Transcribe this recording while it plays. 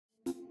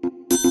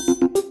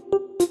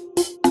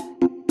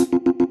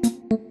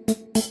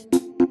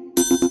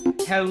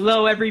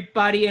Hello,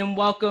 everybody, and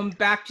welcome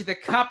back to The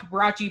Cup,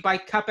 brought to you by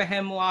Cup of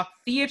Hemlock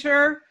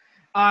Theatre.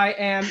 I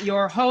am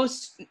your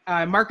host,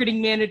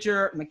 marketing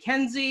manager,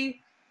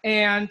 Mackenzie,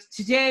 and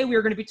today we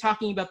are going to be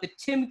talking about the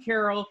Tim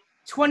Carroll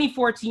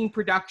 2014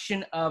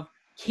 production of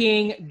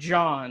King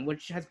John,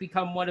 which has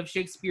become one of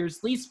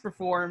Shakespeare's least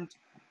performed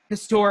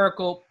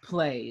historical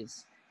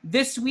plays.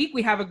 This week,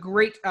 we have a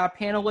great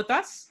panel with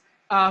us.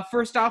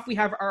 First off, we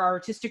have our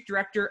artistic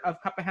director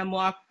of Cup of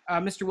Hemlock,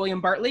 Mr.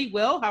 William Bartley.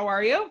 Will, how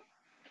are you?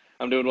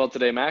 I'm doing well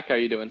today, Mac. How are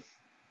you doing?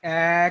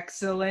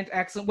 Excellent,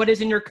 excellent. What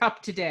is in your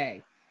cup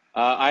today?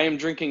 I am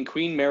drinking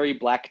Queen Mary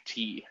black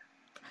tea.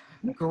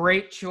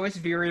 Great choice,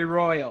 very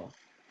royal.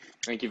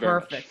 Thank you very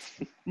much.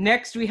 Perfect.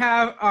 Next, we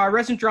have our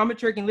resident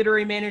dramaturg and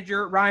literary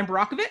manager, Ryan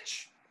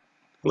Borochovitz.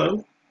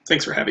 Hello.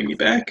 Thanks for having me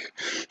back.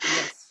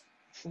 Yes.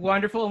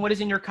 Wonderful. And what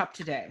is in your cup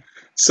today?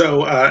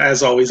 So,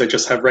 as always, I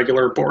just have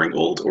regular, boring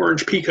old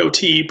orange Pico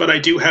tea, but I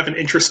do have an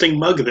interesting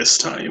mug this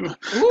time.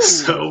 Ooh.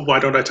 So why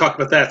don't I talk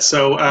about that?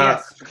 So,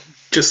 Yes.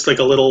 just like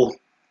a little,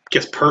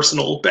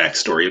 personal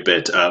backstory a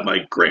bit.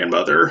 My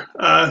grandmother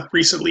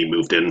recently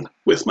moved in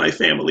with my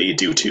family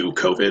due to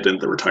COVID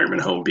and the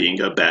retirement home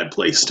being a bad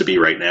place to be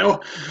right now.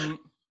 Mm-hmm.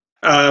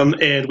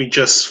 And we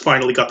just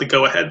finally got the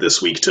go-ahead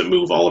this week to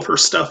move all of her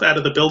stuff out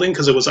of the building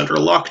because it was under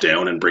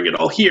lockdown and bring it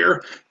all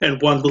here. And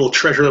one little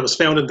treasure that was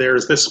found in there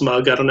is this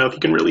mug. I don't know if you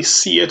can really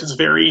see it. It's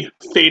very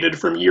faded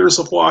from years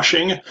of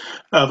washing,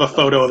 of a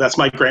photo of that's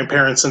my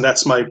grandparents and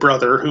that's my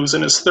brother who's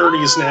in his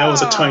 30s now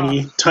as a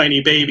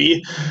tiny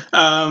baby.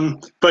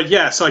 But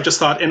yeah, so I just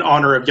thought in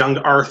honor of young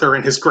Arthur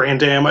and his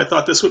grandam, I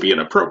thought this would be an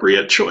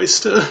appropriate choice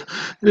to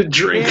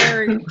drink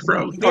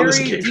from on this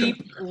occasion. Very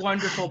deep,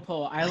 wonderful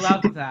pull. I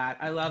love that.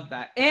 I love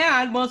that.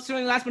 And most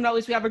certainly, last but not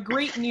least, we have a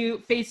great new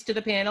face to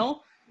the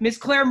panel, Miss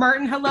Claire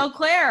Martin. Hello,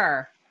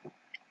 Claire.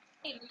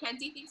 Hey,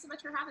 Mackenzie. Thanks so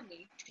much for having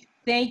me.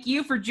 Thank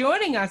you for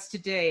joining us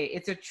today.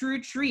 It's a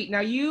true treat. Now,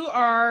 you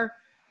are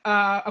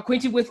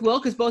acquainted with Will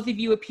because both of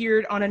you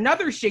appeared on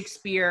another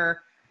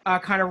Shakespeare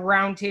kind of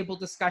roundtable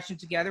discussion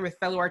together with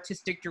fellow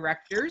artistic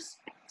directors.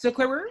 So,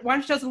 Claire, why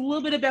don't you tell us a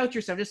little bit about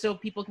yourself, just so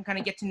people can kind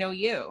of get to know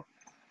you?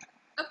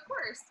 Of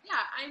course,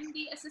 yeah. I'm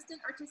the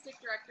assistant artistic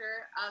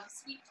director of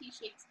Sweet Tea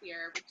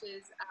Shakespeare, which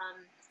is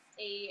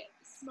a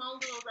small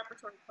little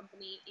repertory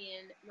company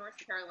in North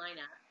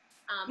Carolina.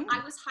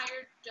 I was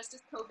hired just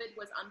as COVID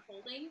was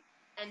unfolding,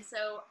 and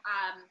so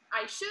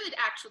I should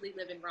actually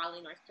live in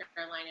Raleigh, North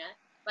Carolina,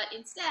 but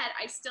instead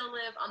I still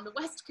live on the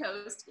West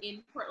Coast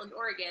in Portland,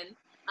 Oregon,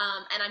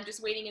 and I'm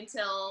just waiting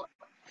until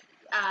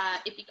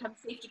it becomes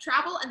safe to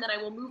travel, and then I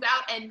will move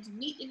out and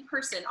meet in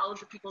person all of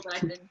the people that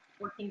I've been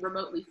working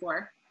remotely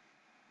for.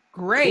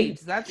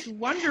 Great. That's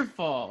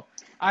wonderful.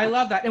 I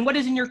love that. And what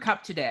is in your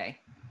cup today?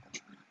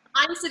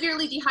 I'm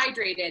severely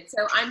dehydrated,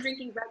 so I'm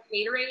drinking red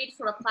Gatorade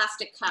from a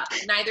plastic cup.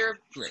 Neither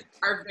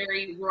are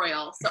very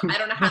royal, so I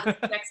don't know how this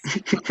affects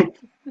people.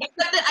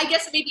 Except that I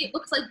guess maybe it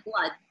looks like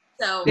blood.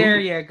 So there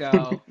you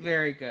go.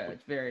 Very good.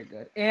 Very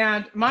good.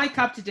 And my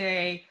cup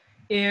today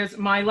is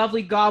my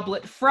lovely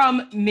goblet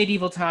from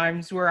medieval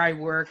times where I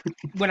work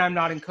when I'm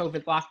not in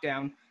COVID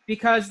lockdown,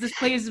 because this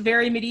play is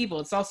very medieval.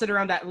 It's all set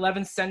around that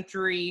 11th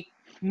century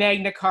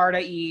Magna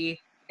Carta-y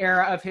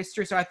era of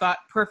history, so I thought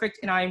perfect,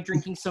 and I am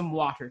drinking some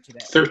water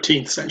today.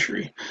 13th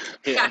century.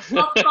 Yeah.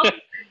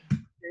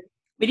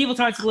 Medieval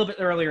times a little bit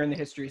earlier in the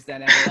histories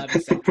than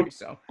 11th century,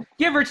 so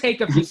give or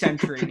take a few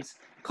centuries.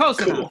 Close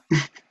enough.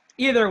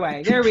 Either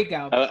way, there we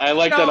go. I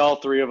like that all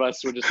three of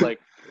us were just like,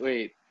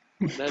 wait,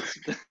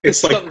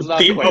 it's like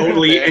the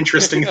only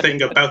interesting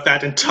thing about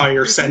that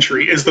entire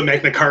century is the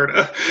Magna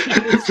Carta.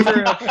 It's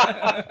true.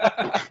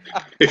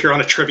 If you're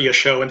on a trivia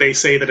show and they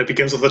say that it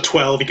begins with a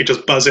 12, you could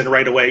just buzz in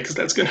right away because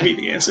that's going to be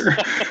the answer.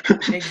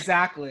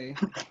 Exactly.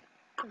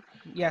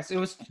 Yes,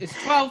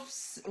 it's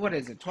 12, what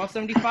is it,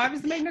 1275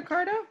 is the Magna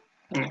Carta?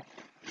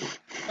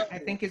 I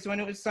think is when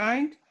it was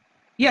signed.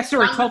 Yeah,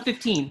 sorry,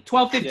 1215.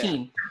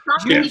 1215.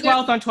 June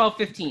 12th on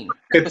 1215.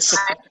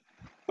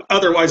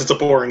 Otherwise, it's a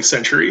boring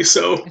century,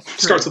 so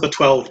starts with a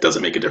 12,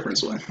 doesn't make a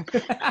difference when.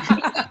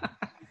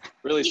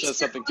 Really says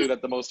something, too,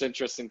 that the most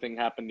interesting thing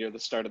happened near the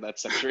start of that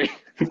century.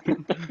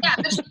 Yeah,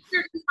 but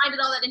Shakespeare didn't find it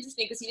all that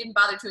interesting because he didn't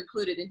bother to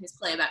include it in his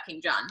play about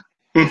King John.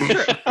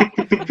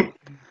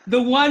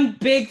 The one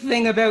big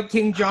thing about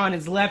King John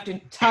is left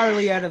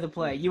entirely out of the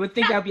play. You would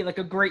think that would be like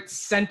a great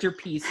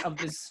centerpiece of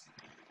this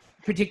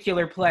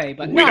particular play,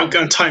 but we don't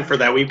got time for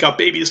that. We've got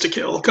babies to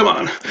kill. Come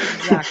on.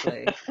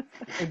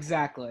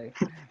 Exactly.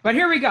 But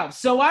here we go.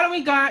 So why don't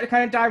we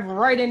kind of dive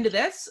right into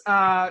this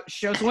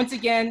show? So once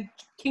again,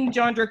 King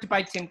John, directed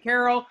by Tim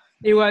Carroll.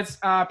 It was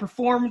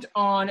performed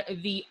on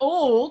the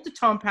old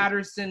Tom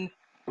Patterson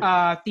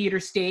theater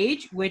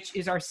stage, which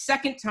is our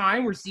second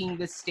time we're seeing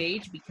this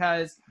stage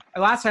because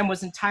our last time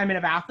was in Timon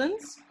of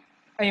Athens,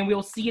 and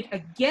we'll see it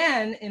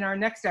again in our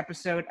next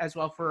episode as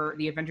well for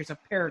the Adventures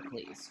of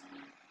Pericles.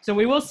 So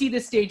we will see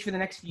this stage for the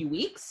next few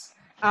weeks.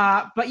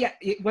 But yeah,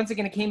 once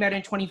again, it came out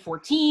in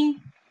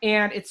 2014,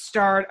 and it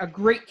starred a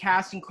great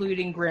cast,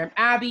 including Graham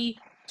Abbey,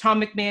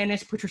 Tom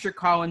McCamus, Patricia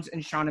Collins,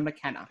 and Shauna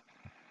McKenna.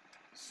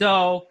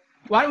 So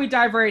why don't we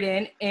dive right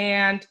in?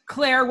 And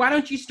Claire, why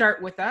don't you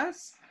start with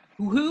us?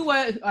 Who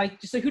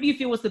do you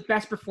feel was the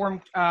best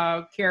performed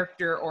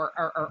character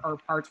or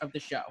part of the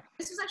show?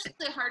 This was actually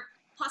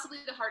possibly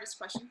the hardest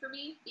question for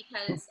me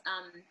because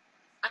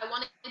I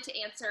wanted to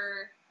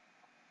answer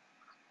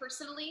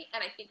personally,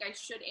 and I think I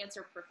should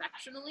answer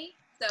professionally.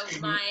 So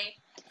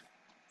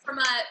from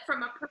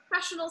a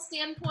professional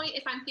standpoint,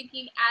 if I'm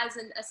thinking as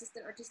an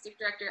assistant artistic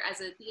director,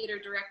 as a theater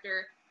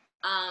director,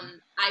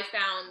 I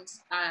found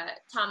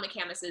Tom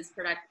McCamus's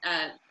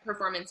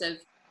performance of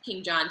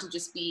King John to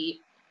just be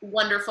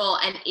wonderful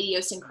and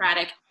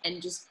idiosyncratic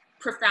and just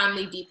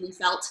profoundly deeply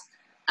felt.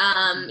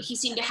 He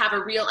seemed to have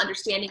a real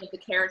understanding of the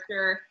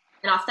character,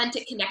 an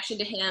authentic connection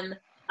to him.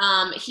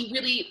 He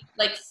really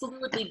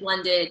fluidly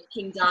blended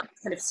King John's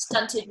kind of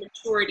stunted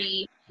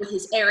maturity with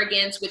his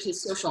arrogance, with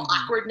his social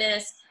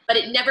awkwardness, but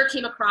it never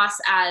came across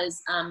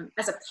as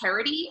a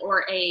parody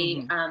or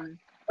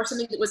or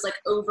something that was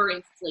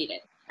overinflated.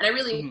 And I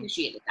really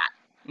appreciated that.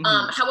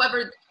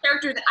 However, the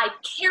character that I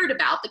cared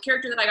about, the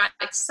character that I got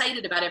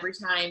excited about every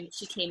time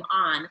she came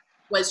on,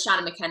 was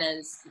Shauna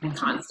McKenna's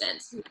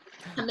Constance, who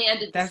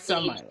commanded the stage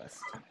on my list.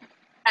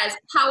 As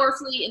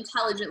powerfully,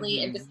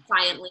 intelligently, and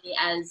defiantly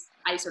as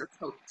I sort of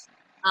hoped.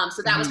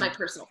 So that was my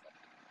personal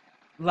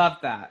favorite. Love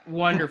that.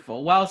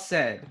 Wonderful. Well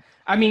said.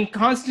 I mean,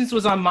 Constance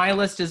was on my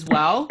list as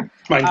well.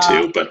 Mine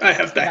too, but I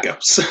have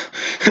backups.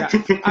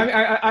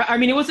 I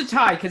mean, it was a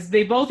tie because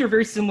they both are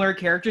very similar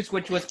characters,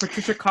 which was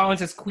Patricia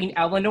Collins as Queen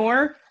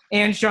Eleanor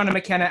and Shauna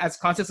McKenna as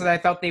Constance, and I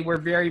thought they were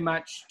very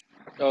much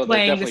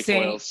playing the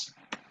same. Foils.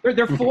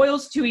 They're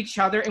foils to each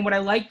other, and what I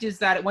liked is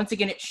that once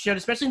again it showed,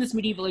 especially in this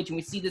medieval age, and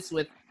we see this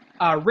with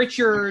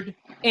Richard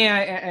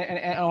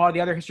and a lot of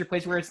the other history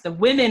plays, where it's the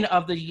women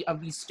of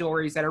these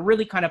stories that are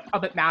really kind of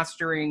puppet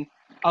mastering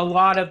a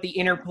lot of the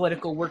inner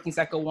political workings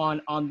that go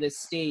on this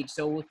stage.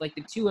 So with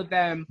the two of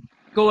them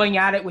going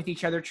at it with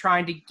each other,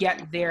 trying to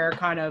get their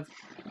kind of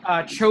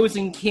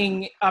chosen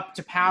king up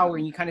to power,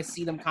 and you kind of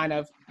see them kind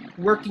of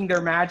working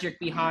their magic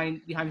behind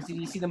the scenes.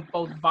 You see them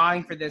both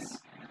vying for this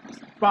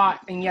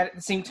spot, and yet at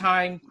the same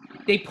time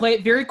they play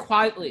it very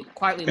quietly.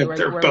 And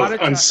they're both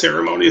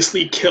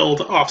unceremoniously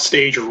killed off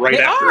stage right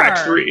after Act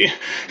 3.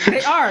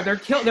 They are. They're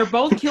killed. They're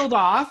both killed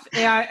off,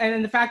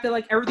 and the fact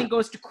that everything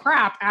goes to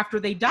crap after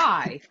they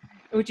die,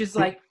 which is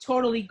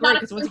totally great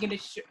because once again it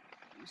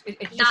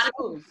just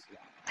shows.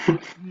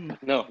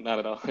 No, not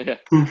at all. Yeah.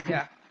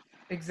 Yeah,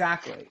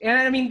 exactly. And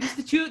I mean, just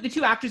the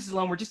two actresses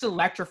alone were just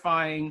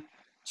electrifying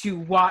to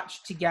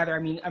watch together.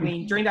 I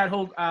mean, during that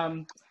whole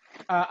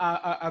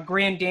a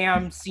grand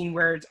dam scene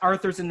where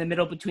Arthur's in the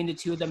middle between the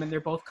two of them, and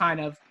they're both kind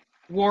of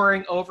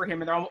warring over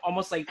him, and they're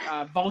almost like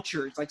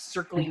vultures,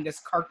 circling this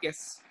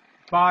carcass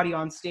body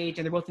on stage,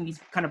 and they're both in these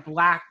kind of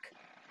black,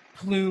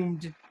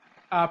 plumed,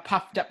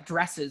 puffed up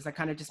dresses that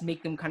kind of just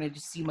make them kind of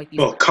just seem like these.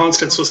 Well,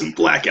 Constance was in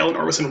black,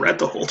 Eleanor was in red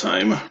the whole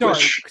time.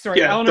 Sorry,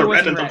 yeah, Eleanor the was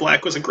red in and the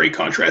black was a great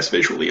contrast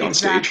visually on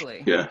stage.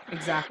 Yeah,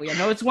 exactly. Yeah,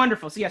 no, it's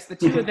wonderful. So yes, the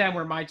two of them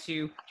were my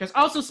two. Just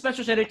also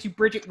special shout out to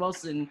Bridget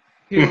Wilson,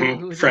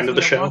 who was friend of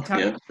the show,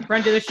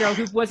 friend of the show,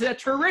 who was a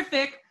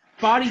terrific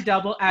body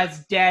double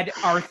as dead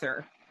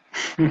Arthur.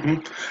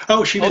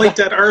 Oh, she played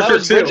Dead Arthur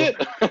too.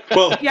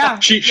 Well, yeah,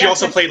 she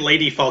also played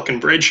Lady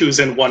Falconbridge, who's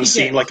in one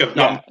scene,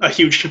 a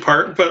huge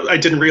part. But I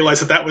didn't realize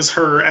that was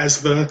her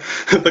as the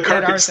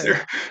carcass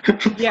there.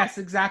 Yes,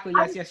 exactly.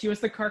 Yes, she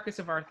was the carcass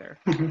of Arthur.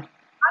 I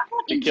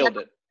thought killed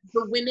it.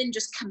 The women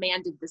just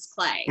commanded this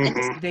play.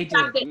 They did.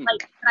 I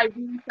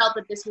really felt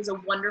that this was a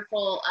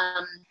wonderful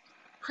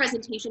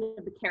presentation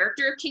of the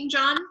character of King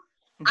John.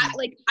 I feel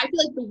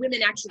like the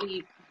women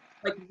actually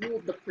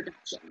ruled the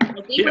production.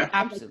 They were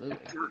absolutely.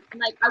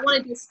 And I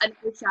want to do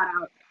another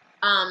shout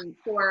out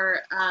for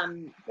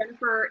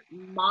Jennifer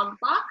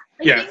Mogbach.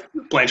 I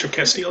think, Blanche of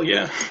Castile.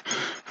 Yeah,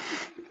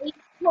 a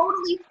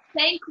totally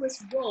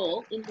thankless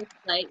role in this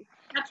play,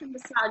 such a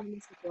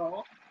misogynistic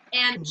role,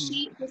 and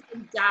she just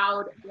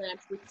endowed Blanche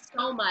with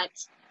so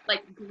much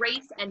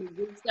grace and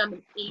wisdom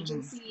and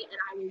agency, and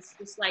I was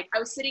just I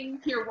was sitting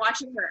here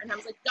watching her, and I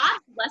was like, God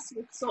bless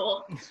your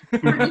soul for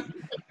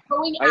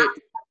going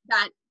after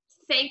that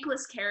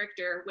thankless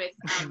character with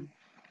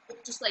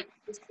just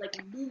this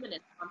luminous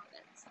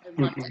confidence.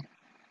 I loved it.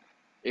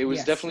 It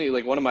was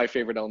definitely one of my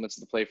favorite elements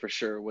of the play for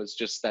sure, was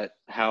just that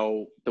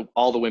how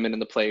all the women in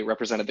the play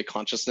represented the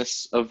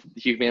consciousness of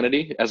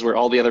humanity, as where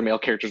all the other male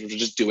characters were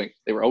just doing.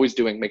 They were always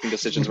making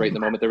decisions right in the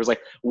moment. There was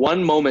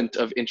one moment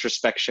of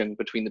introspection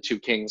between the two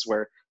kings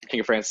where King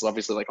of France is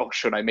obviously oh,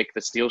 should I make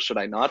this deal? Should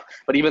I not?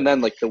 But even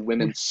then, the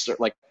women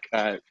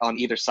on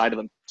either side of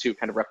them too,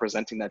 kind of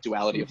representing that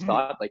duality of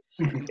thought.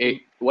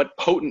 What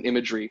potent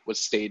imagery was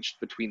staged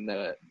between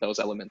those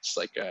elements.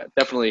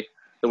 Definitely.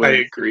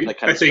 I agree.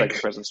 I think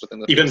presence within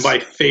the even piece. my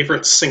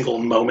favorite single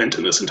moment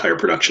in this entire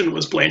production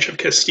was Blanche of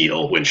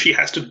Castile, when she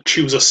has to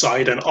choose a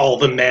side and all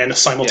the men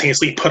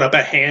simultaneously put up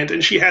a hand,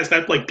 and she has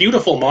that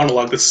beautiful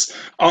monologue that's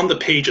on the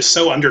page is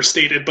so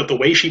understated, but the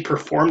way she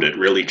performed it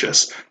really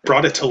just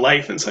brought it to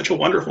life in such a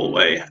wonderful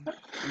way.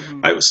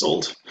 I was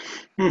sold.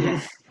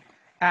 Yes.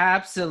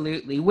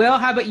 Absolutely. Will,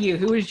 how about you?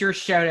 Who is your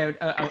shout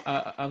out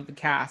of the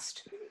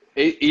cast?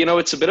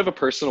 It's a bit of a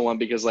personal one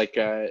because like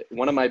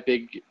one of my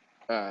big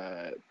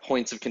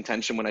points of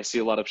contention when I see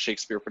a lot of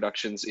Shakespeare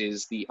productions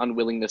is the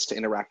unwillingness to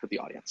interact with the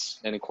audience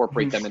and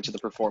incorporate them into the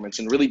performance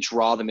and really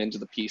draw them into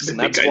the piece. And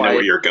that's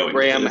why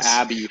Graham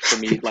Abbey for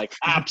me, like,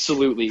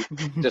 absolutely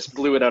just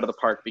blew it out of the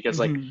park because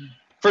like,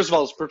 first of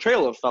all, his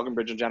portrayal of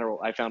Falconbridge in general,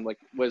 I found like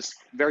was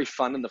very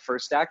fun in the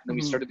first act. Then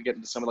we started to get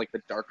into some of like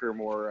the darker,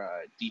 more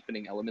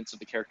deepening elements of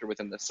the character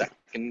within the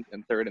second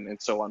and third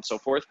and so on and so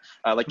forth.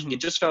 It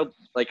just felt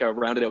like a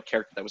rounded out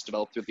character that was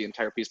developed through the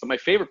entire piece. But my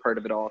favorite part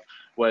of it all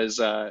was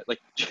like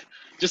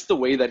just the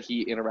way that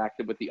he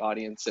interacted with the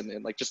audience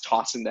and like just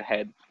tossing the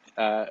head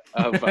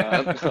of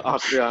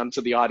Austria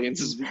onto the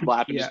audience's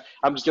lap and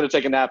I'm just going to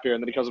take a nap here,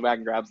 and then he comes back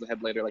and grabs the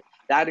head later. Like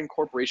that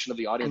incorporation of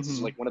the audience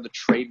is like one of the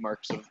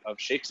trademarks of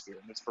Shakespeare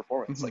in its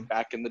performance. Like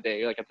back in the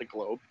day, like at the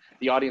Globe,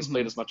 the audience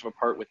played as much of a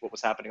part with what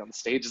was happening on the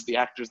stage as the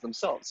actors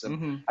themselves.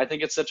 And I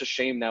think it's such a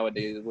shame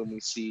nowadays when we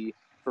see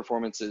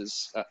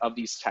performances of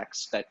these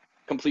texts that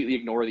completely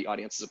ignore the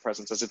audience's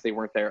presence as if they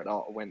weren't there at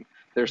all, when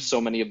there's so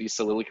many of these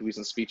soliloquies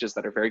and speeches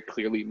that are very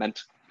clearly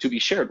meant to be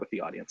shared with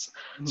the audience.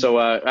 So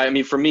I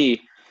mean, for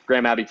me,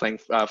 Graham Abbey playing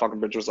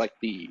Falconbridge was like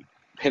the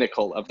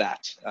pinnacle of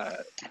that.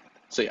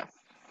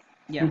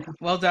 Yeah,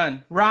 well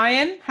done.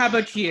 Ryan, how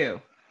about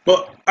you?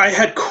 Well, I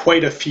had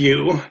quite a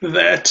few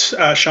that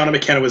Shauna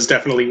McKenna was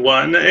definitely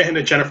one,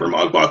 and Jennifer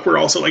Mogbach were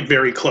also like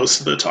very close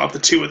to the top, the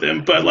two of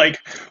them. But like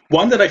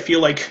one that I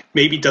feel like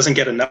maybe doesn't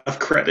get enough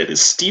credit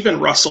is Stephen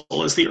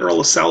Russell as the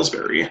Earl of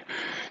Salisbury.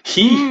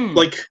 He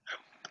like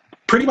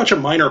pretty much a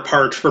minor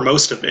part for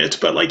most of it,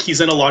 but like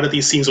he's in a lot of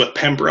these scenes with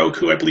Pembroke,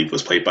 who I believe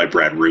was played by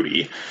Brad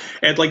Ruby,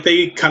 and like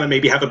they kind of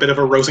maybe have a bit of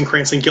a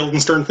Rosencrantz and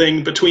Guildenstern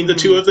thing between the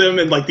two of them,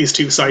 and like these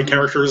two side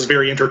characters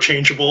very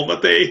interchangeable,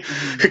 but they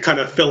kind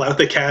of fill out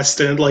the cast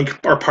and like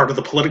are part of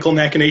the political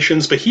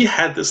machinations. But he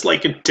had this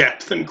like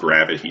depth and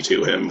gravity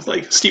to him,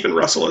 like Stephen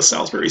Russell as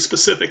Salisbury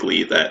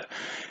specifically, that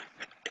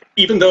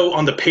even though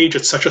on the page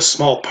it's such a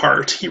small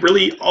part, he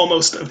really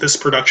almost of this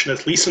production,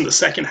 at least in the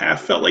second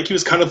half, felt like he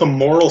was kind of the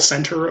moral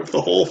center of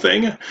the whole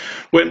thing.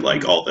 When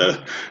like all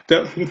the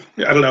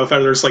I don't know if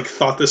others like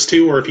thought this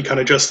too, or if he kind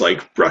of just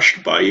like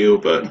brushed by you,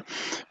 but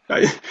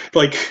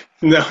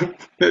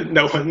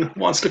no one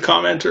wants to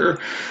comment or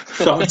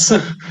thoughts.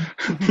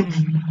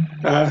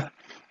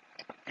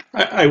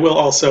 I will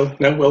also.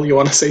 No, Will, you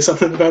want to say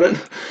something about it?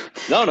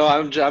 No,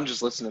 I'm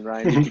just listening,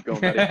 Ryan. You keep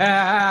going, buddy.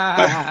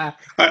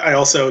 I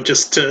also,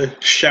 just to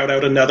shout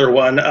out another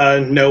one,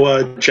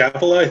 Noah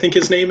Javila, I think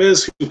his name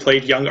is, who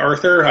played young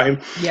Arthur.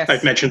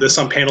 I've mentioned this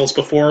on panels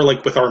before,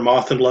 like with our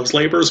Moth and Love's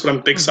Labours, but I'm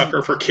a big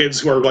sucker for kids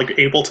who are like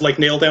able to like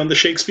nail down the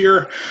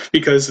Shakespeare,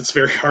 because it's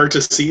very hard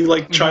to see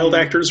like child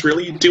actors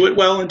really do it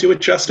well and do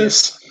it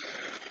justice.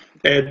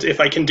 And if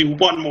I can do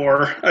one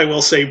more, I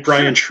will say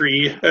Brian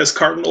Tree as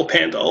Cardinal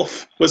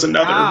Pandulph was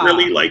another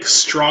really like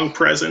strong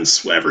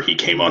presence. Whenever he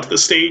came onto the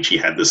stage, he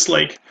had this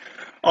like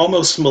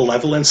almost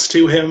malevolence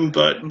to him,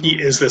 but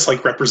he is this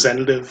like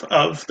representative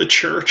of the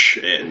church,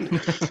 and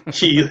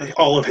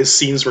all of his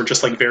scenes were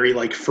just like very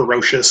like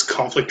ferocious,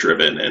 conflict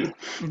driven, and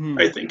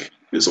I think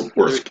is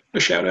worth a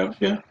shout out.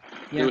 Yeah.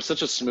 There was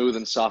such a smooth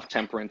and soft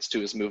temperance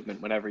to his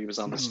movement whenever he was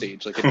on the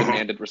stage. Like it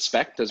demanded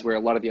respect, as where a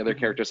lot of the other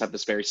characters have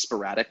this very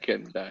sporadic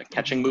and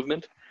catching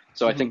movement.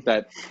 So I think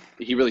that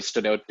he really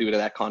stood out due to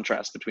that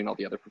contrast between all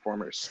the other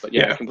performers. But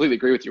I completely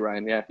agree with you,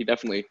 Ryan. Yeah, he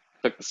definitely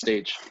took the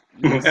stage.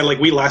 And like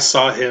we last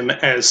saw him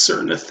as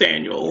Sir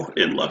Nathaniel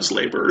in Love's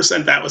Labours,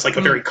 and that was like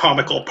a very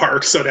comical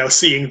part. So now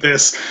seeing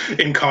this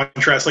in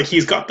contrast, like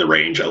he's got the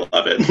range. I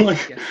love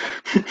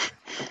it.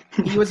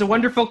 He was a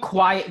wonderful,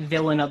 quiet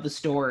villain of the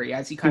story,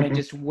 as he kind of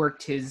just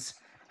worked his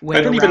way.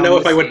 I don't even know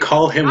if I would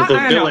call him the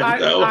villain,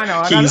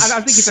 though.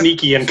 He's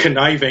sneaky and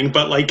conniving,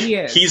 but like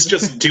he's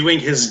just doing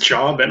his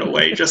job in a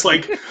way. Just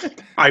like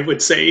I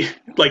would say,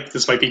 like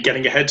this might be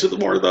getting ahead to the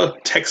more of the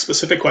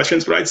text-specific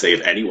questions, but I'd say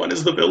if anyone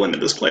is the villain in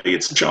this play,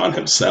 it's John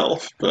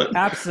himself. But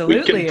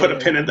absolutely, we can put a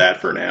pin in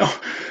that for now.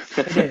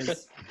 It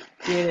is.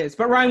 It is.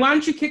 But Ryan, why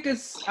don't you kick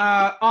us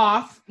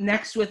off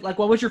next with like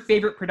what was your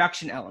favorite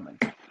production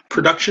element?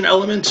 Production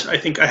element, I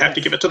think I have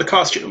to give it to the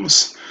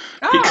costumes.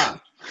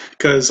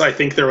 Because I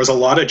think there was a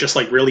lot of just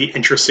like really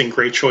interesting,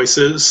 great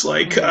choices.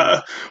 Like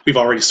we've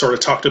already sort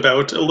of talked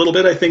about a little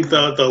bit. I think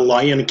the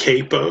lion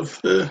cape of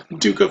the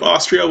Duke of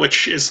Austria,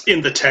 which is in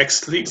the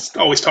text, he's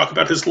always talk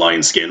about his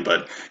lion skin,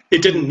 but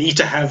it didn't need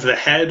to have the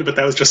head. But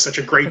that was just such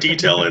a great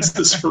detail. It's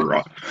this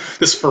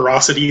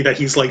ferocity that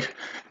he's like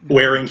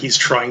wearing. He's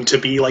trying to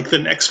be like the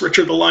next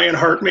Richard the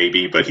Lionheart,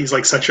 maybe, but he's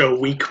like such a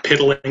weak,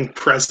 piddling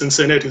presence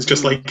in it who's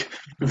just like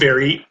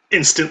very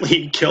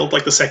instantly killed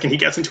like the second he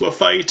gets into a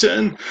fight.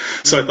 And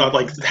so I thought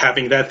like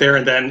having that there,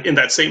 and then in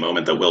that same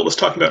moment that Will was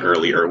talking about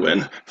earlier,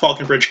 when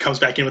Falconbridge comes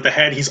back in with the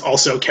head, he's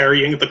also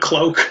carrying the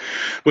cloak,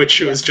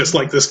 which was just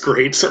like this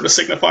great sort of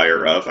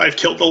signifier of I've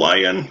killed the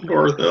lion,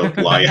 or the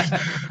lion.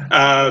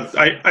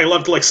 I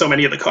loved like so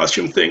many of the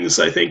costume things.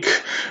 I think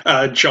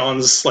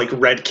John's like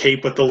red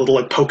cape with the little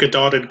like polka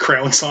dotted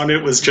crowns on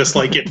it was just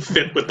like it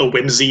fit with the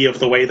whimsy of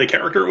the way the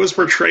character was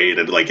portrayed,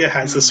 and like it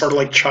has this sort of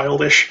like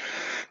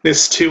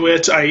childishness to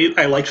it.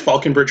 I liked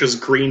Falconbridge's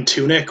green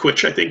tunic,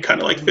 which I think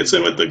kind of like fits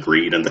in with the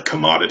greed and the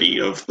commodity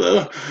of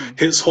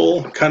his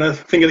whole kind of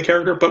thing of the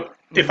character. But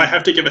if I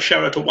have to give a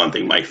shout out to one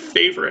thing, my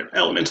favorite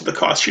element of the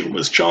costume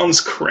was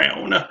John's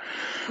crown,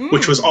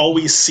 which was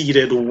always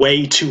seated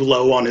way too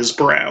low on his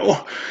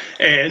brow,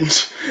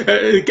 and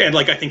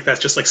like I think that's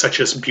just like such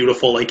a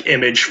beautiful like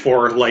image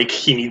for like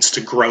he needs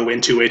to grow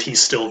into it.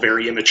 He's still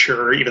very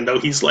immature, even though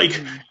he's like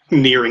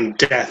nearing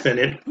death and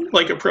it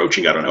like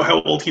approaching. I don't know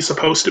how old he's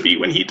supposed to be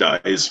when he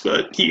dies,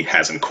 but he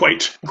hasn't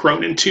quite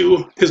grown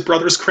into his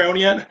brother's crown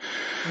yet.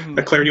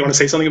 Claire, do you want to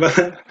say something about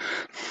that?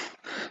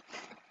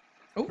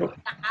 Oh.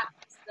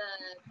 Perhaps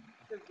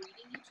the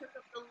reading you took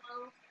of the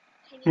low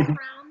hanging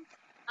crown.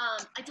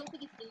 I don't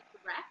think it's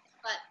incorrect,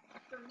 but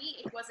for me,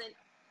 it wasn't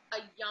a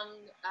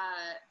young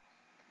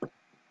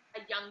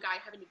guy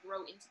having to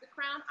grow into the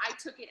crown. I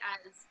took it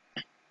as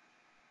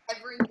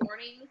every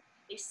morning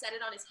they set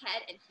it on his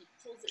head and he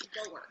pulls it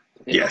lower.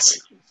 Yes.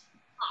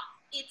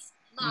 It's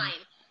mine.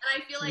 And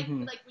I feel like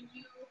when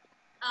you,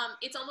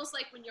 it's almost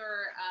like when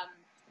you're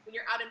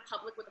out in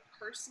public with a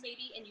purse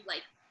maybe, and you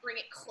like bring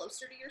it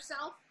closer to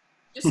yourself,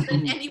 just so that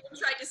anyone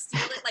tried to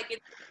steal it, like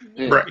it's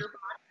near your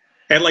body.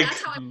 And like,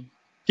 that's how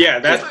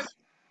that's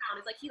how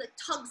it's like he like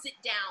tugs it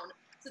down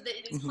so that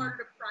it is harder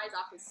to prise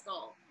off his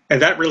skull.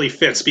 And that really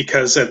fits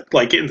because,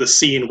 like in the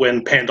scene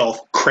when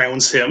Pandolf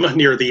crowns him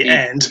near the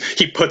end,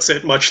 he puts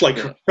it much like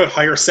a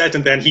higher set,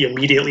 and then he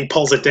immediately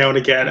pulls it down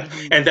again.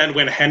 And then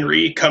when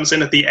Henry comes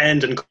in at the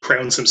end and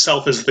crowns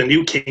himself as the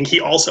new king,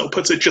 he also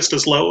puts it just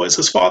as low as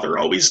his father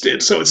always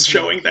did. So it's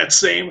showing that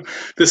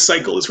this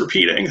cycle is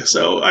repeating.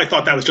 So I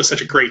thought that was just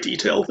such a great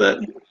detail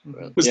that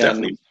was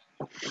definitely...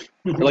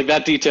 Like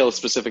that detail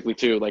specifically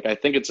too, like I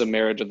think it's a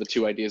marriage of the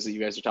two ideas that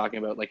you guys are talking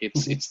about. Like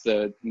it's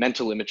the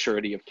mental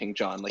immaturity of King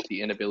John, like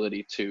the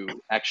inability to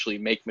actually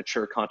make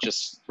mature,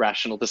 conscious,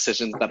 rational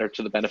decisions that are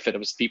to the benefit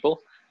of his people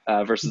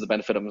versus the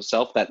benefit of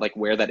himself. That like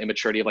where that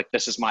immaturity of like,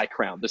 this is my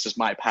crown, this is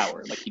my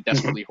power, like he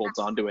desperately holds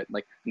on to it and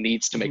like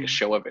needs to make a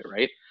show of it,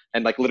 right?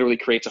 And like literally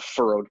creates a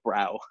furrowed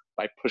brow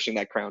by pushing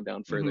that crown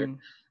down further.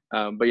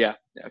 But yeah,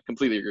 I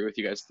completely agree with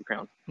you guys with the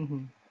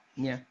crown.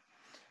 Yeah.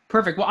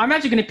 Perfect. Well, I'm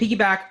actually going to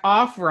piggyback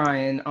off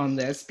Ryan on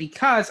this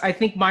because I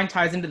think mine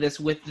ties into this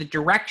with the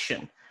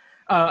direction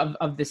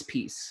of this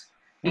piece.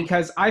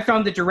 Because I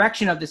found the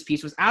direction of this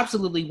piece was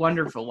absolutely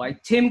wonderful.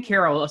 Like Tim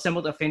Carroll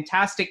assembled a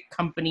fantastic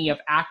company of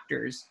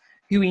actors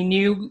who he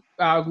knew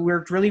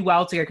worked really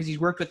well together because he's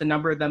worked with a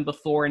number of them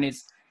before in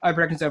his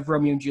productions of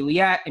Romeo and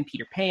Juliet and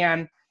Peter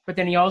Pan. But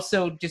then he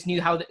also just knew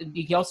how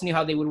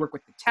they would work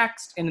with the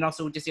text, and then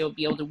also just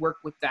be able to work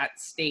with that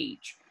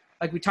stage.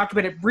 Like we talked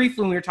about it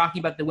briefly when we were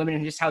talking about the women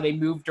and just how they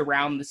moved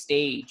around the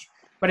stage.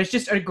 But it's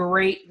just a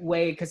great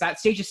way because that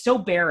stage is so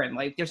barren.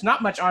 Like there's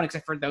not much on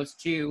except for those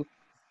two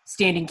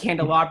standing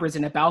candelabras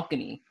in a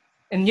balcony.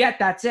 And yet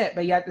that's it.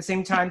 But yet at the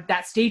same time,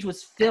 that stage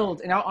was filled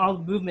and all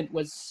the movement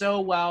was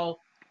so well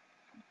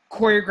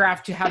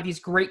choreographed to have these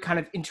great kind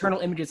of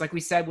internal images. Like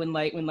we said, when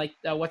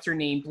what's her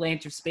name?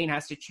 Blanche of Spain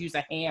has to choose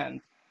a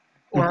hand.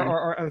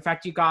 Or in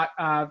fact, you got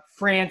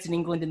France and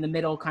England in the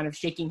middle, kind of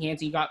shaking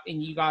hands. You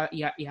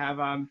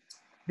have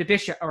the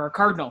bishop or a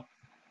cardinal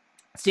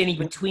standing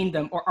between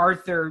them, or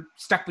Arthur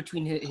stuck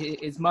between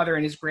his mother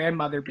and his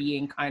grandmother,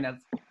 being kind of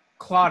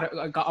clawed,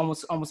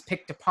 almost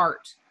picked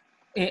apart.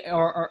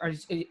 Or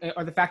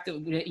the fact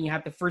that you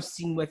have the first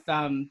scene with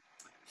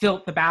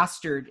Philip the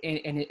Bastard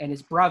and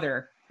his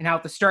brother, and how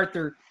at the start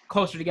they're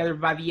closer together,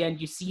 but by the end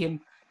you see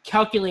him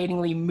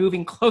calculatingly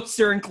moving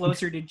closer and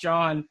closer to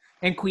John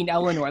and Queen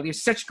Eleanor.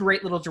 There's such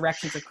great little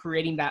directions of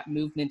creating that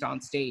movement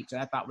on stage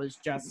that I thought was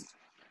just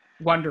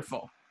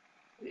wonderful.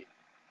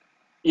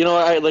 You know,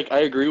 I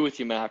agree with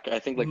you, Mac. I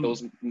think like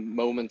those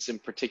moments in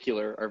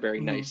particular are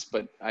very nice,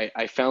 but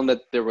I found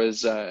that there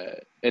was, and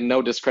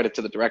no discredit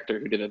to the director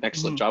who did an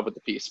excellent job with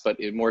the piece, but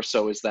it more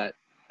so is that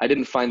I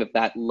didn't find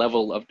that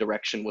level of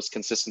direction was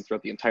consistent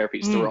throughout the entire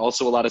piece. There were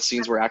also a lot of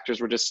scenes where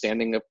actors were just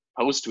standing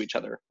opposed to each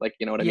other. Like,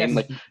 you know what I mean?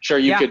 Like, sure,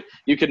 you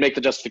could make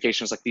the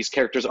justifications like these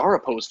characters are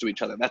opposed to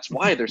each other. That's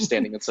why they're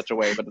standing in such a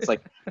way. But it's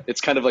like,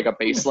 it's kind of like a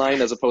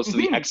baseline as opposed to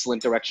the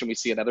excellent direction we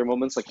see at other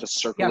moments, like the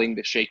circling,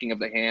 the shaking of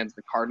the hands,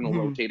 the cardinal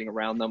rotating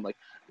around them, like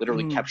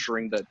literally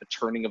capturing the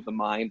turning of the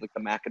mind, like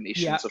the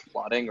machinations of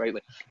plotting, right?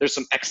 Like, there's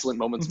some excellent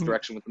moments of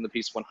direction within the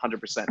piece,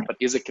 100%. But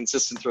is it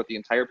consistent throughout the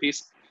entire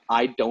piece?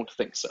 I don't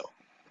think so.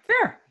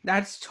 Fair.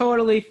 That's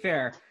totally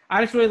fair. I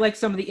just really like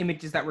some of the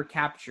images that were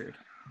captured.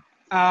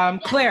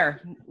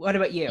 Claire, what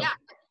about you? Yeah,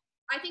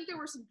 I think there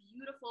were some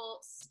beautiful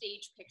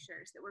stage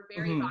pictures that were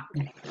very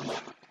evocative.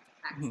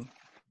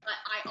 But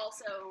I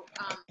also,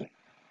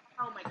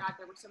 oh my God,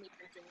 there were so many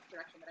times during this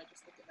production that I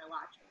just looked at my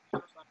watch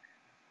and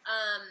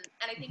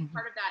and I think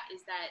part of that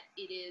is that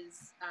it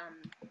is,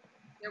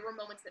 there were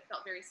moments that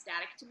felt very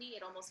static to me.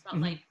 It almost felt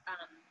like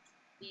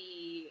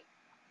the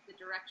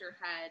director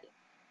had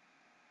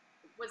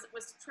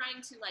was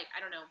trying to, like, I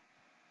don't know,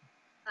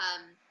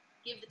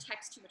 give the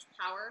text too much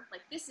power.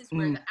 Like, this is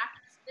where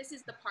this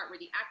is the part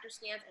where the actor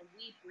stands and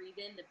we breathe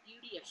in the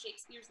beauty of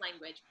Shakespeare's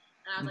language.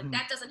 And I was like,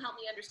 that doesn't help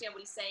me understand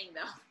what he's saying,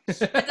 though.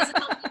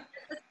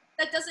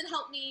 That doesn't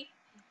help me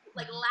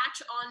like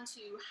latch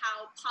onto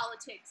how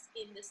politics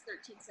in this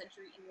 13th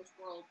century English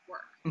world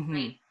work,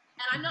 right?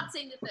 And I'm not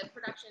saying that the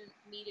production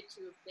needed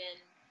to have been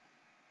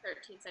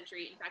 13th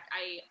century. In fact,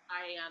 I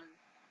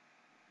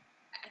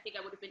think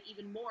I would have been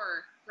even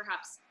more,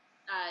 perhaps,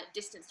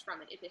 distanced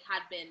from it if it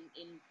had been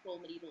in full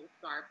medieval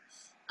garb.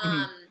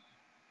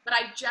 But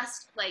I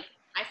just, like,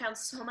 I found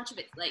so much of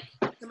it, like,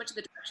 so much of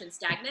the direction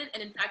stagnant.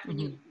 And in fact, when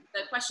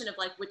the question of,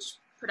 like, which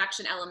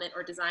production element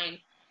or design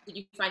did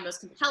you find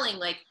most compelling,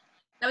 like,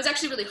 that was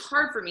actually really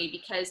hard for me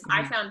because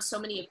I found so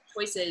many of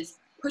the choices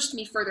pushed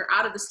me further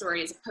out of the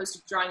story as opposed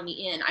to drawing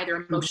me in, either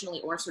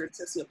emotionally or sort of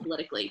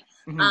sociopolitically.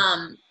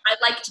 I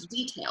liked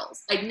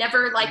details. I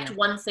never liked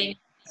one thing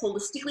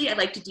holistically. I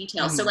liked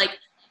details. So, like,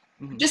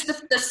 just the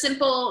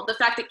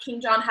fact that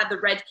King John had the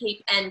red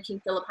cape and King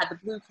Philip had the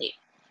blue cape.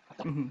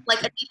 Like,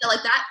 a detail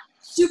like that,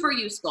 super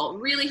useful.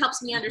 Really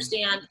helps me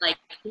understand, like,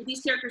 who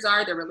these characters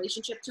are, their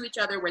relationship to each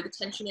other, where the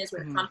tension is,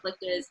 where the conflict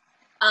is.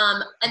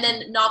 And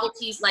then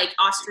novelties like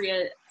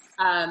Austria,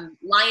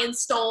 Lion's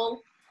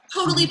Stole,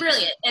 totally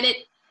brilliant. And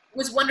it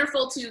was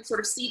wonderful to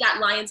sort of see that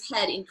lion's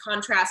head in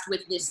contrast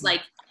with this,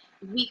 like,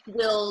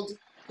 weak-willed,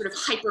 sort of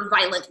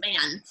hyper-violent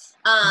man,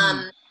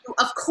 who,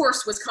 of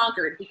course, was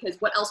conquered, because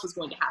what else was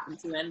going to happen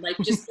to him? Like,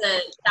 just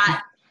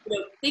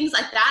things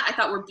like that I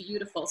thought were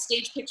beautiful.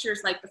 Stage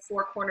pictures like the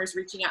Four Corners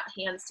reaching out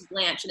hands to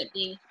Blanche, and it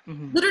being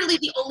literally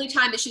the only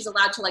time that she's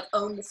allowed to, like,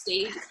 own the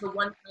stage. It's the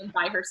one time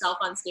by herself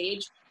on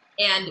stage,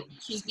 and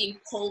she's being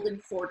pulled in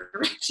 4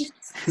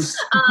 directions,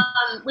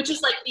 which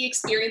is, like, the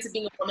experience of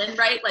being a woman,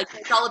 right? Like,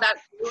 it's all about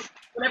you.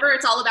 Whenever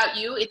it's all about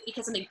you, it's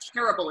because something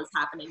terrible is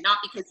happening, not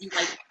because you,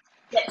 like,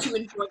 get to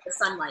enjoy the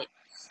sunlight.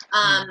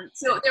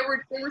 So there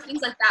were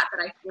things like that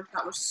I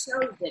thought were so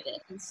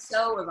vivid and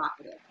so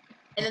evocative.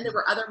 And then there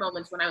were other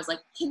moments when I was like,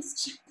 can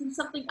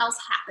something else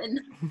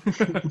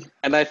happen?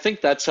 And I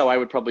think that's how I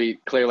would probably,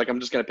 Claire, like, I'm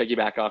just going to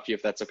piggyback off you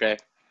if that's okay.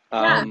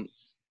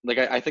 Like,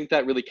 I think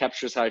that really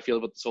captures how I feel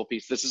about this whole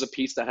piece. This is a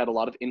piece that had a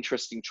lot of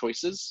interesting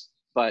choices,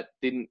 but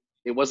it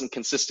wasn't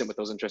consistent with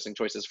those interesting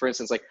choices. For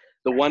instance, like,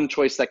 the one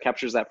choice that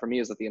captures that for me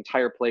is that the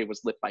entire play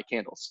was lit by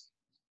candles.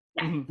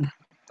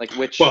 Like,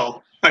 which,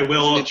 well,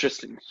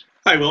 interesting.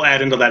 I will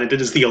add into that, it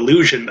is the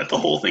illusion that the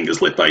whole thing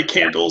is lit by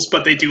candles,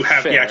 but they do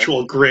have the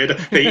actual grid.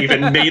 They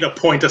even made a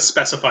point of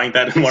specifying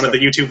that in one of the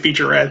YouTube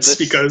featurettes,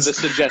 because...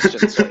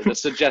 The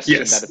suggestion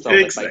yes, that it's all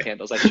lit by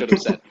candles, I should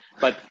have said.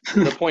 But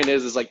the point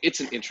is like, it's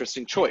an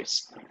interesting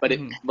choice. But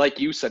it, like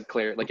you said,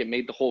 Claire, like, it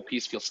made the whole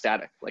piece feel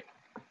static. Like,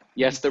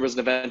 yes, there was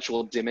an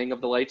eventual dimming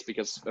of the lights,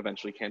 because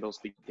eventually candles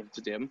begin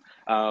to dim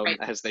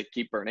as they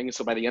keep burning.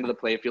 So by the end of the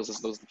play, it feels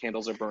as though the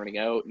candles are burning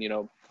out. And, you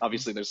know,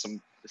 obviously there's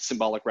some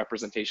symbolic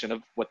representation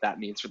of what that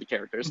means for the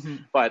characters.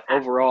 But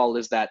overall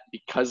is that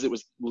because it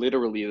was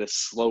literally this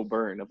slow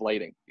burn of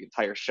lighting the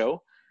entire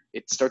show,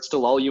 it starts to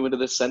lull you into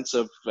this sense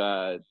of,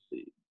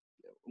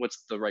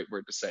 what's the right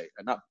word to say?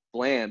 Not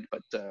bland,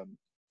 but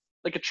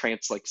like a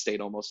trance-like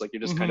state almost. Like,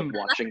 you're just kind of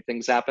watching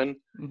things happen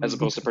as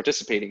opposed to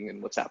participating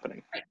in what's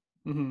happening.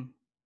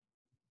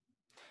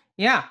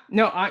 Yeah,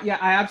 no, I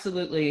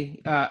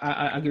absolutely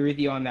I agree with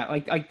you on that.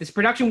 Like this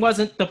production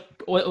wasn't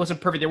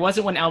perfect. There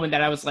wasn't one element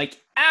that I was like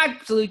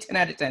absolute 10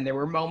 out of 10. There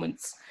were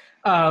moments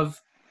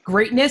of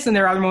greatness, and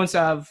there are other moments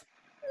of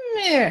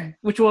meh,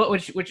 which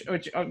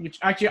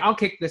actually I'll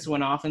kick this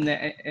one off, and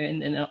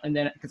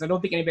then because I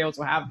don't think anybody else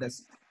will have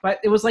this. But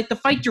it was like the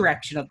fight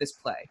direction of this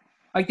play.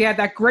 Like, they had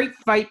that great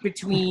fight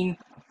between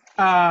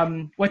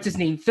what's his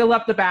name,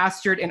 Philip the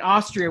Bastard, in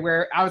Austria,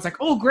 where I was like,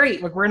 oh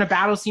great, like, we're in a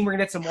battle scene, we're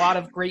gonna get some lot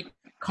of great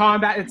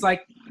combat. It's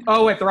like,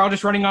 oh wait, they're all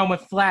just running on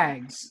with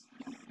flags,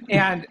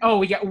 and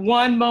we get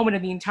one moment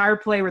in the entire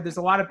play where there's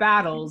a lot of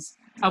battles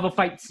of a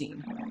fight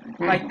scene.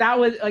 Like, that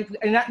was like,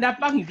 and that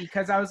bugged me,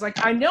 because I was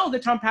like, I know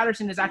that Tom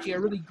Patterson is actually a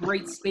really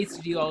great space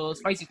to do all those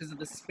fights because of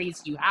the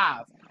space you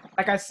have.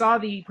 Like, I saw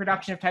the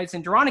production of Titus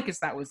Andronicus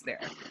that was there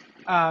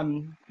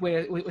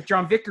with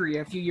John Vickery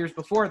a few years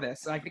before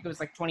this. I think it was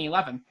like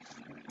 2011.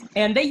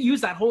 And they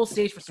used that whole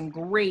stage for some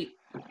great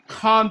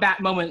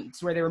combat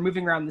moments where they were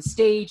moving around the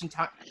stage and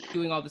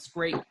doing all this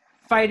great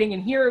fighting.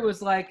 And here it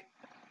was like,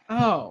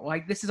 oh,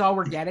 like, this is all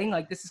we're getting?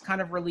 Like, this is kind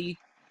of really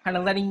kind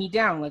of letting me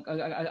down. Like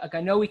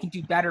I know we can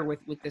do better with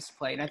this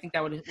play. And I think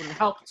that would have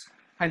helped.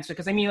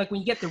 Because, I mean, like,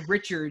 when you get the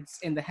Richards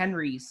and the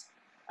Henrys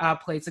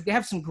plays, like, they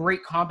have some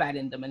great combat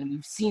in them. And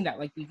we've seen that.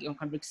 Like, we kind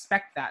of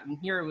expect that. And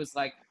here it was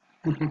like,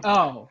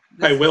 oh.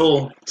 I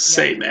will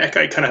say, Mac,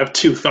 I kind of have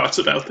two thoughts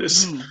about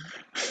this.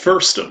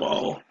 First of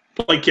all,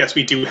 like, yes,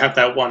 we do have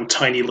that one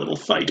tiny little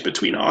fight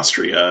between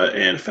Austria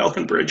and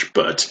Falconbridge,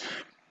 but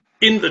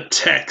in the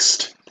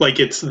text, like,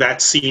 it's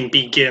that scene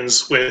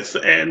begins with,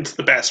 and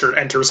the bastard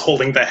enters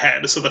holding the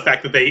head, so the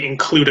fact that they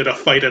included a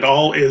fight at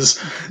all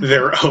is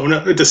their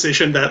own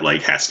decision that,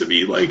 like, has to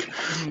be, like,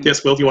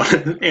 yes, Will, do you want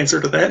to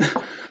answer to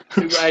that?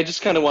 I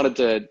just kind of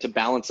wanted to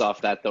balance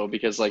off that though,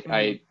 because like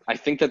I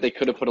think that they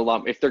could have put a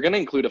lot. If they're going to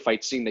include a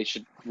fight scene, they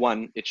should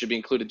it should be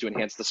included to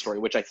enhance the story,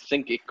 which I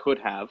think it could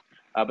have,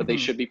 but they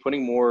should be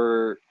putting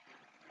more.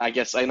 I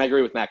guess, and I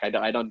agree with Mac.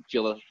 I don't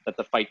feel that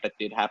the fight that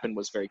did happen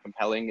was very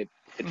compelling.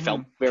 It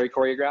felt very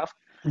choreographed.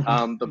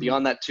 But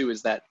beyond that too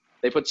is that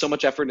they put so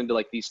much effort into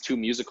like these two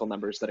musical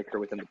numbers that occur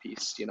within the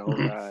piece, you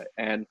know,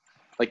 and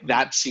like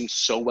that seems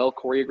so well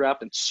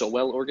choreographed and so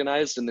well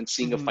organized. And then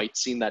seeing a fight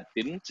scene that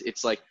didn't,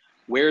 it's like,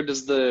 where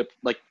does the,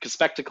 like, because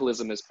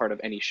spectacleism is part of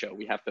any show.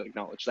 We have to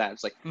acknowledge that.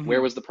 It's like,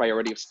 where was the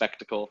priority of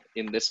spectacle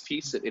in this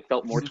piece? It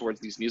felt more towards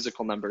these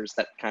musical numbers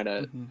that kind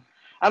of,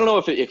 I don't know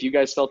if you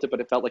guys felt it, but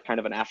it felt like kind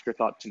of an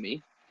afterthought to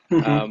me,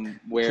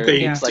 where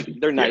it's like,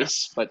 they're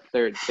nice, but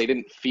they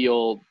didn't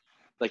feel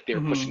like they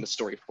were pushing the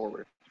story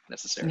forward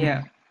necessarily.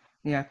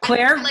 Yeah.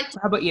 Claire, how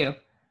about you?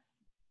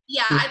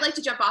 Yeah, I'd like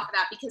to jump off of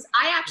that because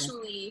I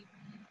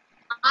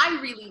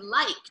really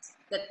liked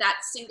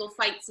that single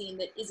fight scene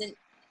that isn't,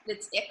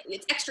 it's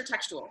extra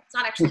textual. It's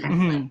not actually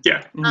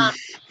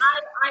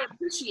I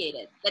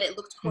appreciated that it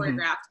looked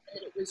choreographed and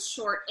that it was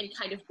short and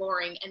kind of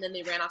boring, and then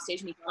they ran off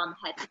stage and he got on the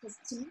head, because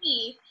to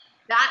me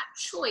that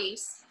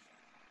choice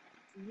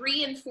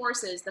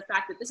reinforces the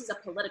fact that this is a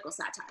political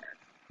satire,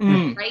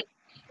 right?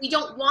 We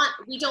don't want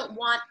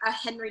a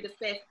Henry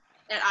V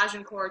at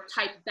Agincourt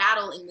type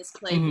battle in this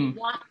play. We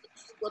want it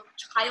to look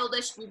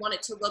childish. We want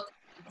it to look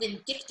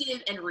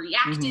vindictive and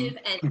reactive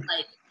and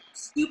like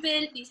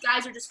stupid. These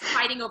guys are just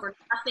fighting over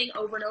nothing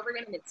over and over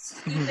again, and it's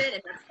stupid,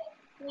 and that's the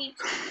point.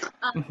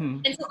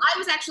 And so I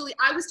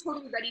was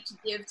totally ready to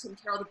give Tim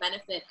Carroll the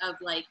benefit of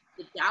like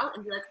the doubt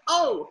and be like,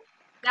 oh,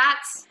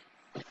 that's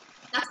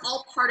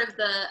all part of his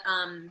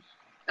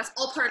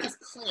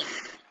plan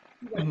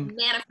to like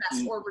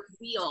manifest or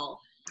reveal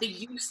the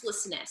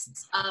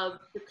uselessness of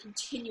the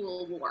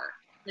continual war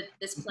that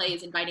this play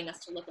is inviting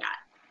us to look at.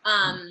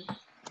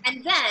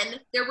 And then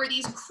there were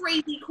these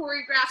crazy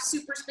choreographed,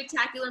 super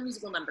spectacular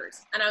musical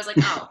numbers, and I was like,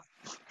 oh,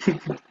 okay.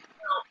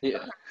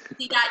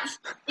 See that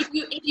if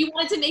you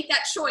wanted to make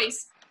that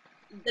choice,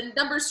 the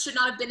numbers should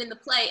not have been in the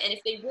play, and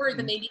if they were,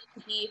 then they needed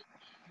to be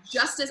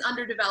just as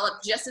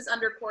underdeveloped, just as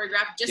under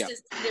choreographed, just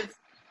as kind of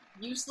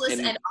useless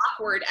and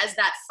awkward as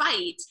that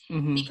fight.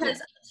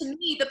 Because to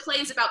me, the play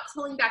is about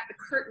pulling back the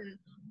curtain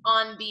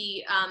on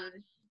the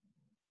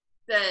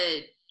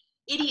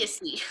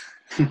idiocy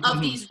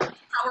of these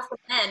powerful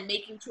men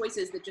making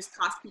choices that just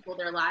cost people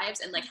their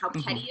lives, and like how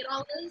petty it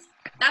all is.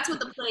 That's what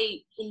the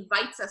play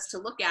invites us to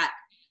look at.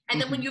 And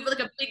then when you have like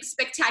a big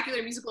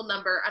spectacular musical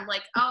number, I'm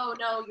like, oh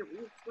no,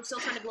 we're still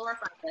trying to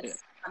glorify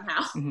this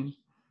somehow.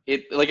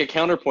 It, like, a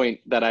counterpoint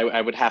that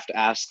I would have to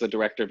ask the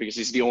director, because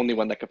he's the only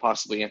one that could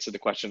possibly answer the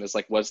question, is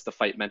like, was the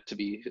fight meant to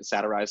be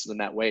satirized in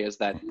that way? Is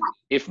that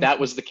if that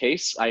was the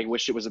case, I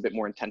wish it was a bit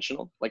more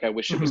intentional. Like, I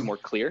wish it was more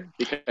clear,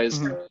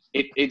 because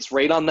it's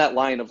right on that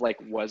line of like,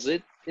 was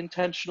it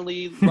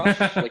intentionally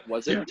rushed? Like,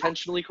 was it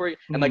intentionally choreographed?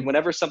 And like,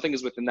 whenever something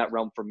is within that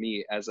realm for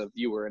me as a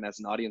viewer and as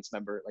an audience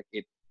member, like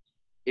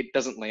it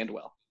doesn't land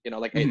well. You know,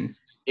 like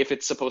if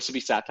it's supposed to be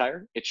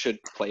satire, it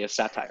should play as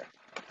satire.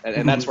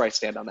 And that's where I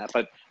stand on that.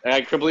 But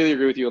I completely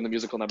agree with you on the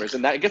musical numbers.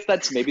 And that, I guess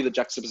that's maybe the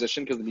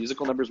juxtaposition, because the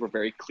musical numbers were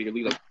very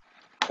clearly like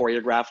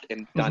choreographed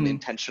and done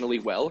intentionally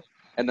well.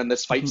 And then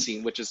this fight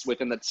scene, which is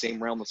within that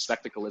same realm of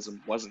spectacleism,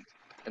 wasn't.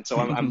 And so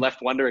I'm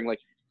left wondering, like,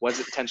 was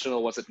it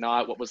intentional? Was it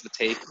not? What was the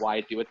take? Why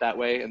do it that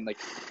way? And like,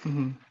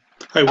 I'm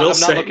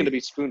not looking to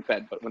be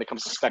spoon-fed, but when it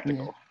comes to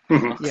spectacle.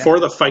 For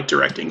the fight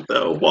directing,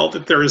 though, while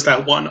there is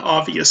that one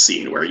obvious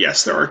scene where,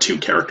 yes, there are two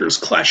characters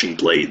clashing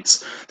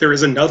blades, there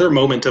is another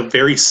moment of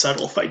very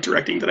subtle fight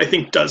directing that I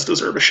think does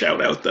deserve a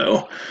shout-out,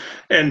 though.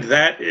 And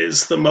that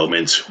is the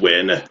moment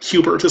when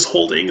Hubert is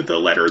holding the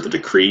letter, the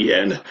decree,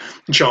 and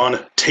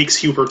John takes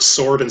Hubert's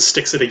sword and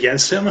sticks it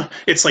against him.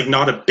 It's like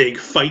not a big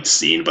fight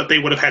scene, but they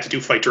would have had to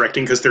do fight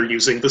directing because they're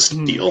using the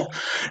steel.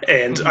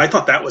 And I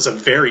thought that was a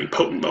very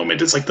potent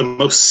moment. It's like the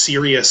most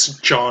serious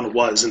John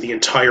was in the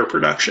entire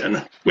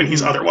production, when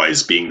he's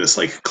otherwise being this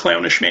like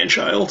clownish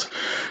man-child.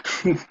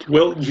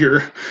 Will, you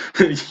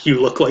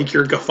look like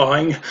you're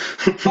guffawing.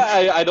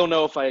 I don't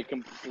know if I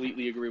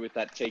completely agree with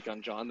that take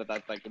on John, that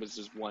like it was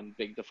just one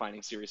big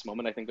defining serious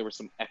moment. I think there were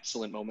some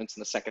excellent moments in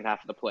the second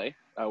half of the play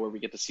where we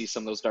get to see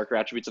some of those darker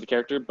attributes of the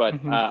character, but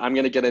I'm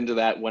going to get into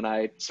that when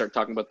I start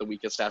talking about the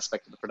weakest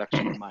aspect of the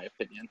production, in my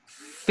opinion.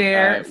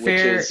 Fair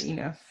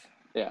enough.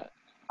 Yeah.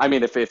 I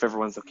mean, if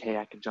everyone's okay,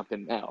 I can jump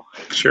in now.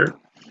 Sure.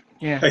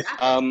 Yeah.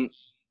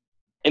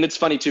 And it's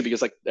funny too,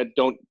 because like,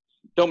 don't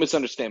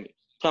misunderstand me.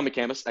 Tom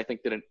McCamus, I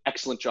think, did an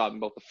excellent job in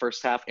both the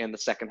first half and the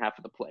second half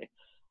of the play.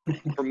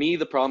 For me,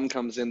 the problem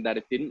comes in that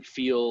it didn't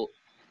feel,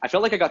 I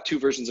felt like I got two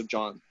versions of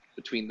John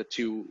between the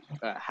two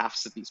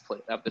halves of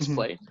this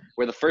play,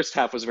 where the first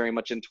half was very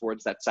much in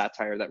towards that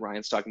satire that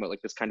Ryan's talking about,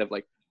 like this kind of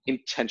like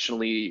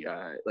intentionally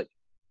like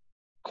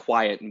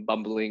quiet and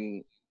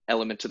bumbling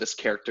element to this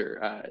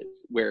character,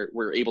 where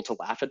we're able to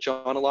laugh at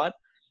John a lot.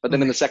 But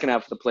then in the second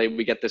half of the play,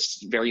 we get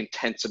this very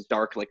intense and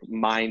dark, like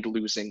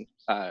mind-losing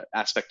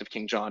aspect of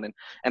King John.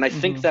 And I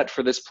think that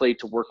for this play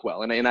to work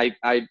well, and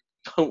I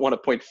don't want to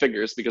point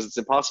fingers because it's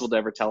impossible to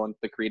ever tell on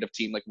the creative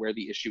team like where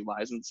the issue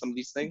lies in some of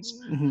these things.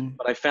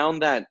 But I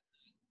found that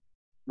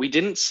we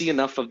didn't see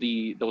enough of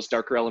those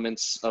darker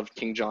elements of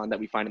King John that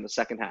we find in the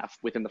second half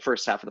within the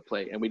first half of the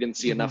play, and we didn't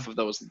see enough of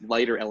those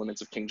lighter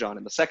elements of King John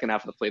in the second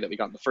half of the play that we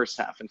got in the first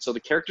half. And so the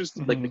characters,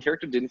 like the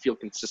character, didn't feel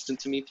consistent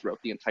to me throughout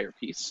the entire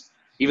piece,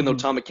 even though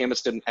Tom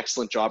McCamus did an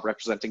excellent job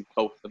representing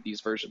both of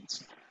these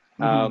versions.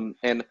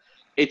 And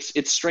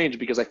it's strange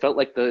because I felt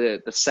like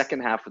the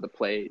second half of the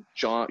play,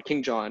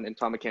 King John and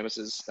Tom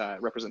McCamus's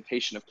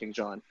representation of King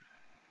John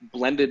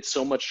blended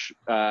so much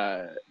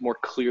more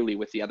clearly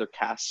with the other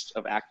cast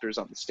of actors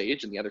on the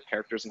stage and the other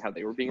characters and how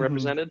they were being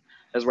represented,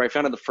 as where I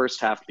found in the first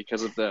half,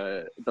 because of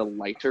the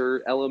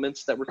lighter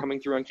elements that were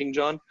coming through on King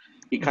John,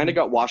 he kind of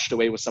got washed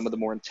away with some of the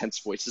more intense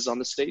voices on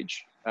the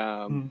stage.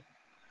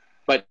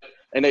 But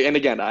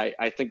again,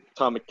 I think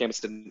Tom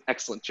McCamus did an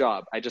excellent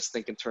job. I just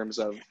think in terms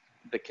of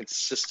the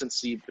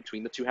consistency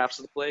between the two halves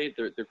of the play,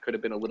 there could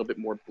have been a little bit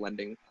more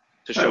blending.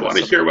 I want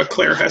to hear what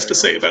Claire has to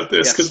say about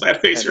this, because that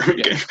face you're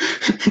making.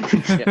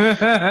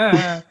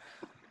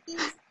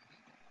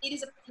 It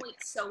is a point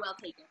so well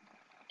taken.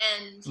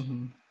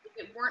 And if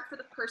it weren't for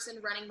the person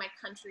running my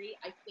country,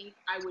 I think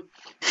I would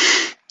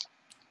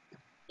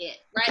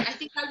right? I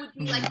think I would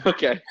be like,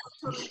 okay.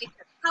 Totally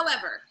different.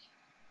 However,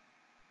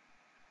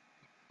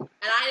 and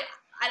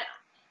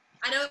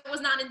I know it was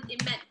not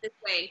meant this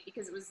way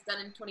because it was done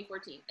in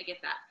 2014. I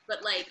get that.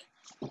 But, like,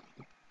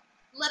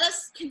 let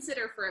us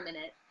consider for a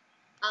minute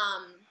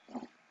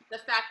the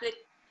fact that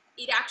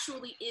it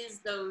actually is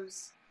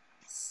those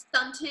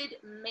stunted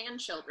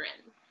man-children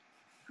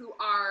who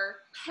are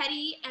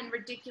petty and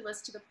ridiculous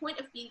to the point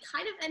of being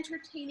kind of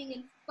entertaining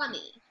and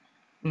funny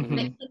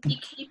that can be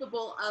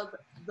capable of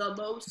the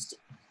most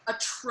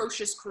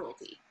atrocious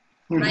cruelty,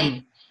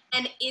 right?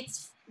 And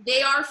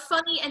they are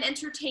funny and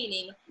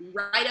entertaining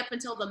right up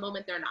until the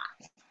moment they're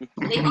not.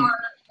 They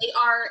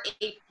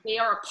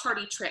are a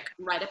party trick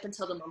right up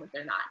until the moment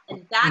they're not.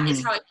 And that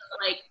is how I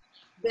feel like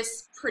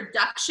this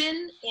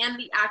production and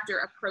the actor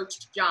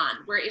approached John,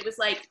 where it was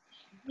like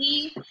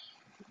we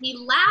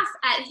laugh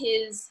at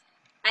his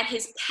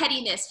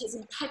pettiness, his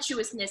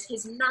impetuousness,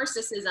 his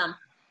narcissism,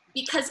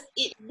 because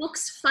it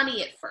looks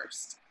funny at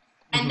first.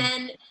 And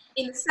then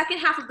in the second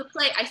half of the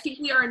play, I think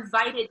we are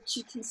invited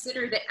to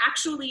consider that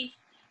actually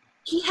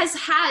he has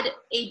had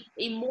a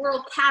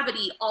moral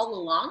cavity all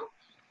along.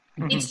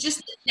 It's just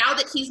that now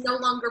that he's no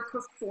longer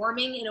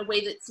performing in a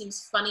way that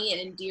seems funny and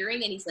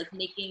endearing, and he's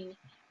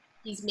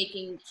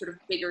making sort of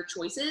bigger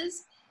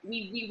choices,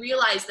 we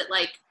realize that,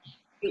 like,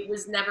 it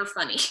was never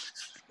funny.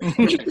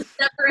 It was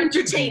never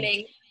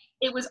entertaining.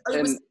 He was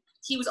always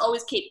he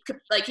always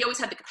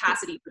had the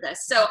capacity for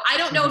this. So I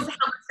don't know how much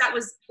that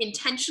was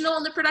intentional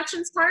on the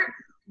production's part,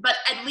 but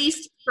at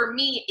least for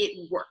me,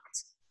 it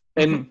worked.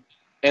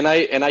 And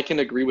I can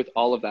agree with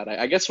all of that.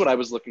 I guess what I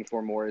was looking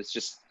for more is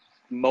just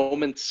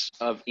moments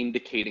of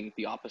indicating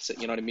the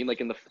opposite. You know what I mean?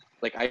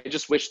 I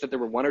just wish that there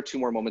were one or two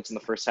more moments in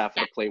the first half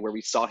of the play where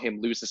we saw him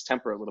lose his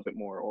temper a little bit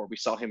more, or we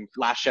saw him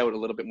lash out a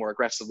little bit more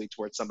aggressively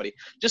towards somebody.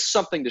 Just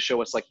something to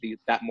show us, like,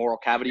 that moral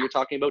cavity you're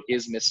talking about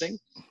is missing,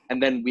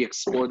 and then we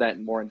explore that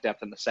more in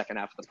depth in the second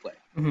half of the play.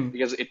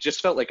 Because it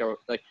just felt like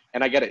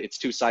and I get it, it's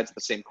two sides of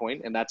the same coin,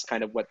 and that's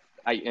kind of what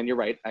and you're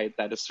right,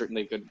 that is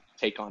certainly a good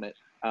take on it.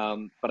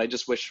 But I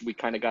just wish we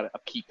kind of got a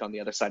peek on the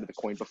other side of the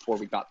coin before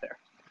we got there.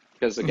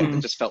 Because, again, it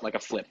just felt like a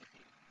flip.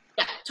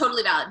 Yeah,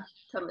 totally valid.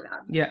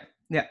 Yeah.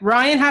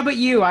 Ryan, how about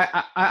you?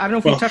 I don't know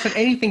if we touched on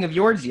anything of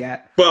yours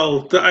yet.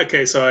 Well,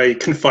 okay, so I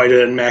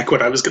confided in Mac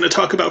what I was going to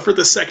talk about for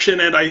this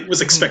section, and I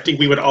was expecting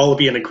we would all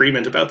be in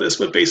agreement about this,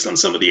 but based on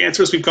some of the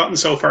answers we've gotten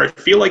so far, I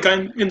feel like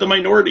I'm in the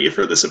minority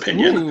for this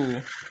opinion.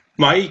 Ooh.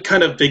 My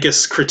kind of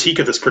biggest critique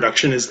of this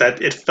production is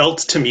that it felt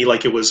to me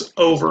like it was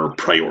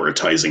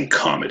over-prioritizing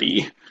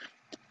comedy.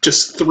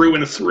 Just through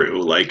and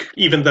through, like,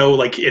 even though,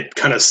 like, it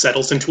kind of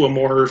settles into a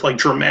more, like,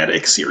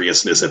 dramatic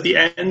seriousness at the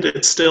end,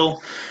 it's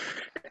still,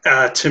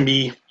 to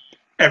me,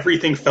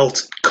 everything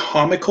felt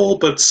comical,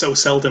 but so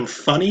seldom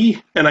funny.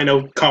 And I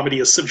know comedy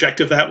is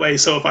subjective that way,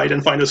 so if I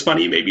didn't find it as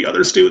funny, maybe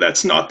others do.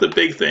 That's not the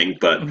big thing.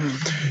 But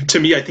to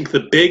me, I think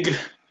the big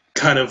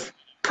kind of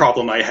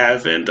problem I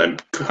have, and I'm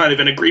kind of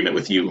in agreement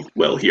with you,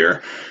 Will,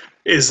 here,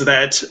 is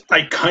that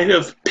I kind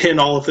of pin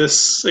all of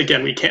this,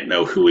 again, we can't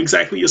know who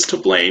exactly is to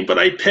blame, but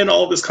I pin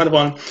all of this kind of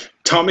on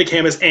Tom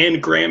McCamus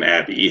and Graham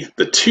Abbey.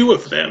 The two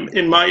of them,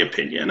 in my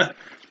opinion,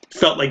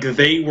 felt like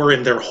they were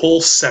in their whole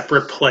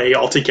separate play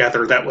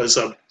altogether that was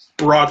a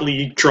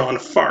broadly drawn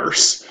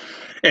farce.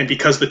 And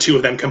because the two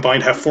of them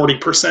combined have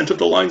 40% of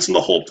the lines in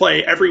the whole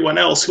play, everyone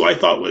else, who I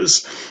thought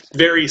was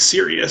very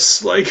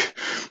serious, like,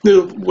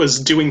 was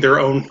doing their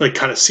own, like,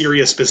 kind of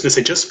serious business.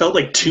 It just felt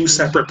like two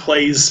separate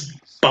plays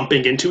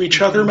bumping into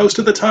each other most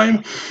of the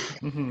time.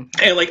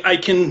 And like, I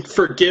can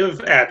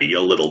forgive Abby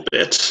a little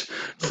bit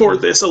for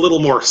this, a little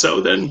more so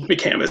than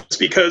McCamus,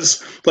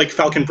 because like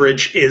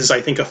Falconbridge is,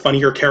 I think, a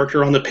funnier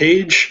character on the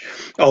page,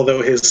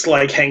 although his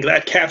like hang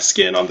that calf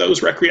skin on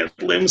those recreant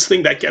limbs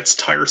thing, that gets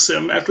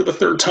tiresome after the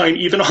third time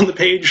even on the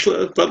page.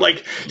 But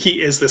like,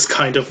 he is this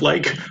kind of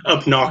like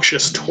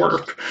obnoxious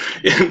twerp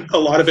in a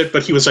lot of it,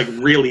 but he was like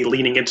really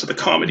leaning into the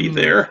comedy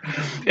there.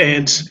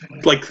 And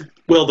like,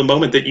 Will, the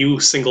moment that you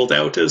singled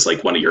out as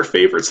like one of your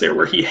favorites there,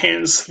 where he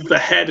hands the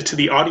head to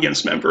the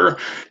audience member,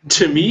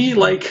 to me,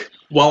 like,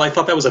 while I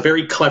thought that was a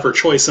very clever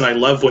choice, and I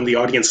love when the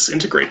audience is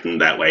integrated in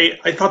that way,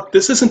 I thought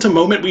this isn't a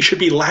moment we should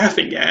be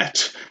laughing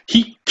at.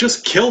 He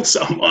just killed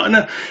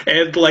someone,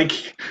 and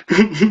like...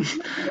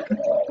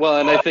 Well,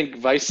 and I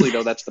think vicely,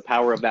 though, that's the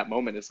power of that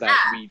moment, is that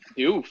we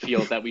do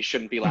feel that we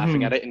shouldn't be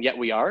laughing at it, and yet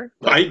we are.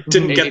 Like, I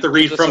didn't get the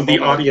read from the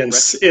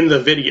audience in the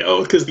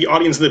video, because the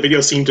audience in the video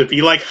seemed to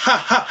be like, ha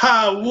ha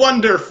ha,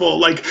 wonderful!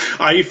 Like,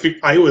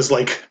 I was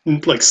like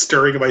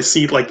stirring in my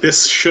seat, like,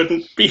 this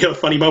shouldn't be a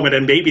funny moment,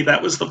 and maybe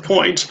that was the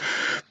point.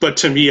 But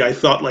to me, I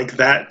thought like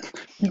that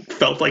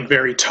felt like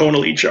very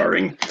tonally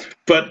jarring.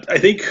 But I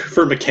think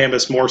for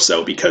McCamus more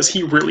so, because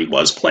he really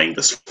was playing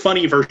this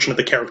funny version of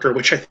the character,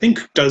 which I think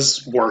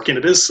does work, and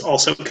it is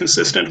also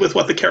consistent with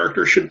what the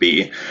character should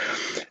be.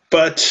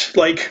 But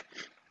like,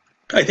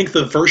 I think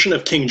the version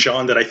of King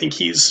John that I think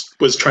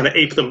was trying to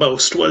ape the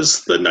most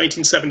was the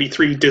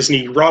 1973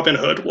 Disney Robin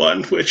Hood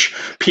one, which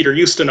Peter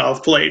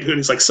Ustinov played, who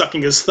he's like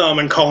sucking his thumb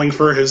and calling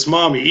for his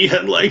mommy,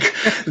 and like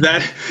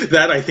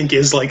that I think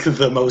is like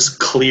the most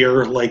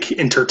clear like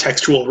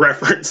intertextual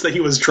reference that he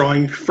was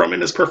drawing from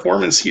in his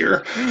performance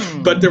here.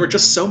 But there were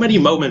just so many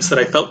moments that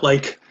I felt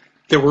like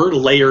there were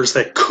layers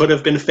that could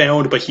have been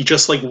found, but he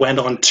just like went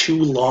on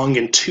too long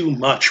and too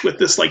much with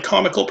this like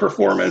comical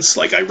performance.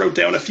 Like, I wrote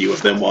down a few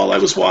of them while I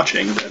was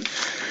watching.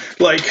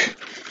 Like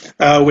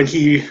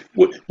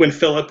when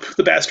Philip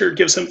the Bastard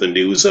gives him the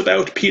news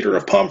about Peter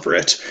of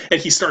Pomfret, and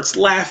he starts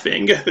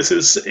laughing. This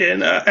is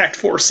in Act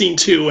 4, Scene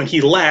 2, and he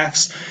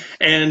laughs,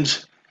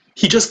 and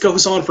he just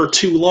goes on for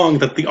too long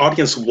that the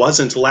audience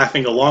wasn't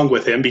laughing along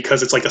with him,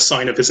 because it's like a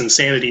sign of his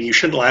insanity and you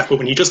shouldn't laugh. But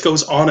when he just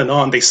goes on and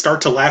on, they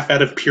start to laugh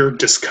out of pure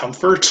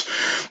discomfort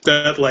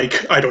that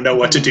like, I don't know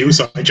what to do,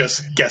 so I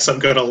just guess I'm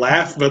gonna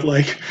laugh. But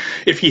like,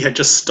 if he had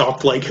just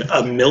stopped like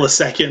a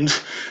millisecond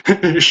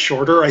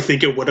shorter, I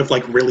think it would have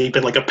like really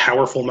been like a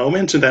powerful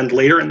moment. And then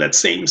later in that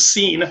same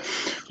scene,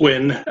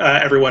 when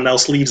everyone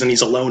else leaves and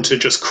he's alone to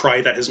just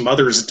cry that his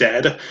mother's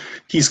dead,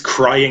 he's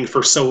crying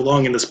for so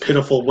long in this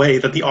pitiful way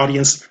that the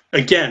audience,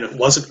 again,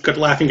 wasn't good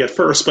laughing at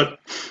first, but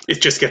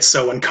it just gets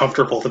so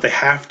uncomfortable that they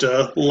have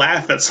to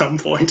laugh at some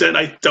point. And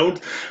I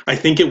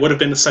think it would have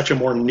been such a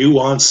more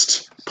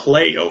nuanced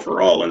play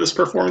overall in this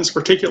performance in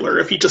particular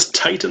if he just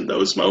tightened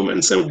those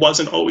moments and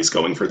wasn't always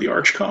going for the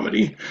arch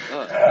comedy.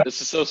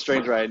 This is so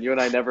strange, Ryan. You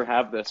and I never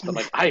have this, but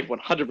like, I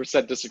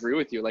 100% disagree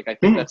with you. Like, I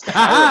think that's the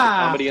power of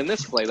the comedy in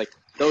this play. Like,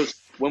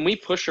 when we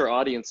push our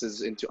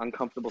audiences into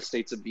uncomfortable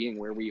states of being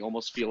where we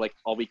almost feel like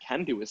all we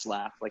can do is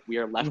laugh, like we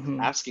are left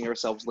asking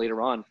ourselves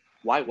later on,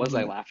 why was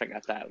I laughing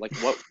at that?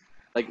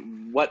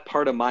 What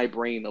part of my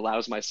brain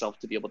allows myself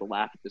to be able to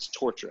laugh at this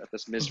torture, at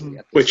this misery,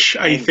 at this which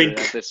anger, I think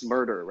at this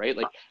murder, right?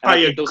 Like,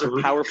 I think those are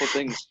powerful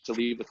things to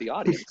leave with the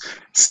audience.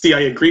 See,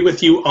 I agree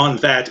with you on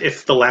that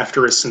if the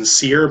laughter is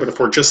sincere, but if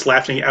we're just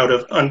laughing out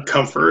of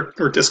uncomfort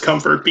or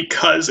discomfort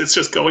because it's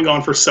just going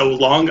on for so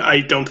long,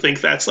 I don't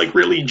think that's like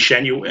really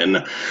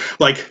genuine.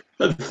 Like,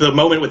 the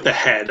moment with the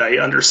head, I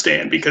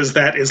understand, because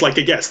that is like,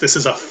 yes, this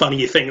is a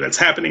funny thing that's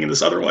happening in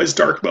this otherwise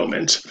dark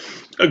moment.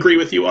 Agree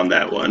with you on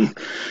that one.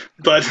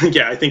 But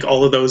yeah, I think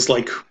all of those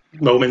like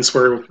moments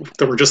where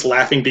they were just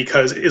laughing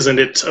because isn't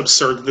it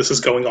absurd that this is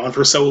going on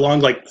for so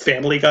long, like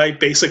Family Guy,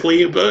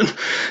 basically. But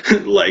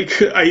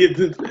like, I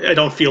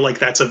don't feel like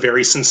that's a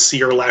very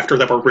sincere laughter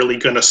that we're really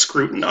going to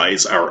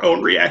scrutinize our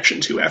own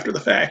reaction to after the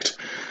fact.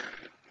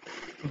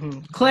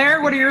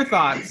 Claire, what are your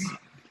thoughts?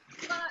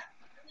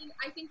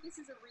 I think this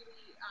is a really,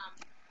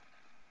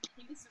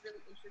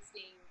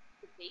 interesting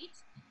debate.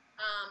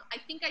 I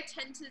think I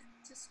tend to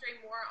stray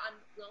more on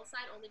Will's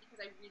side only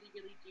because I really,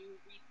 really do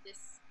read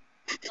this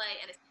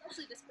play and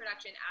especially this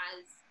production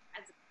as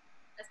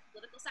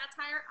political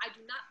satire. I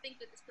do not think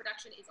that this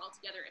production is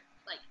altogether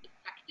like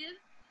effective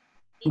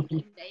in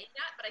conveying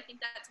that, but I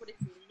think that's what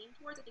it's leaning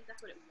towards. I think that's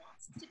what it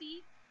wants to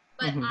be.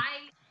 But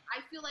I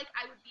feel like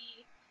I would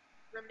be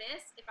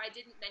remiss if I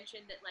didn't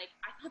mention that, like,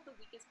 I thought the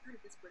weakest part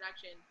of this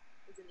production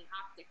was in the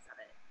optics of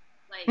it.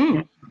 Like,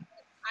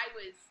 I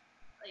was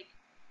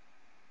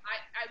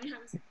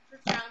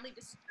profoundly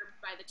disturbed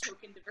by the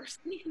token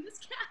diversity in this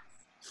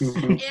cast,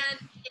 and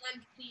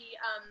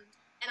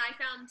I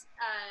found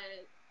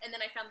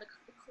the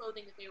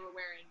clothing that they were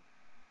wearing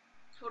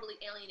totally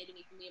alienated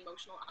me from the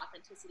emotional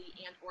authenticity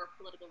and or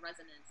political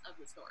resonance of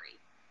the story.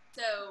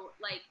 So,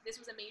 like, this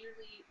was a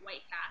majorly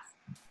white cast.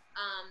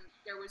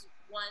 There was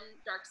one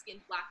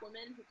dark-skinned black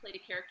woman who played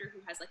a character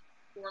who has like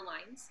 4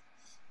 lines,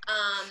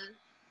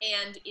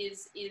 and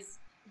is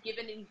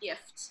given in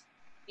gift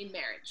in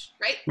marriage,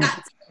 right?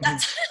 That's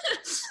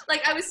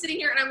like, I was sitting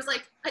here and I was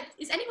like,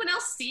 is anyone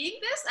else seeing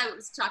this? I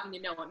was talking to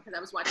no one because I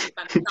was watching it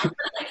by myself. But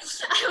like,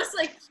 I was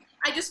like,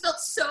 I felt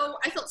so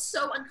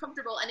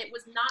uncomfortable, and it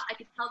was not, I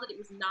could tell that it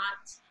was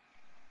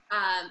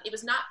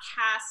not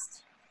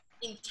cast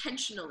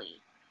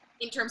intentionally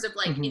in terms of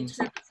like, in terms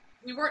of,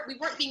 we weren't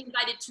being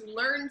invited to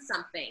learn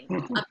something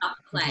about the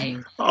play.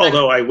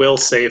 Although I will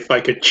say, if I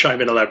could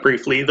chime in on that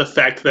briefly, the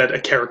fact that a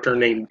character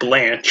named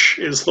Blanche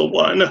is the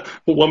one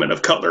woman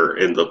of color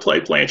in the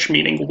play, Blanche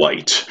meaning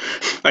white,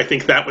 I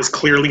think that was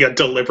clearly a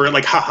deliberate,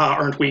 like, haha,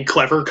 aren't we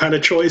clever kind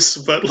of choice,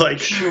 but like...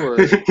 Sure,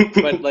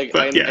 but like,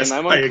 yes, and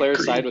I'm on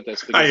Claire's side with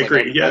this, because I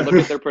agree, yeah. I look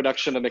at their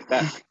production of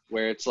Macbeth,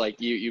 where it's like,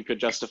 you could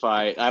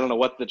justify, I don't know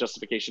what the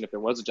justification, if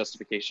there was a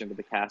justification to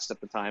the cast at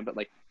the time, but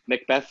like,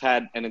 Macbeth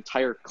had an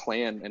entire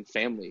clan and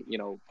family, you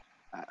know,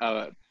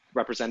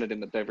 represented in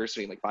the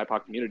diversity, like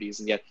BIPOC communities,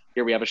 and yet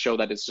here we have a show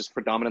that is just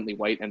predominantly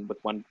white, and with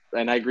one,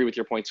 and I agree with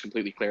your points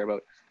completely, Claire,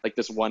 about like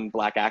this one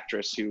black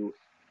actress who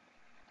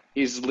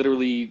is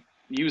literally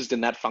used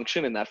in that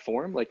function, in that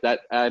form, like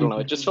that. I don't know,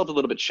 it just felt a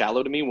little bit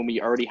shallow to me when we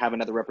already have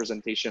another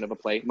representation of a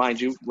play, mind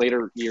you,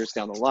 later years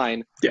down the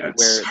line. Yeah,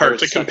 it's hard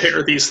to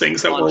compare these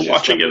things that we're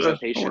watching in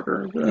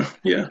order.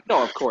 Yeah.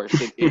 No, of course,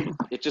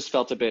 it just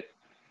felt a bit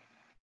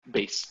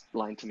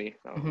baseline to me.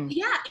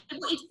 Yeah,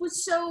 it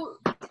was so,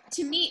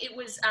 to me, it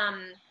was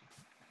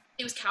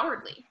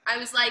cowardly. I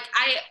was like,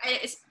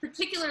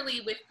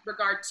 particularly with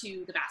regard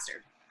to The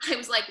Bastard, I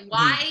was like,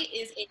 why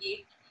is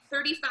a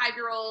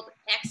 35-year-old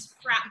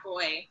ex-frat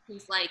boy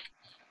who's like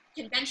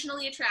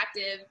conventionally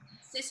attractive,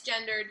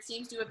 cisgendered,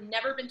 seems to have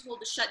never been told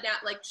to shut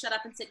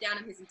up and sit down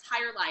in his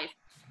entire life,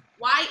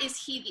 why is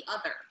he the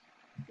other?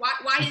 Why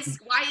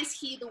is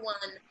he the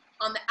one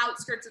on the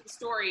outskirts of the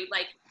story,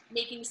 like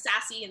making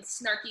sassy and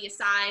snarky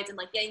asides and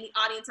like getting the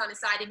audience on his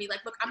side and be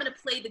like, look, I'm going to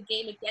play the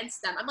game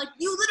against them. I'm like,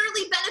 you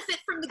literally benefit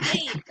from the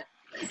game.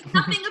 There's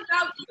nothing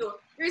about you.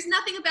 There's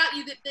nothing about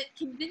you that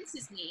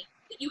convinces me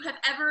that you have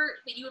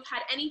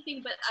had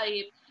anything but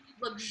a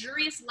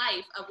luxurious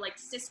life of like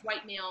cis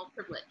white male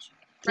privilege,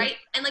 right?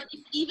 And like,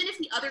 even if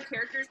the other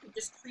characters had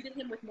just treated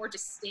him with more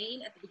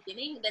disdain at the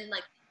beginning, then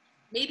like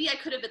maybe I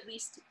could have at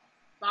least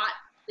bought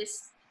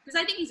this, because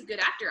I think he's a good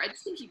actor. I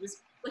just think he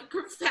was like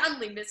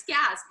profoundly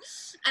miscast,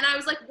 and I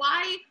was like,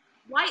 why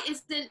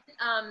isn't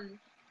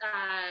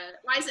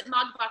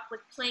Mogbach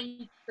like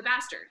playing the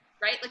bastard,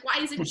 right? Like, why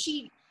isn't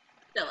she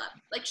Philip?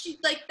 Like, she,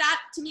 like, that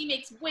to me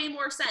makes way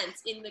more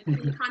sense in the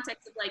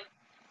context of like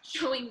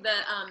showing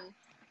the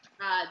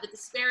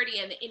disparity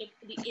and the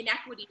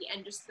inequity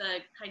and just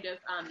the kind of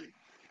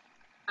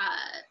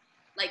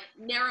like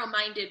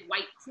narrow-minded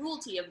white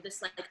cruelty of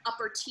this like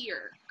upper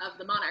tier of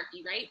the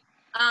monarchy, right?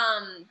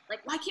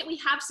 Like, why can't we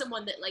have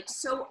someone that like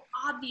so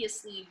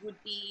obviously would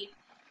be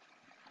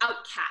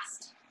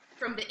outcast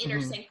from the inner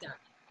sanctum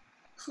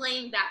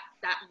playing that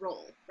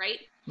role, right?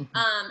 And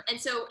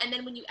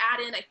then when you add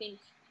in, I think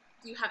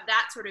you have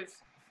that sort of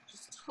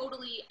just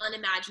totally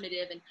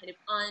unimaginative and kind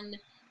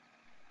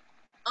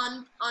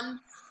of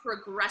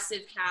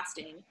unprogressive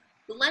casting,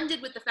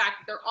 blended with the fact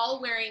that they're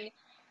all wearing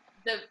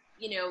the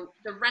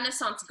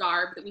Renaissance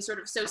garb that we sort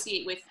of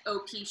associate with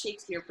OP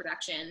Shakespeare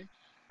production,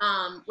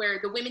 where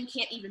the women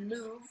can't even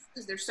move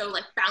because they're so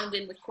like bound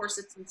in with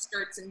corsets and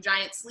skirts and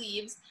giant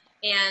sleeves,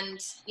 and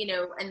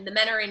and the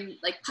men are in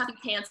like puffy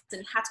pants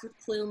and hats with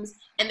plumes,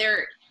 and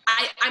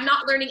I'm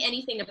not learning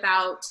anything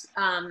about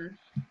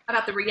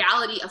the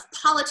reality of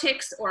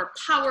politics or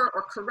power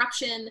or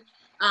corruption.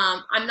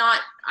 I'm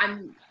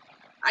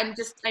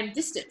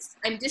distanced.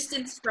 I'm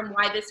distanced from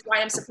why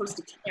I'm supposed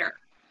to care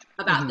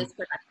about this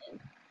production,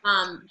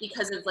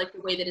 because of like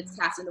the way that it's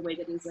cast and the way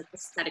that it's like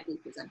aesthetically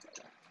presented.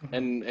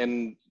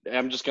 And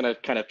I'm just gonna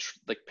kind of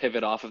like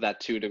pivot off of that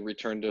too, to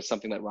return to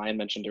something that Ryan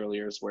mentioned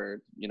earlier, is where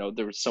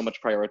there was so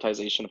much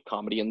prioritization of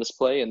comedy in this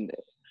play, and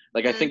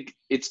like I think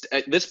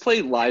this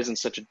play lies in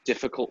such a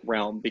difficult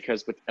realm,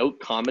 because without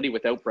comedy,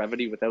 without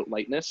brevity, without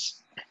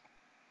lightness,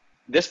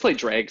 this play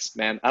drags,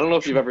 man. I don't know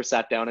if you've ever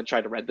sat down and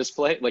tried to read this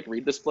play,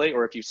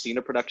 or if you've seen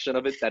a production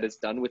of it that is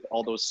done with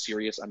all those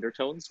serious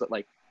undertones, but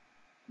like,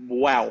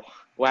 wow,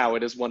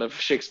 it is one of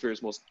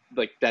Shakespeare's most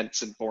like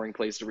dense and boring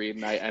plays to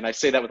read, and I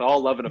say that with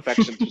all love and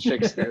affection to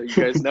Shakespeare, you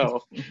guys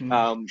know.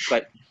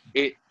 But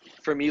it,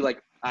 for me,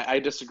 like, I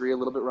disagree a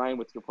little bit, Ryan,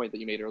 with your point that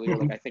you made earlier.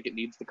 Like, I think it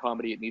needs the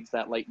comedy, it needs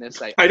that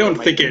lightness. I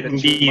don't think it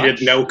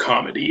needed no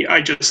comedy.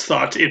 I just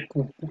thought it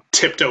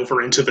tipped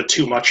over into the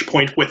too much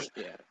point with,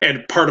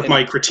 and part of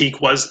my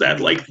critique was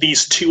that like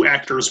these two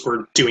actors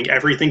were doing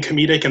everything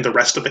comedic and the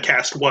rest of the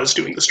cast was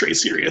doing the straight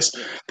serious.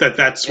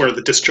 That's where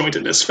the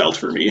disjointedness felt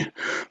for me.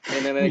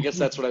 And then I guess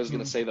that's what I was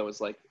going to say, though, is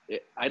like,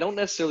 I don't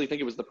necessarily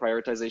think it was the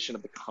prioritization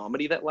of the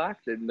comedy that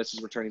lacked, and this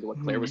is returning to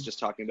what Claire was just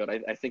talking about.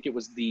 I think it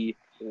was the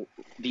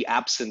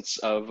absence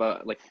of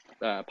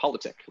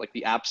politic, like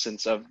the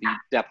absence of the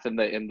depth in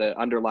the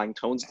underlying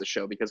tones of the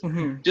show, because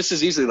just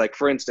as easily, like,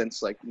 for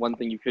instance, like, one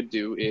thing you could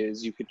do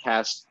is you could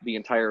cast the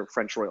entire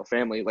French royal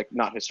family, like,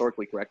 not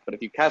historically correct, but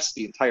if you cast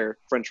the entire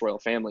French royal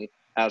family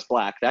as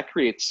black, that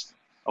creates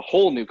a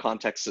whole new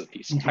context to the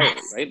piece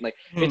entirely, right? Like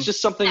it's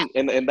just something,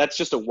 and that's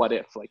just a what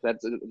if, like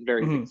that's a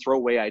very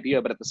throwaway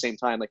idea, but at the same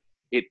time, like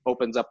it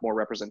opens up more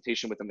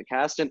representation within the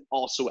cast and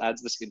also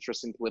adds this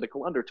interesting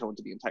political undertone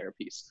to the entire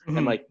piece.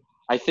 And like,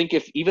 I think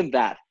if even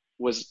that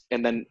was,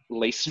 and then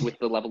laced with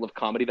the level of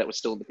comedy that was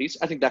still in the piece,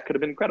 I think that could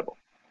have been incredible.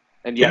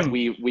 And yet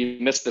we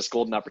missed this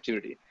golden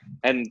opportunity.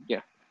 And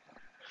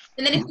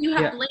And then if you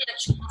have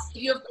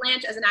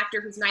Blanche as an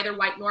actor who's neither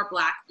white nor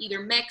black,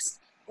 either mixed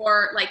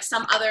or like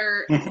some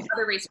other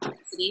race or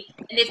ethnicity,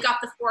 and they've got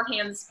the four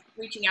hands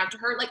reaching out to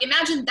her, like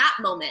imagine that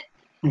moment.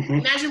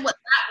 Imagine what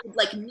that would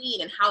like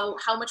mean and how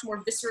much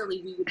more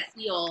viscerally we would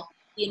feel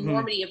the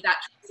enormity of that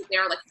choice that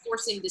they're like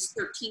forcing this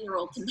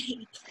 13-year-old to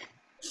make.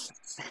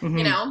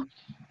 You know?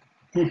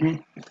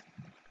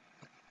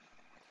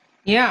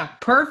 Yeah,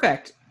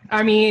 perfect.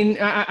 I mean,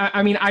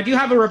 I do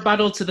have a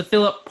rebuttal to the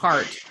Philip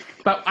part,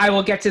 but I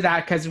will get to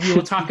that because we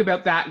will talk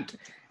about that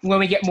when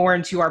we get more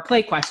into our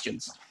play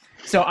questions.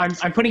 So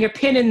I'm putting a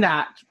pin in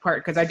that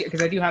part because I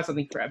do have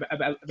something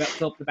about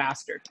Philip the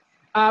Bastard.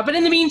 But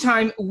in the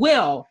meantime,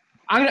 Will,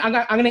 I'm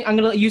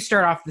gonna let you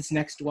start off this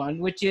next one,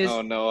 which is.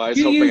 Oh no! I was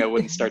hoping I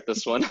wouldn't start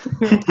this one.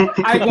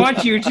 I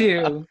want you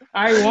to.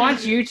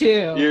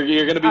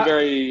 You're gonna be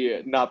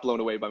very not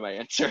blown away by my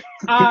answer.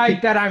 I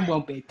bet I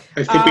won't be.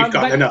 I think we've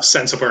gotten enough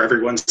sense of where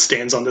everyone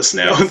stands on this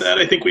now that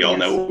I think we all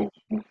know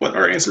what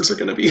our answers are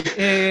going to be.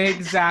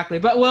 Exactly.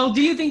 But Will,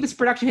 do you think this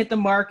production hit the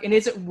mark, and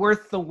is it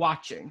worth the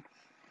watching?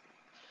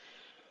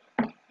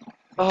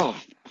 Oh.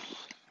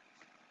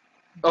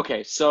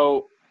 Okay,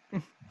 so.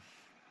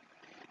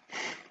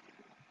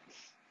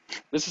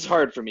 This is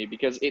hard for me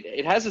because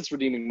it has its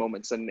redeeming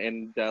moments,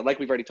 and like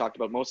we've already talked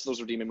about, most of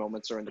those redeeming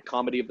moments are in the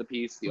comedy of the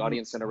piece, the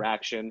audience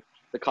interaction,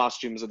 the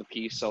costumes of the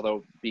piece,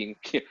 although being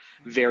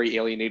very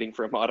alienating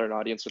for a modern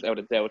audience without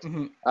a doubt.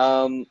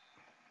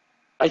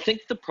 I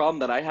think the problem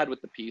that I had with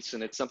the piece,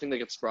 and it's something that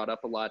gets brought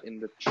up a lot in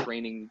the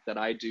training that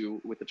I do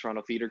with the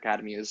Toronto Theatre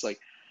Academy, is like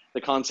the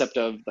concept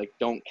of like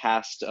don't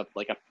cast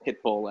like a pit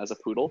bull as a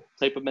poodle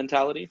type of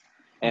mentality.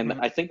 And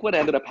I think what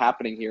ended up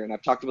happening here, and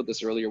I've talked about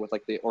this earlier with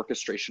like the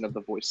orchestration of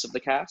the voice of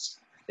the cast,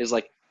 is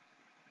like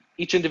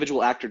each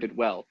individual actor did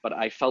well, but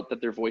I felt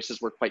that their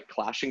voices were quite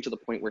clashing to the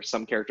point where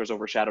some characters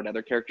overshadowed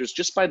other characters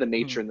just by the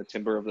nature and the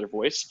timbre of their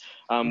voice,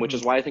 which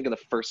is why I think in the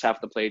first half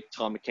of the play,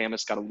 Tom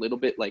McCamus got a little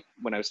bit like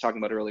when I was talking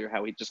about earlier,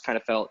 how he just kind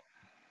of felt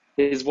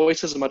his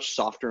voice has a much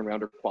softer and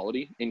rounder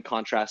quality in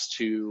contrast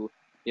to,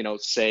 you know,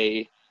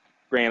 say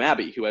Graham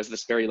Abbey, who has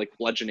this very like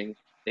bludgeoning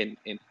and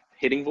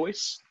hitting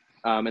voice.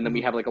 And then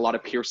we have like a lot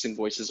of piercing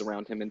voices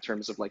around him in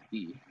terms of like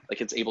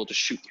it's able to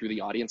shoot through the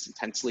audience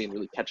intensely and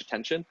really catch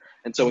attention.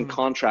 And so in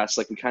contrast,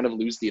 like we kind of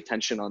lose the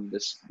attention on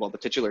this, well, the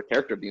titular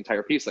character of the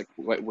entire piece. Like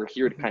what we're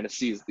here to kind of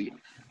see is the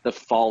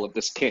fall of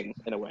this king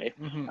in a way.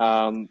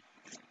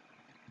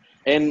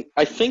 And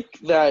I think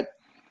that,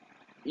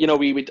 you know,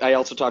 I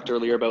also talked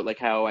earlier about like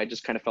how I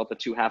just kind of felt the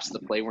two halves of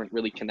the play weren't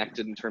really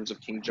connected in terms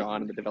of King John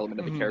and the development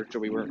of the character.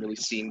 We weren't really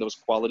seeing those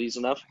qualities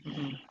enough.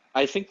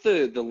 I think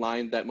the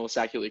line that most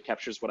accurately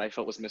captures what I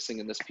felt was missing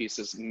in this piece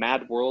is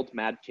 "Mad world,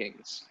 mad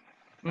kings."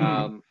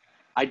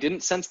 I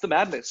didn't sense the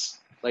madness,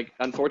 like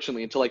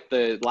unfortunately, until like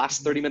the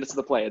last 30 minutes of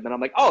the play, and then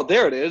I'm like, oh,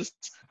 there it is.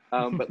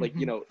 But like,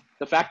 you know,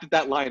 the fact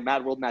that line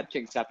 "Mad world, mad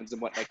kings" happens in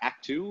what, like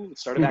Act 2,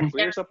 start of Act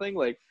 3 or something,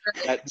 like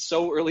that's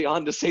so early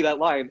on to say that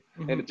line,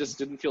 and it just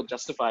didn't feel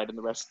justified in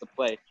the rest of the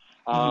play.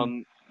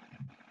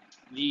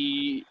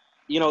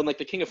 You know, and like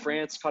the King of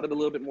France caught it a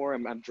little bit more.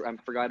 I'm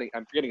forgetting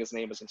his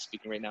name as I'm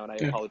speaking right now, and I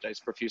apologize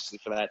profusely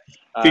for that.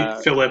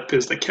 Philip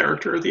is the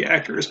character. The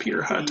actor is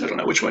Peter Hunt. I don't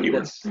know which one you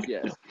were.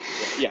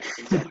 Yeah,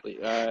 exactly.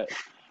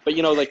 But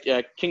you know, like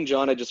King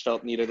John, I just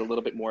felt needed a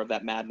little bit more of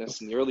that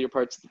madness in the earlier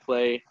parts of the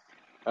play.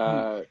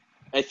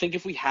 I think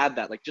if we had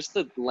that, like just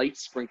the light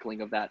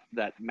sprinkling of that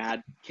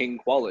mad king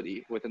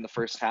quality within the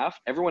first half,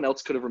 everyone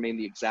else could have remained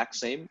the exact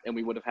same, and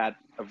we would have had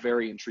a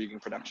very intriguing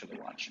production to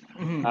watch.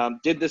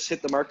 Did this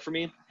hit the mark for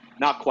me?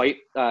 Not quite,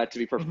 to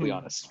be perfectly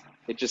honest.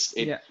 It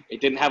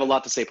didn't have a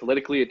lot to say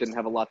politically. It didn't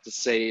have a lot to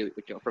say, you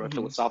know, from a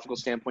philosophical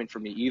standpoint for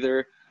me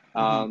either.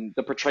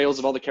 The portrayals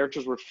of all the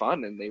characters were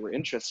fun and they were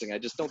interesting. I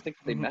just don't think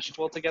they meshed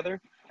well together.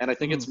 And I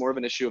think it's more of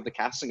an issue of the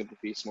casting of the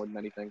piece more than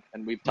anything.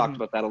 And we've talked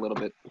about that a little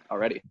bit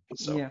already.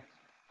 So. Yeah.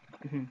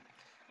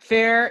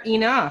 Fair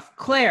enough.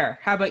 Claire,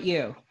 how about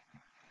you?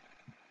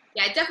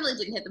 Yeah, it definitely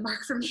didn't hit the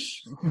mark for me.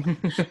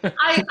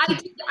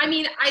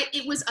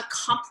 It was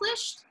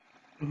accomplished.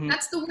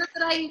 That's the word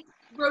that I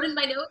wrote in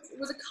my notes. It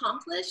was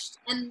accomplished,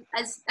 and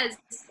as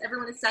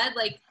everyone has said,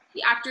 like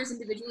the actors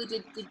individually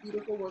did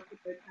beautiful work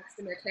with their text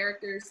and their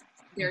characters.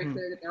 It's very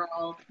clear that they're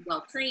all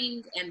well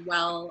trained and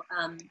well.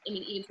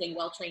 Even saying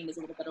well trained is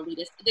a little bit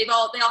elitist. They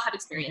all have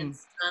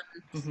experience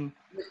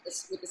with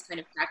this kind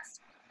of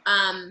text.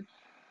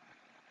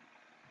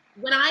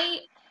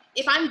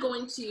 If I'm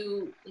going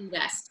to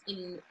invest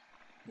in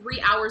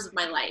 3 hours of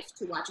my life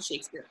to watch a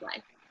Shakespeare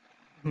play,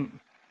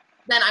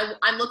 then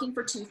I'm looking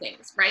for two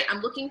things, right?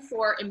 I'm looking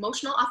for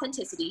emotional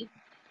authenticity,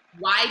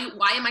 why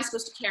am I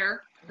supposed to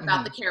care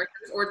about the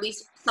characters, or at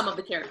least some of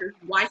the characters?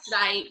 Why should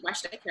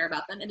I care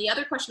about them? And the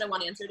other question I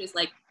want answered is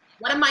like,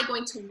 what am I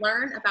going to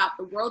learn about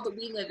the world that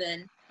we live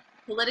in,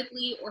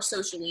 politically or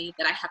socially,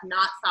 that I have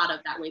not thought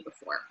of that way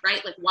before,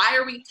 right? Like, why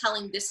are we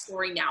telling this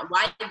story now?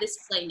 Why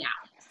this play now?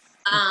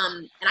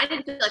 And I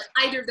didn't feel like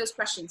either of those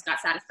questions got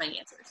satisfying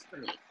answers for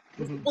me.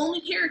 The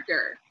only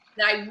character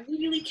that I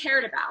really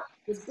cared about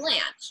was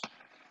Blanche.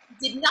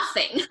 Did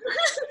nothing,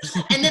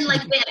 and then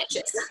like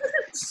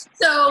vanishes.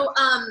 So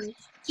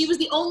she was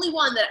the only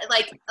one that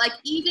like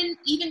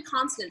even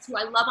Constance, who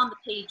I love on the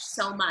page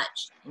so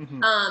much.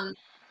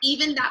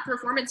 Even that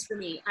performance for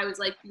me, I was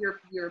like,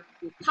 you're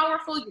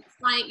powerful, you're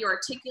defiant, you're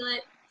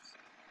articulate,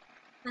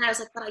 and I was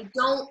like, but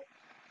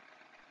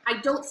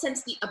I don't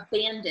sense the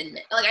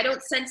abandonment. Like, I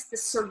don't sense the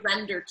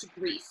surrender to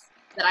grief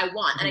that I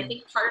want. And I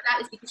think part of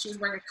that is because she was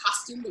wearing a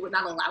costume that would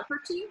not allow her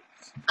to.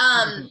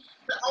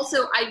 But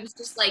also, I was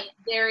just like,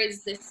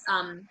 there's this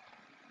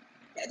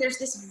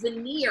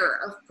veneer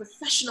of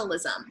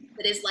professionalism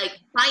that is like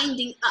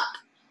binding up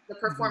the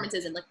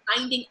performances and like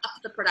binding up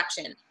the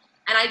production.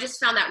 And I just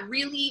found that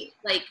really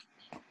like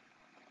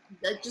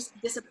just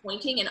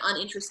disappointing and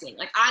uninteresting.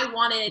 Like, I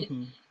wanted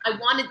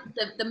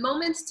the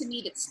moments to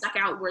me that stuck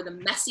out were the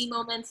messy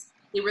moments.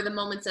 They were the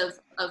moments of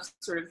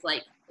sort of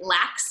like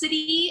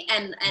laxity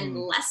and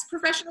less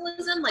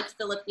professionalism, like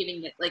Philip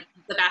giving it, like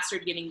the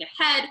bastard giving the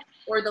head,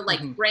 or the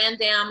like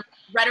grandam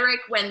rhetoric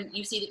when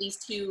you see that these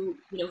two,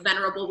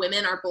 venerable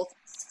women are both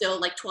still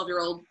like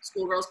 12-year-old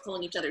schoolgirls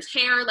pulling each other's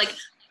hair. Like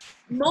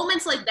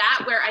moments like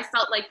that where I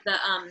felt like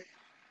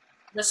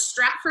the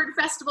Stratford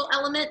festival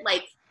element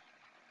like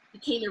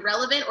became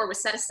irrelevant or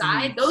was set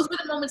aside. Those were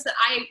the moments that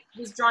I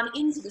was drawn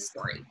into the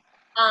story.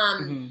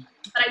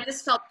 But I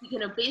just felt,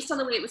 based on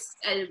the way it was,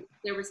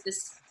 there was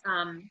this,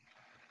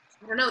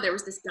 there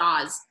was this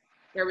gauze.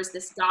 There was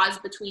this gauze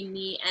between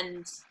me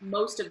and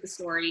most of the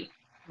story.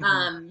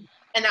 And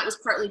that was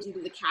partly due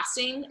to the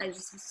casting. I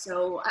was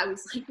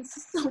like, this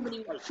is so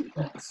many white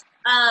people.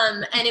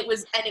 And it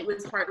was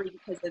partly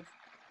because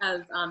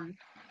of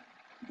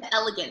the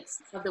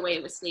elegance of the way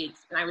it was staged.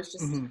 And I was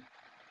just,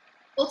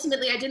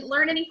 ultimately, I didn't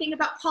learn anything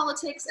about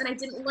politics, and I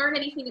didn't learn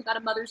anything about a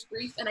mother's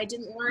grief, and I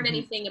didn't learn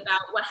anything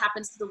about what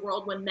happens to the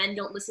world when men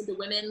don't listen to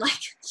women. Like,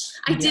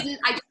 I just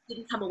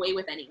didn't come away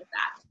with any of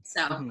that.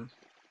 So,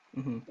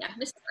 yeah,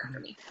 missed the mark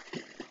for me.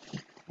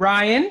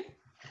 Ryan?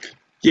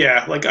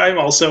 Yeah, like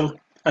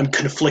I'm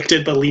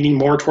conflicted, but leaning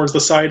more towards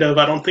the side of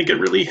I don't think it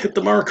really hit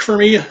the mark for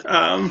me.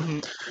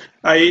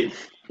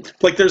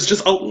 There's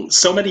just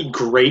so many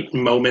great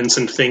moments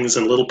and things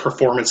and little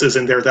performances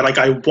in there that like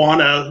I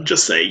wanna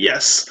just say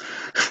yes,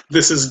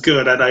 this is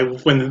good. And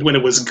when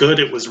it was good,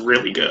 it was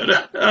really good.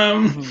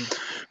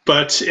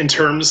 But in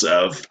terms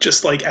of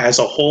just like as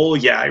a whole,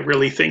 yeah, I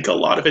really think a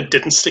lot of it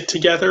didn't stick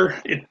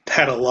together. It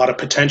had a lot of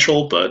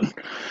potential,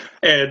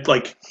 and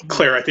like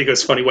Claire, I think it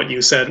was funny what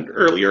you said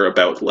earlier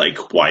about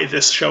like why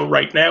this show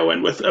right now,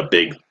 and with a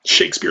big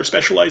Shakespeare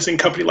specializing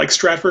company like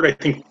Stratford, I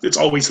think it's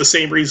always the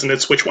same reason.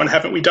 It's which one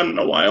haven't we done in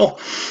a while?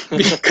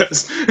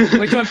 Because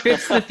which one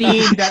fits the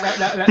theme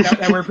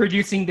that we're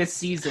producing this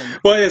season?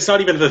 Well, it's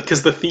not even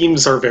because the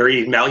themes are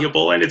very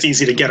malleable and it's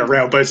easy to get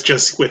around, but it's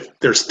just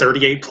there's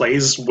 38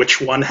 plays. Which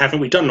one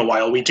haven't we done in a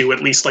while? We do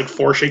at least like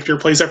 4 Shakespeare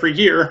plays every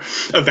year.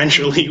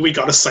 Eventually, we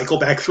got to cycle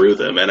back through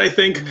them, and I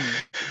think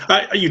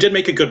you did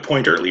make a good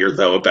point earlier,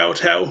 though, about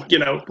how,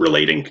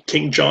 relating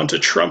King John to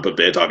Trump a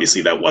bit.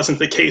 Obviously, that wasn't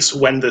the case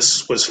when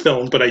this was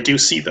filmed, but I do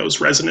see those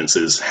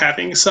resonances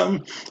having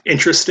some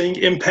interesting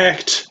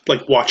impact,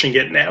 like watching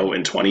it now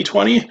in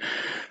 2020.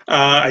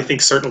 I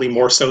think certainly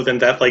more so than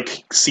that,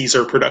 like,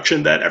 Caesar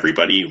production that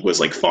everybody was,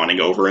 like, fawning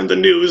over in the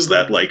news,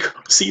 that, like,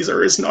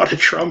 Caesar is not a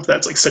Trump.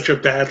 That's, like, such a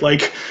bad,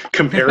 like,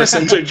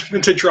 comparison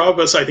to draw.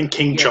 But so I think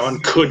King John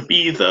could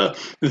be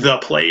the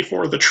play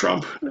for the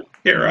Trump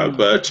era.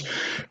 But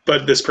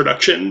this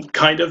production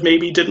kind of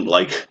maybe didn't,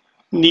 like,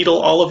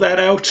 needle all of that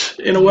out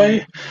in a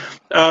way.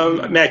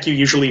 Mac, you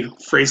usually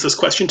phrase this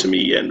question to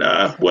me, and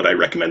would I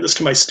recommend this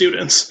to my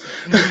students?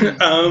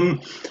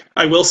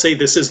 I will say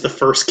this is the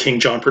first King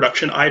John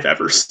production I've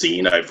ever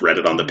seen. I've read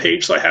it on the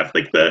page, so I have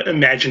like the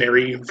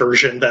imaginary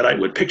version that I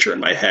would picture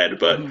in my head,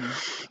 but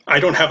I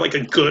don't have like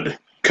a good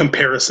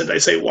comparison. I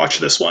say watch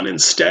this one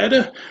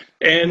instead,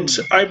 and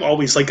I'm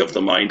always like of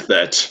the mind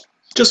that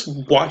just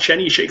watch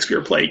any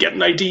Shakespeare play, get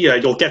an idea,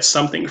 you'll get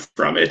something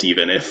from it,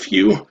 even if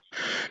you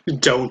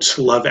don't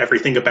love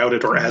everything about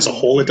it, or as a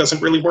whole it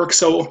doesn't really work.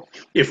 So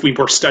if we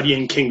were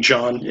studying King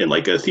John in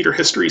like a theater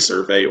history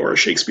survey or a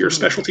Shakespeare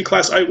specialty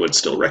class, I would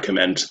still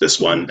recommend this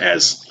one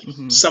as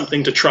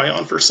something to try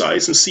on for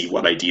size and see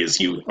what ideas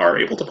you are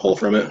able to pull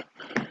from it.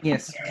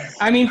 Yes.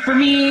 I mean, for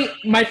me,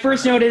 my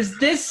first note is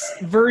this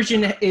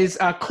version is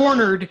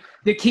cornered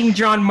the King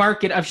John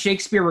market of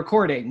Shakespeare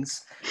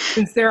recordings,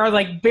 since there are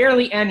like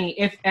barely any,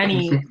 if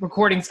any,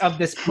 recordings of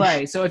this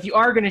play. So if you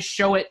are going to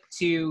show it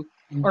to,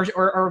 or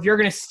if you're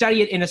going to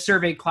study it in a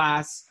survey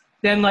class,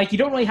 then like you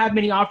don't really have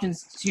many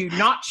options to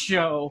not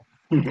show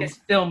this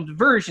filmed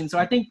version. So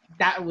I think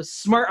that was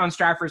smart on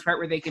Stratford's part,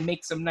 where they can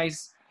make some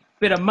nice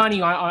bit of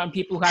money on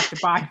people who have to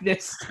buy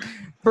this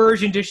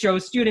version to show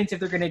students if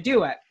they're going to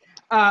do it.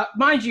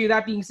 Mind you,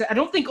 that being said, I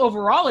don't think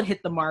overall it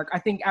hit the mark. I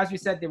think, as we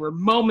said, there were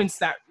moments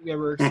that there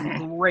were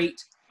some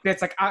great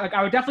bits. Like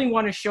I would definitely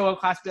want to show a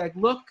class, be like,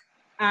 look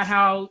at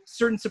how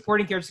certain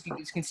supporting characters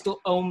can still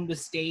own the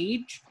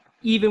stage,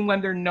 even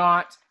when they're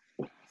not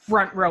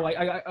front row.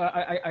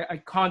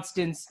 Like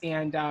Constance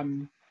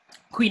and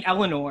Queen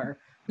Eleanor,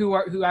 who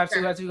have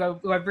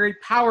very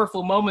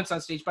powerful moments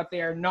on stage, but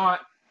they are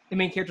not the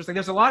main characters. Like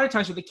there's a lot of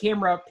times where the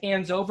camera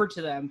pans over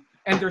to them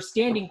and they're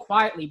standing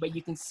quietly, but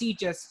you can see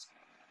just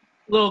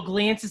little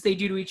glances they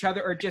do to each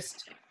other or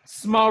just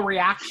small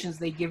reactions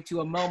they give to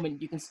a moment.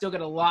 You can still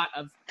get a lot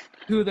of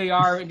who they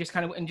are and just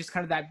kind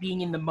of that being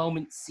in the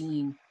moment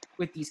scene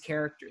with these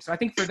characters. So I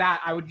think for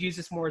that, I would use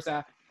this more as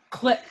a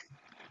clip.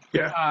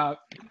 Yeah.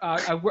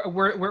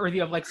 Worthy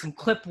of like some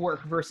clip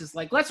work versus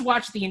like, let's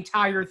watch the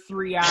entire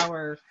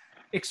 3-hour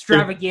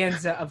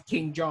extravaganza of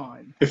King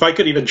John. If I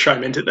could even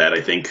chime into that, I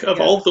think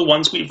of all the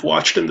ones we've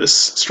watched in this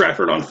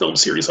Stratford on Film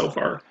series so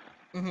far,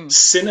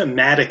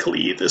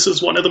 cinematically, this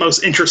is one of the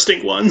most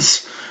interesting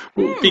ones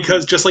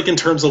because just like in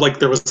terms of like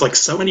there was like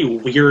so many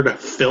weird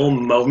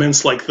film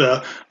moments. Like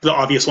the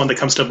obvious one that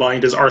comes to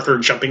mind is Arthur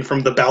jumping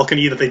from the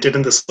balcony that they did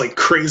in this like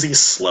crazy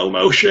slow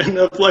motion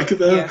of like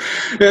the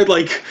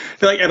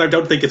and I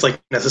don't think it's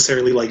like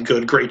necessarily like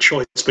great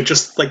choice, but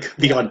just like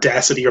the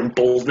audacity and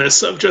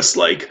boldness of just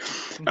like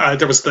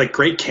there was like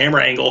great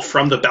camera angle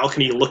from the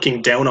balcony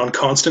looking down on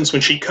Constance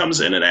when she comes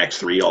in Act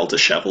 3 all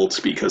disheveled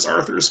because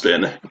Arthur's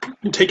been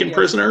taken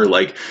prisoner.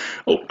 Like,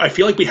 I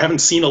feel like we haven't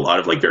seen a lot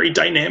of like very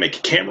dynamic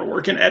camera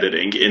work and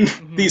editing in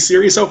these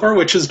series so far,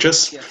 which is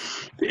just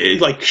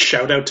like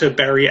shout out to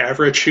Barry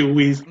Average,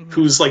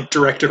 who's like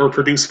directed or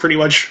produced pretty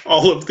much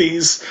all of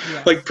these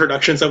like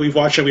productions that we've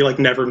watched, and we like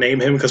never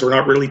name him because we're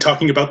not really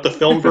talking about the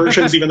film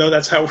versions, even though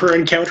that's how we're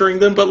encountering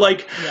them. But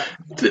like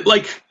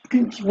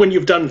when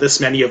you've done this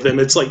many of them,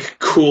 it's like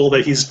cool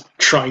that he's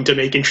trying to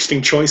make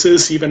interesting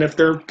choices, even if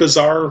they're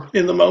bizarre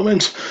in the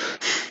moment.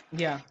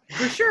 Yeah,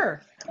 for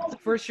sure.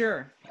 For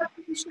sure.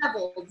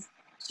 Disheveled.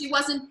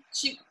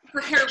 Her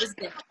hair was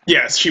down.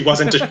 Yes, she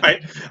wasn't.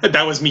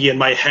 That was me in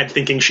my head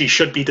thinking she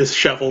should be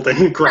disheveled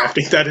and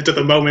grafting that into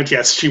the moment.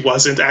 Yes, she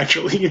wasn't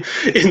actually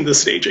in the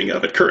staging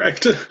of it,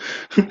 correct.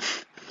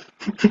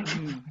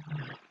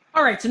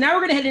 All right, so now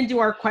we're going to head into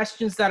our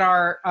questions that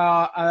are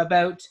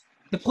about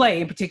the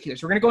play in particular.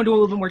 So we're going to go into a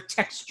little bit more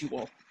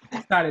textual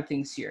side of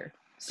things here.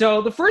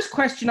 So the first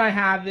question I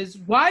have is,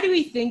 why do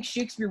we think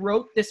Shakespeare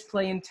wrote this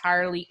play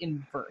entirely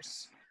in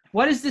verse?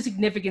 What is the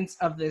significance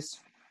of this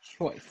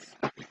choice?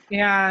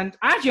 And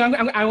actually,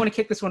 I want to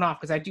kick this one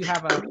off because I actually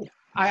have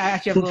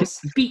a little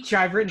speech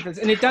I've written for this,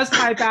 and it does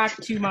tie back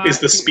to my... Is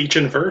the speech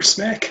in verse,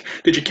 Mac?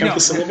 Did you count the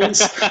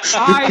syllables?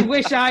 I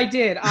wish I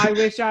did.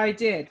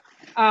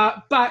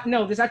 But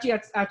no, this actually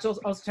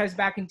also ties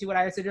back into what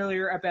I said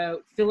earlier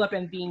about Philip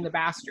and being the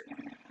bastard.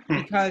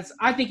 Because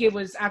I think it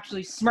was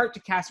actually smart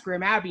to cast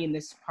Graham Abbey in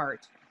this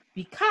part,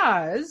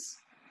 because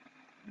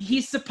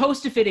he's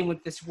supposed to fit in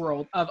with this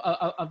world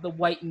of the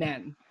white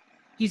men.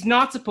 He's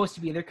not supposed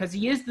to be there because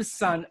he is the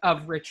son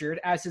of Richard,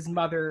 as his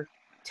mother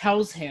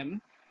tells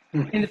him.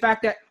 And the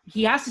fact that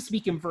he has to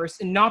speak in verse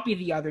and not be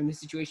the other in this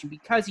situation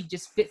because he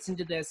just fits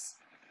into this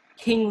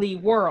kingly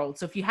world.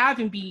 So if you have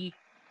him be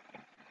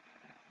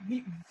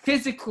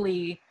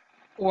physically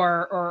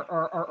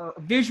or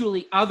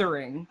visually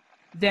othering,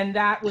 then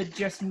that would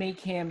just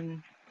make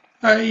him...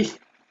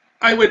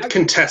 I would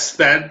contest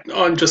that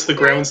on just the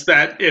grounds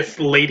that if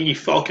Lady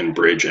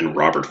Falconbridge and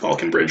Robert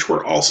Falconbridge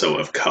were also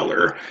of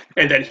color,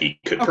 and then he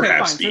could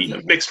perhaps be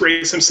mixed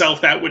race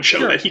himself, that would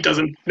show that he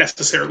doesn't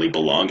necessarily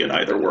belong in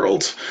either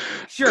world.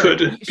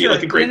 Could be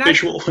like a great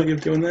visual way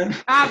of doing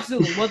that.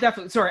 Absolutely. Well,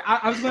 definitely. Sorry,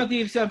 I was going with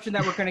the assumption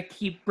that we're going to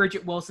keep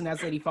Bridget Wilson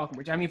as Lady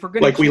Falconbridge. I mean, if we're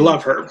going to... Like, we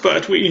love her,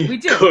 but we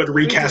could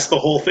recast the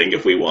whole thing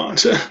if we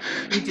want.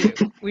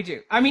 We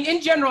do. I mean,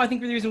 in general, I think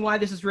the reason why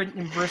this was written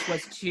in verse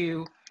was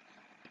to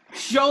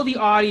show the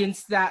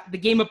audience that the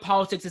game of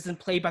politics isn't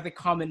played by the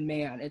common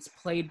man. It's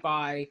played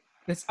by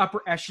this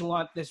upper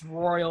echelon, this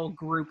royal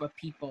group of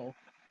people,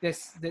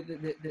 this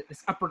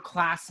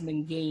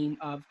upperclassman game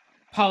of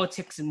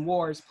politics and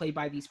wars played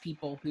by these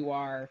people who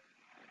are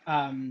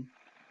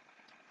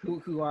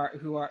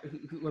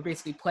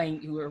basically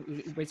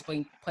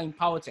playing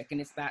politic. And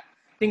it's that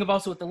thing of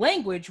also with the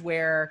language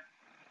where,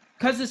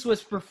 because this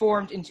was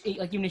performed in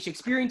like even in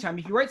Shakespearean time,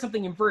 if you write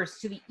something in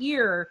verse, to the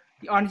ear,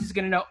 the audience is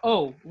going to know,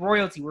 oh,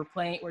 royalty, we're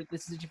playing, or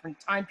this is a different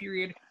time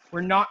period.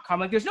 We're not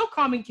common. Like, there's no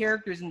common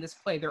characters in this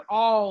play. They're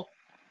all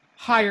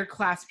higher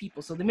class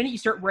people. So the minute you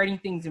start writing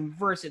things in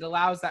verse, it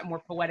allows that more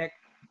poetic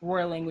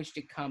royal language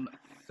to come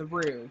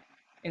through.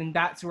 And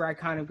that's where I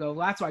kind of go,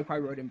 well, that's why I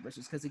probably wrote in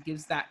verses, because it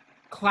gives that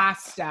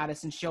class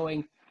status and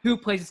showing who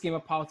plays this game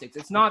of politics.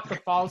 It's not the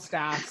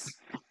Falstaffs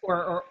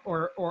or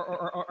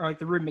like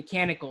the rude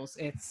mechanicals.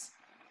 It's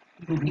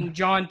King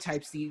John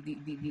types, these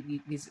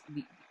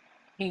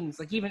kings,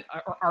 like even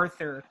or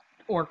Arthur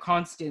or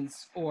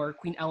Constance or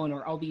Queen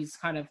Eleanor, all these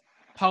kind of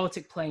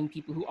politic playing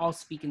people who all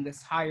speak in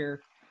this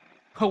higher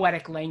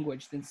poetic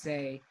language than,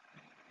 say,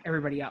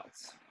 everybody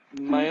else.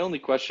 My only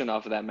question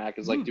off of that, Mac,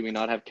 is like, do we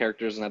not have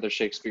characters in other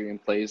Shakespearean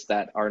plays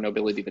that are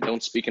nobility that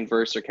don't speak in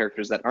verse, or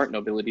characters that aren't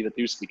nobility that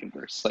do speak in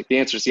verse? Like, the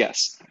answer is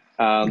yes.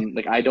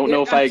 Like, I don't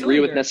know if I agree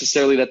with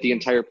necessarily that the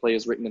entire play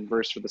is written in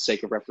verse for the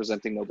sake of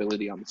representing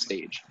nobility on the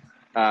stage.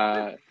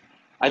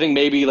 I think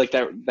maybe like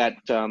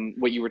that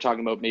what you were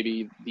talking about,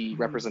 maybe the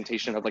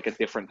representation of like a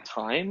different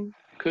time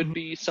could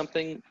be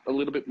something a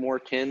little bit more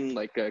akin,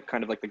 like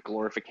kind of like the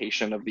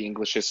glorification of the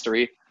English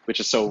history, which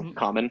is so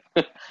common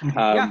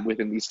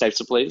within these types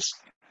of plays.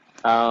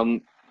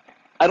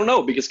 I don't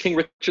know, because King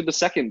Richard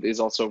II is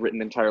also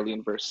written entirely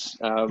in verse.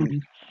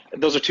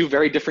 Those are two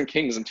very different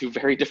kings and two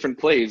very different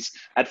plays.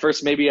 At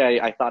first, maybe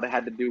I thought it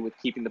had to do with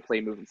keeping the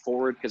play moving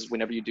forward, because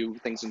whenever you do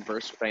things in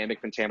verse with iambic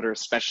pentameter,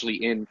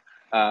 especially in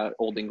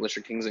Old English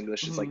or King's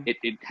English, it's like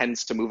it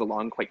tends to move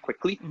along quite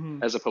quickly,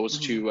 as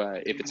opposed to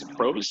if it's in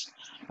prose.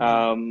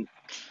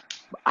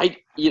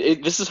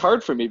 This is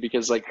hard for me,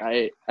 because like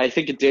I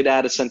think it did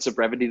add a sense of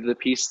brevity to the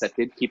piece that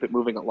did keep it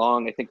moving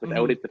along. I think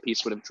without it, the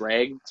piece would have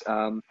dragged.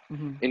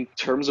 In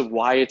terms of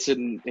why it's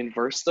in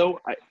verse,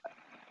 though,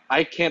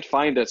 I can't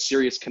find a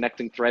serious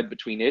connecting thread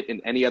between it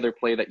and any other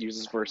play that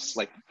uses verse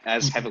like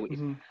as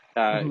heavily.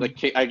 Like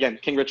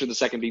King Richard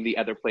II being the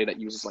other play that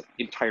uses like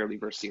entirely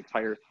verse the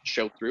entire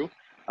show through.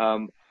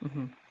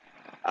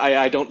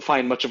 I don't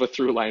find much of a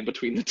through line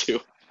between the two.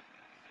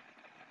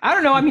 I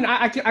don't know. I mean,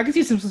 I can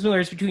see some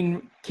similarities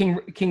between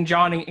King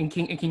John and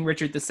King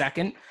Richard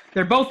II.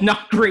 They're both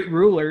not great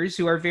rulers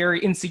who are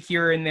very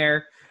insecure in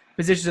their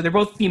positions. So they're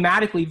both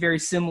thematically very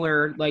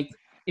similar. Like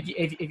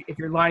if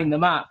you're lining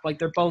them up, like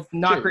they're both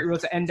not great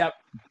rulers that end up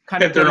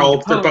kind of. They're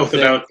both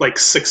about like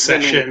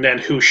succession and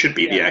who should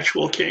be the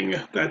actual king.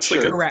 That's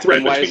like a thread.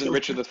 And why isn't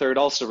Richard III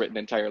also written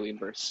entirely in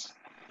verse?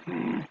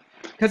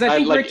 Because I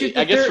think Richard III,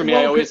 I guess for me,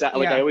 I always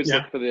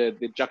look for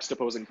the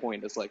juxtaposing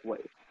point. It's like,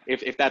 what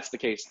if that's the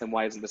case, then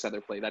why isn't this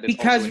other play that is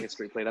also a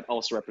history play that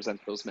also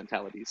represents those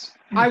mentalities?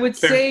 I would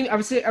say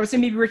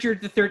maybe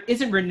Richard III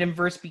isn't written in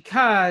verse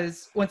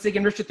because, once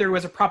again, Richard III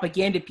was a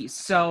propaganda piece.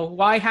 So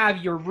why have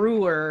your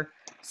ruler?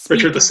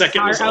 Richard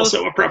II was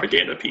also a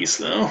propaganda piece,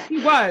 though. He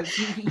was.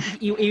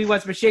 He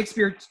was, but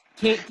Shakespeare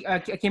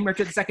came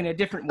Richard II in a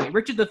different way.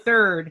 Richard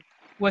III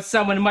was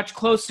someone much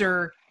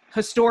closer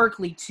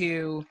historically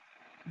to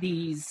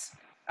these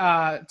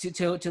to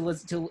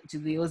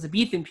the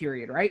Elizabethan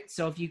period, right?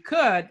 So if you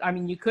could, I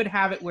mean, you could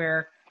have it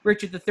where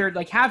Richard III,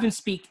 like, have him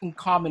speak in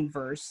common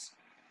verse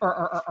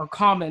or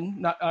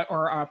common, not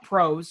or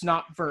prose,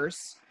 not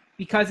verse,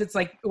 because it's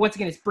like, once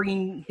again, it's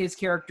bringing his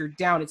character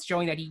down. It's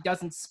showing that he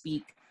doesn't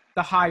speak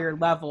the higher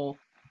level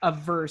of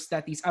verse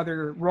that these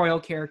other royal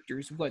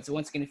characters would. So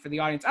once again, for the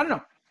audience, I don't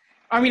know.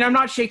 I mean, I'm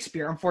not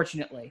Shakespeare,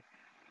 unfortunately.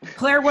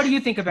 Claire, what do you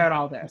think about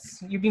all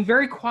this? You've been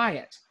very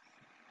quiet.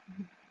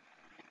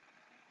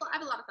 Well, I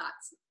have a lot of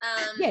thoughts.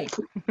 Yay.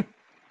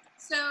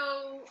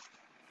 So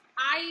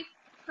I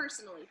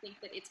personally think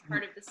that it's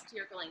part of the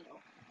satirical angle.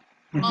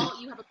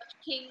 You have a bunch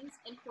of kings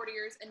and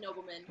courtiers and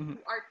noblemen who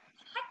are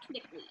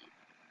technically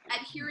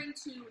adhering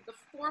to the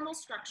formal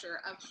structure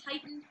of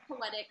heightened,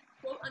 poetic,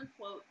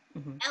 quote-unquote,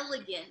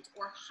 elegant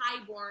or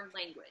high-born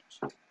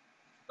language.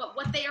 But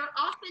what they are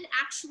often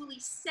actually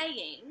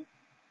saying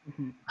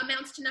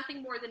amounts to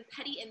nothing more than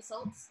petty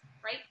insults,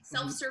 right?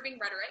 Self-serving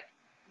rhetoric,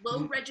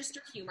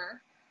 low-register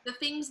humor, the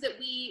things that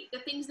we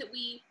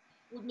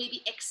would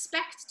maybe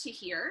expect to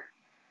hear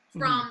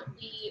from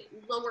the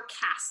lower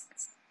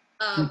castes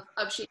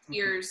of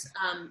Shakespeare's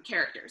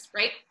characters,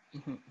 right?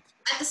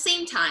 At the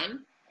same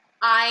time,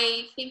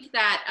 I think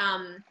that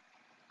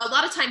a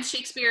lot of times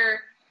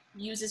Shakespeare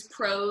uses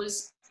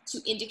prose to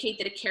indicate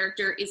that a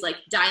character is like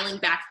dialing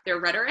back their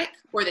rhetoric,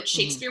 or that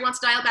Shakespeare wants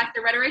to dial back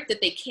their rhetoric,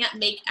 that they can't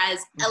make as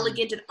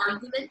elegant an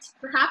argument,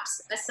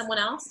 perhaps, as someone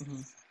else.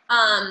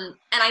 And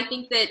I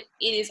think that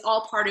it is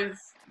all part of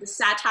the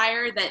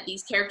satire that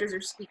these characters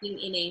are speaking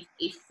in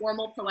a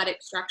formal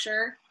poetic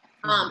structure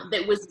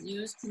that was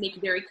used to make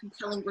very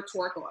compelling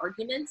rhetorical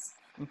arguments.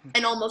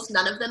 And almost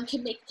none of them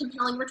can make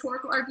compelling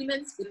rhetorical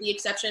arguments, with the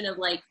exception of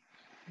like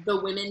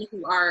the women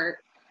who are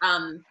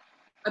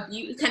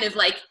abused, kind of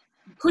like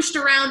pushed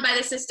around by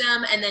the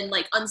system and then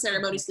like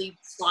unceremoniously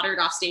slaughtered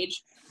off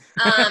stage.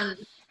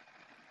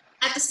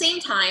 At the same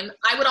time,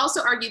 I would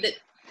also argue that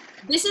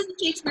this is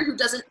Shakespeare who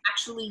doesn't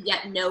actually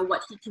yet know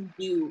what he can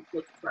do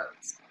with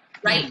prose,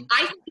 right?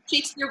 I think if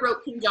Shakespeare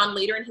wrote King John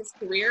later in his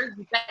career,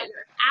 you bet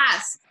your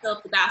ass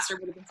Philip the Bastard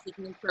would have been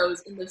speaking in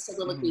prose in those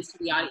soliloquies to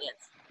the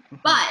audience.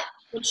 But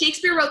when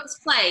Shakespeare wrote this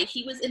play,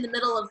 he was in the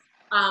middle of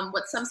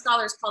what some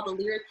scholars call the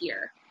lyric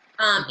year,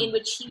 in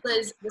which he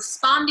was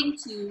responding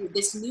to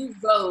this new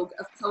vogue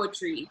of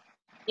poetry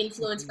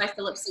influenced by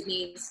Philip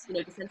Sidney's,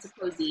 Defense of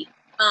Poesy.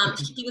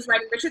 He was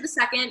writing Richard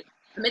II,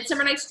 A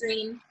Midsummer Night's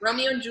Dream,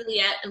 Romeo and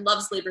Juliet, and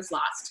Love's Labour's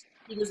Lost.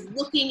 He was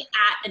looking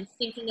at and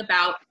thinking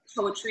about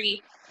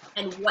poetry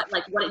and what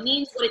it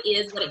means, what it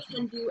is, what it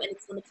can do, and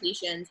its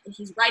limitations. And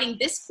he's writing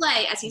this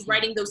play as he's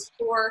writing those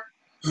four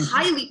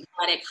highly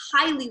poetic,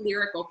 highly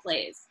lyrical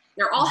plays.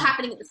 They're all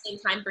happening at the same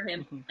time for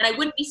him. And I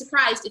wouldn't be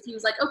surprised if he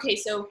was like, okay,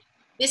 so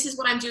this is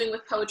what I'm doing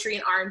with poetry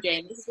in RMJ,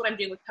 and this is what I'm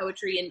doing with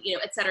poetry, and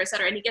et cetera, et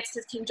cetera. And he gets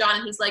to King John,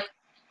 and he's like,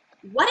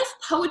 what if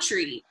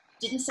poetry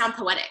didn't sound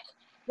poetic?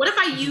 What if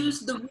I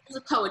used the rules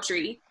of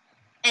poetry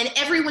and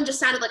everyone just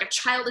sounded like a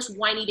childish,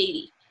 whiny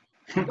baby?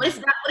 What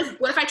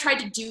if I tried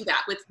to do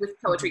that with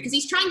poetry? Because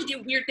he's trying to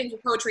do weird things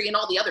with poetry in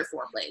all the other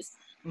 4 plays.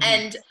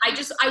 And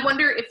I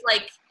wonder if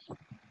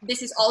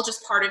this is all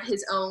just part of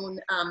his own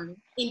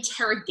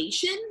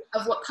interrogation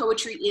of what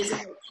poetry is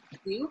and what it can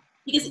do.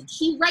 Because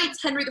he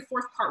writes Henry IV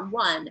Part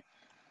 1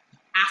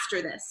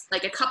 after this,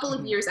 like a couple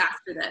of years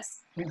after this.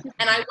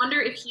 And I wonder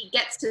if he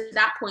gets to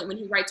that point when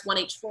he writes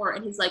 1H4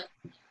 and he's like,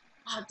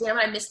 oh, damn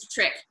it, I missed a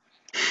trick.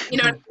 You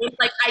know what I mean?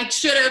 Like, I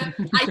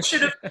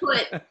should have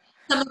put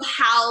some of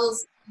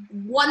Hal's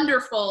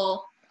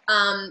wonderful,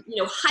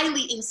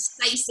 highly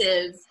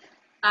incisive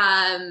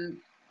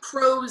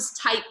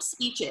prose-type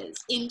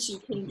speeches into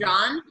King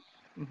John,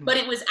 but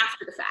it was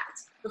after the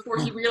fact, before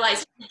he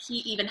realized he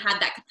even had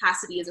that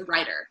capacity as a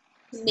writer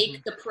to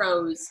make the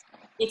prose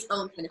its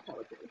own kind of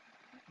poetry.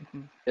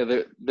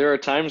 Yeah, there are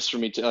times for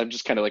me to, I'm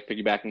just kind of like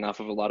piggybacking off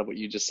of a lot of what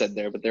you just said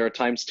there, but there are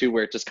times too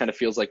where it just kind of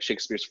feels like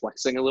Shakespeare's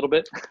flexing a little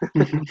bit,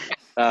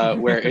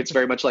 where it's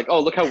very much like, oh,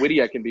 look how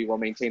witty I can be while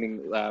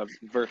maintaining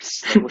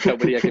verse, like, look how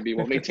witty I can be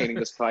while maintaining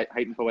this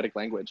heightened poetic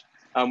language,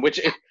 which,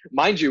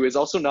 mind you, is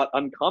also not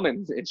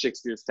uncommon in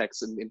Shakespeare's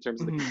texts in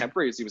terms of the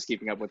contemporaries he was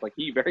keeping up with. Like,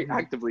 he very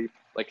actively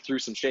threw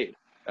some shade,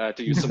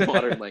 to use some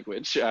modern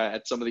language,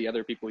 at some of the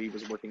other people he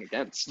was working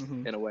against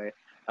in a way.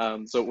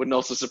 So it wouldn't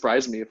also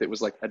surprise me if it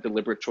was like a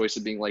deliberate choice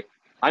of being like,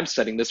 I'm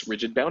setting this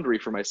rigid boundary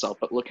for myself,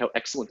 but look how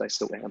excellent I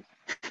still am.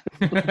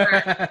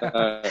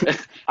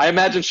 I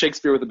imagine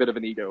Shakespeare with a bit of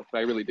an ego. I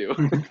really do.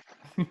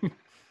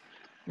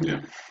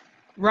 Yeah.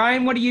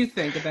 Ryan, what do you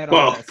think about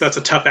all this? Well, that's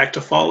a tough act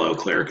to follow,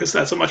 Claire, because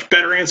that's a much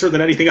better answer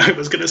than anything I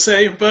was going to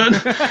say. But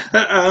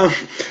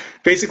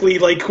basically,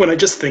 like, when I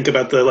just think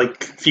about the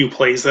few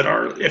plays that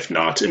are, if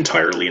not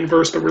entirely in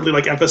verse, but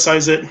really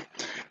emphasize it,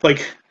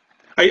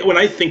 when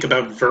I think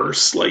about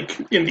verse,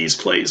 in these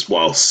plays,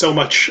 while so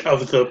much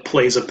of the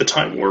plays of the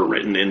time were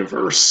written in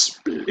verse,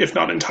 if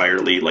not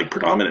entirely,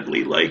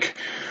 predominantly,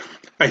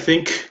 I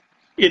think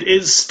it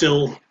is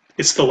still,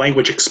 it's the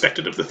language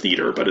expected of the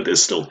theater, but it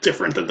is still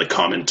different than the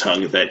common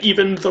tongue that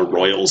even the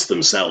royals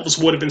themselves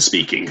would have been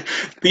speaking.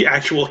 The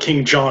actual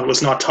King John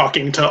was not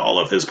talking to all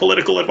of his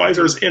political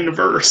advisors in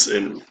verse,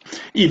 and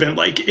even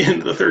in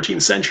the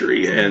 13th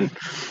century, and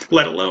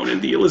let alone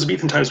in the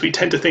Elizabethan times. We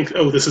tend to think,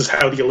 oh, this is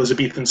how the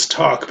Elizabethans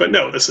talk, but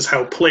no, this is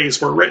how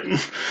plays were written.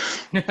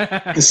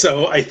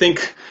 So I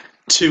think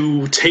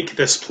to take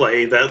this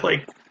play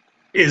that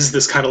is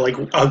this kind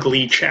of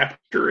ugly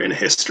chapter in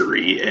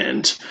history,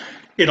 and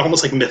it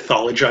almost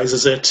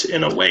mythologizes it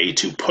in a way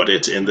to put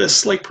it in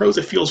this prose.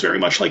 It feels very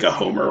much like a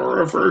Homer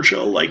or a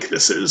Virgil.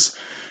 This is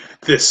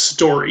this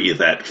story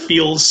that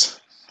feels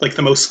like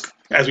the most,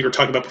 as we were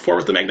talking about before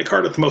with the Magna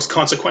Carta, the most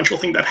consequential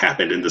thing that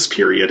happened in this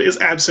period is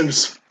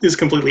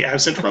completely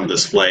absent from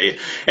this play,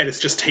 and it's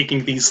just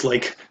taking these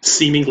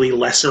seemingly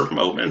lesser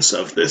moments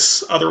of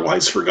this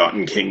otherwise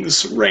forgotten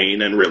king's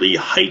reign and really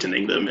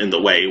heightening them in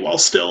the way while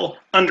still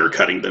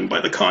undercutting them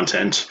by the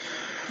content.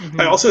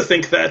 I also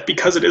think that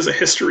because it is a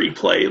history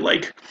play,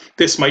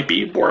 this might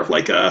be more of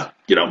a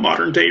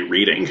modern day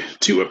reading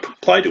to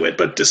apply to it,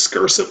 but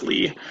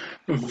discursively,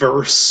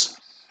 verse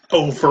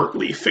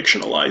overtly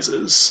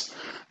fictionalizes,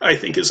 I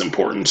think, is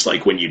important.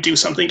 When you do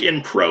something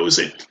in prose,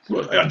 it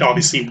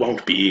obviously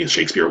won't be,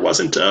 Shakespeare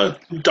wasn't a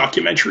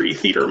documentary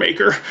theater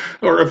maker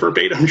or a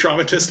verbatim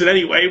dramatist in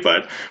any way,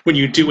 but when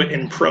you do it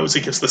in prose,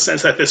 it gives the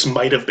sense that this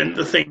might have been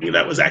the thing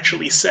that was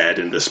actually said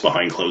in this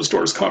behind closed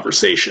doors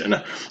conversation.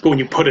 But when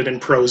you put it in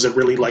prose, it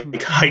really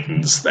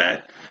heightens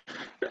that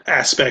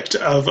aspect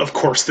of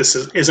course this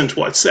isn't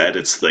what's said.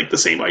 It's the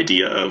same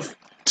idea of,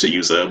 to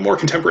use a more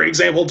contemporary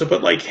example, to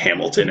put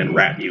Hamilton and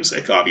rap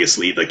music.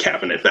 Obviously, the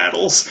cabinet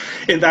battles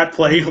in that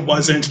play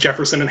wasn't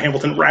Jefferson and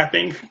Hamilton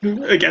rapping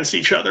against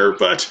each other,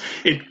 but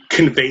it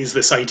conveys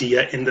this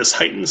idea in this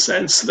heightened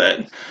sense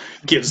that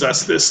gives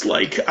us this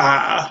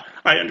I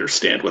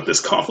understand what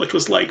this conflict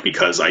was like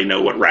because I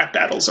know what rap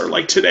battles are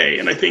like today,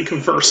 and I think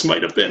verse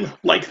might have been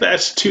like that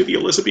to the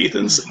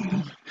Elizabethans.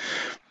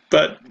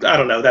 But I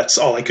don't know, that's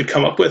all I could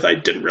come up with. I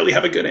didn't really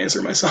have a good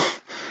answer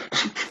myself.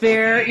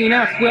 Fair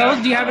enough.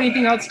 Will, do you have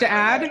anything else to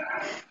add?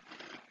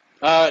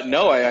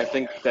 No, I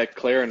think that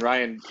Claire and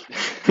Ryan,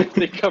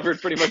 they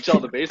covered pretty much all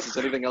the bases.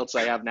 Anything else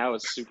I have now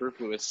is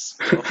superfluous.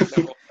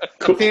 So,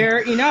 no. Fair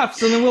enough.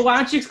 So then, why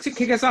don't you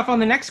kick us off on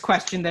the next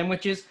question then,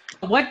 which is,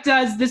 what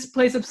does this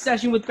play's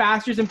obsession with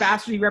bastards and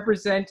bastardy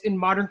represent in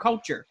modern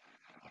culture?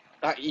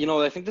 I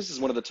think this is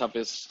one of the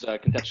toughest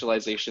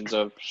contextualizations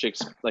of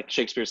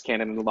Shakespeare's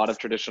canon and a lot of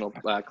traditional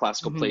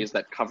classical plays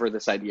that cover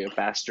this idea of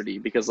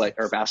bastardy, because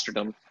or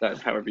bastardom,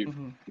 however you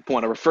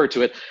want to refer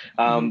to it,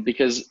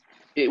 because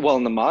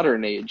in the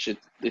modern age,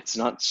 it's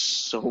not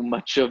so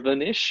much of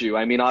an issue.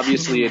 I mean,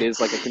 obviously it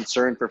is a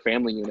concern for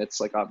family units.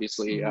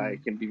 Obviously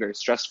it can be very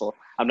stressful.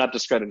 I'm not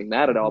discrediting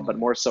that at all, but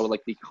more so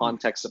the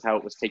context of how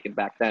it was taken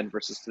back then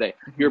versus today.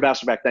 If you were a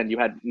bastard back then, you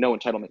had no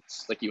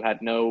entitlements. You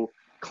had no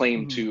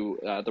claim to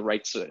the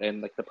rights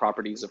and like the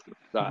properties of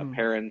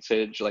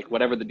parentage, like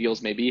whatever the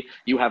deals may be.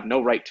 You have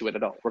no right to it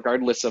at all,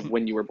 regardless of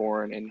when you were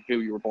born and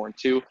who you were born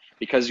to.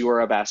 Because you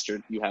are a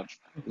bastard, you have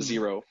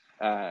zero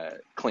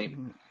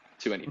claim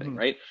to anything,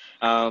 right?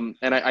 And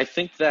I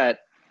think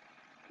that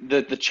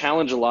the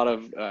challenge a lot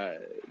of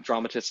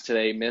dramatists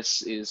today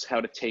miss is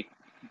how to take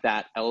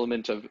that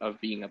element of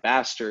being a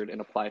bastard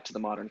and apply it to the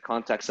modern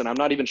context. And I'm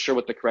not even sure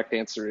what the correct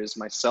answer is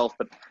myself,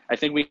 but I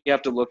think we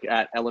have to look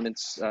at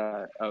elements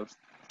of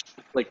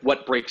like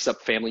what breaks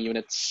up family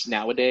units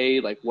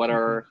nowadays, like what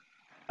are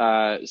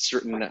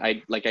certain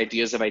like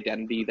ideas of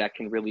identity that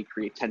can really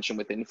create tension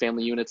within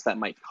family units that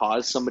might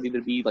cause somebody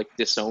to be like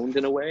disowned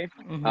in a way,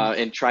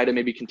 and try to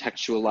maybe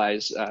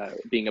contextualize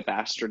being a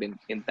bastard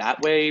in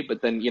that way.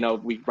 But then, you know,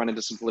 we run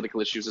into some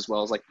political issues as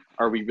well as like,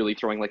 are we really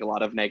throwing like a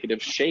lot of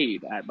negative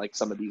shade at like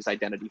some of these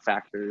identity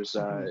factors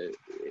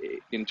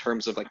in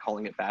terms of like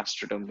calling it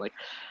bastardom? Like,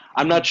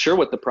 I'm not sure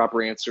what the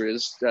proper answer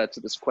is to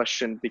this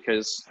question,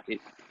 because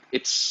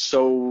it's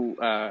so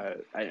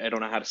I don't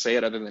know how to say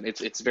it other than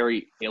it's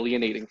very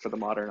alienating for the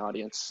modern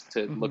audience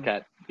to look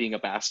at being a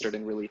bastard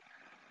and really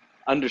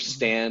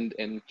understand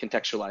and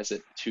contextualize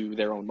it to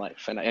their own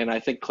life. And I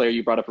think, Claire,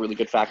 you brought up a really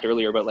good fact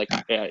earlier about like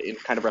in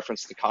kind of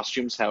reference to the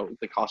costumes, how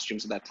the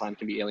costumes of that time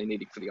can be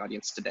alienating for the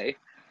audience today,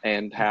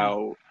 and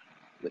how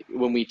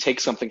when we take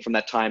something from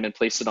that time and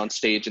place it on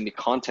stage in the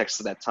context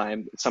of that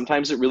time,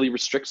 sometimes it really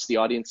restricts the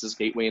audience's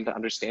gateway into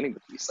understanding the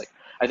piece. Like,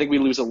 I think we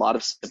lose a lot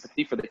of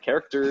sympathy for the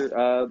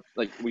character,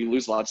 like we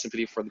lose a lot of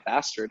sympathy for the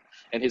bastard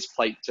and his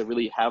plight to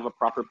really have a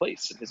proper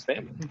place in his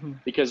family,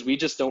 because we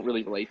just don't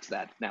really relate to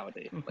that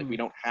nowadays. Like, we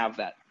don't have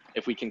that.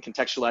 If we can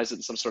contextualize it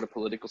in some sort of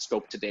political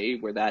scope today,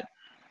 where that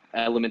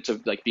element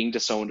of like being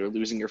disowned or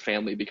losing your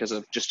family because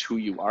of just who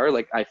you are,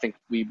 like I think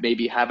we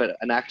maybe have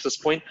an access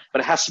point, but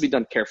it has to be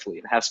done carefully.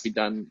 It has to be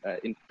done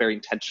very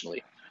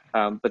intentionally.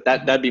 But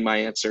that'd be my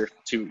answer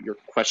to your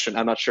question.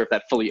 I'm not sure if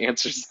that fully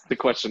answers the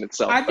question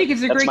itself. I think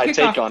it's a great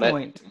kickoff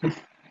point. It.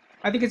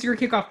 I think it's a great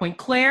kickoff point.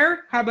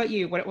 Claire, how about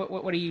you?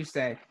 What do you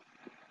say?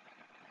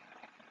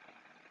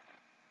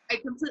 I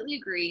completely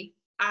agree.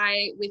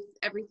 With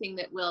everything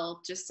that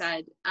Will just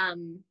said,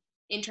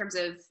 in terms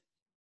of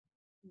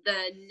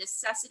the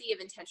necessity of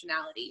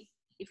intentionality.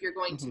 If you're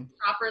going to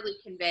properly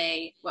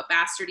convey what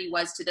bastardy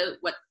was to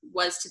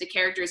the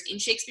characters in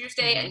Shakespeare's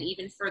day, and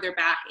even further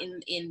back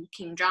in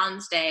King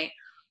John's day,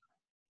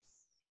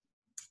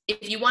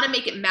 if you want to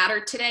make it matter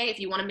today, if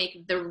you want to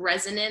make the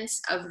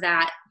resonance of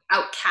that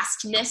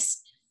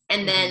outcastness,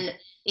 and then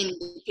in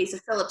the case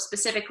of Philip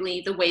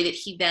specifically, the way that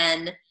he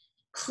then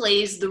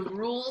plays the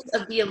rules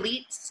of the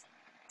elites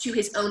to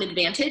his own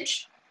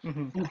advantage,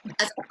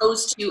 as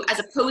opposed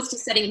to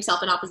setting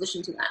himself in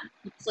opposition to them.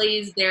 He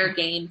plays their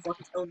game for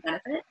his own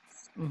benefit.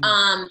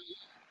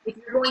 If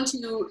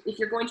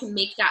you're going to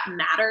make that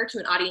matter to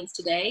an audience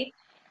today,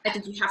 I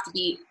think you have to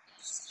be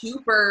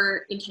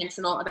super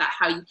intentional about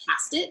how you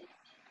cast it.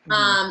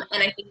 And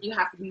I think you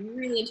have to be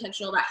really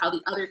intentional about how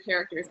the other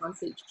characters on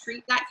stage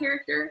treat that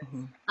character.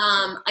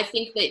 I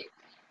think that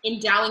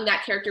endowing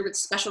that character with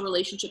special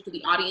relationship to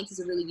the audience is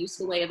a really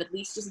useful way of at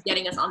least just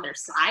getting us on their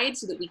side,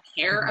 so that we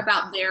care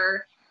about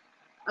their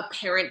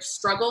apparent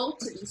struggle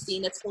to be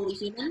seen as fully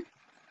human.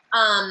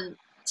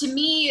 To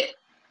me,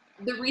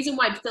 the reason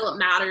why Philip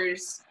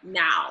matters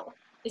now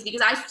is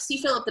because I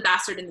see Philip the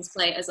Bastard in this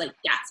play as like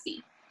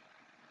Gatsby.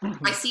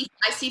 I see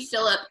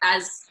Philip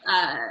as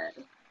an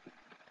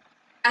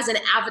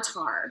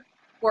avatar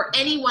for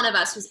any one of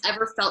us who's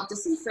ever felt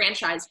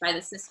disenfranchised by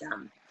the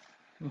system,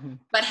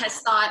 but has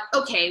thought,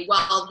 okay,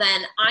 well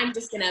then I'm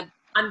gonna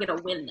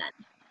win then.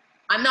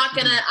 I'm not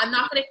gonna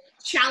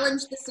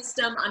challenge the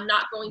system. I'm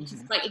not going to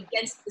fight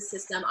against the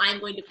system.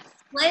 I'm going to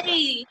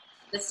play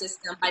the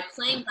system by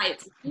playing by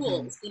its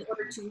rules in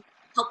order to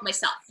help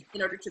myself,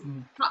 in order to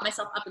prop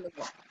myself up in the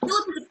world.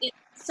 Philip is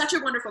such a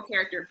wonderful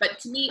character, but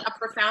to me, a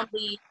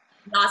profoundly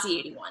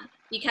nauseating one,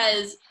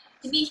 because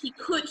to me, he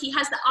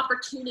has the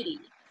opportunity,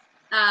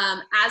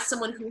 as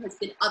someone who has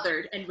been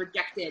othered and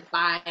rejected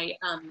by,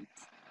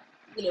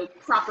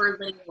 proper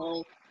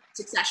lineal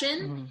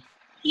succession.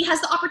 He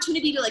has the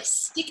opportunity to like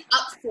stick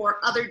up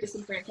for other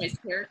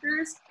disenfranchised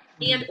characters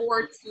and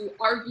or to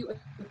argue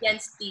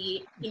against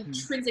the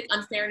intrinsic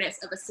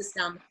unfairness of a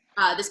system,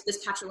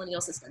 this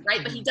patrilineal system,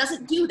 right? But he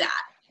doesn't do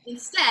that.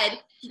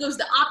 Instead, he goes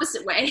the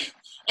opposite way,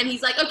 and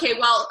he's like, okay,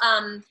 well,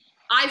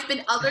 I've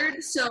been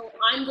othered, so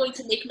I'm going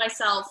to make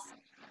myself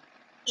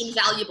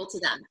invaluable to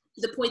them,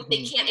 to the point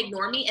they can't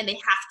ignore me, and they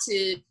have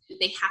to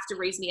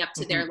raise me up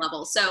to their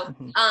level. So,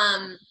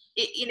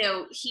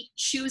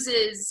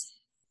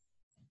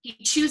 he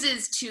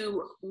chooses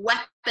to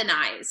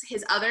weaponize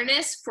his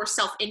otherness for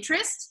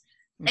self-interest,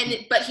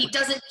 but he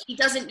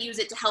doesn't use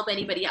it to help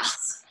anybody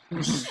else.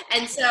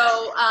 And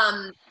so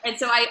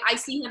I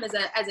see him as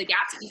a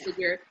Gatsby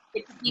figure.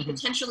 It could be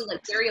potentially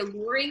like very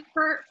alluring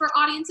for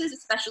audiences,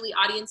 especially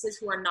audiences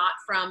who are not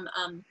from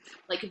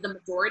like the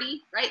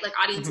majority, right? Like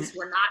audiences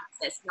who are not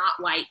cis, not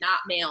white, not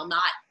male,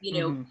 not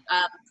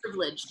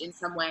privileged in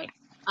some way.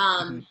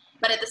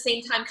 But at the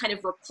same time, kind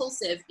of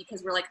repulsive,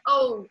 because we're like,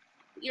 oh,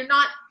 you're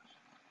not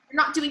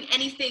doing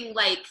anything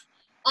like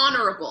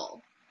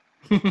honorable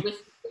with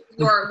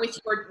your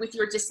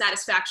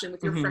dissatisfaction,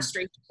 with your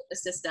frustration with the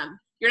system.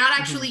 You're not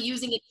actually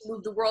using it to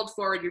move the world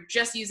forward. You're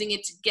just using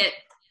it to get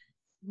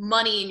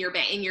money in your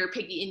bank, in your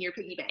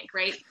piggy bank,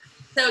 right?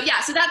 So yeah,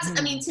 so that's,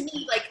 I mean, to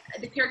me, like,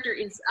 the character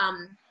is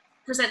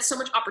presents so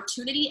much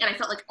opportunity, and I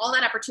felt like all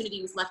that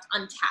opportunity was left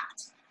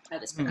untapped by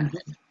this production.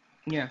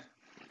 Yeah,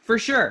 for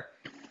sure.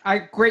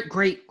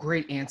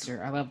 Great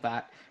answer. I love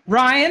that.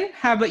 Ryan,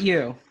 how about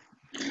you?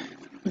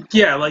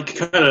 Yeah, like,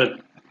 kind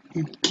of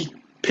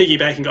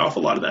piggybacking off a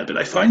lot of that, but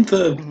I find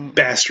the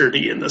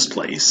bastardy in this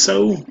play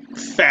so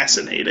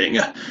fascinating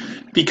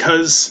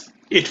because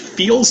it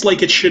feels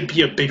like it should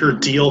be a bigger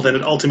deal than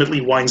it ultimately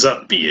winds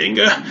up being,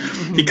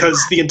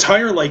 because the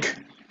entire, like,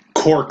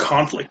 core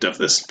conflict of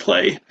this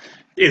play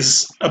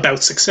is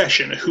about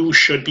succession. Who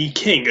should be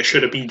king?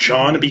 Should it be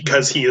John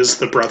because he is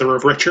the brother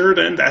of Richard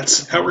and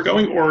that's how we're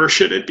going? Or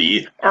should it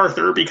be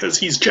Arthur because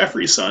he's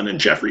Geoffrey's son and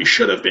Geoffrey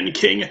should have been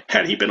king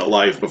had he been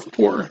alive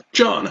before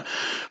John,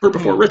 or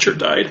before Richard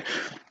died?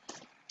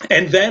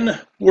 And then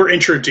we're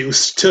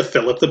introduced to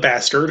Philip the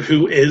Bastard,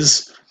 who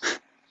is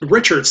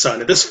Richard's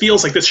son. This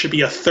feels like this should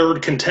be a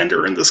third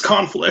contender in this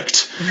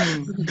conflict.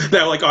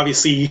 Now, like,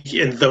 obviously,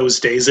 in those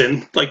days,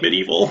 in, like,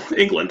 medieval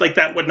England, like,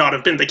 that would not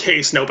have been the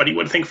case. Nobody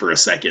would think for a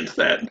second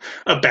that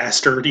a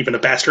bastard, even a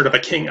bastard of a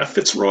king, a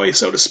Fitzroy,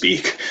 so to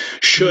speak,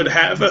 should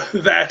have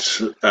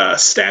that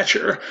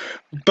stature.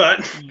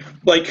 But,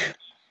 like,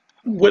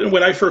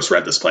 when I first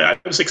read this play, I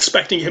was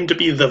expecting him to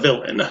be the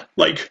villain,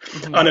 like,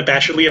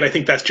 unabashedly, and I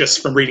think that's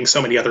just from reading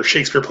so many other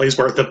Shakespeare plays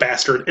where the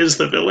bastard is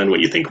the villain. When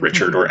you think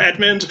Richard or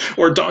Edmund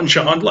or Don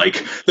John,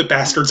 like, the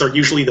bastards are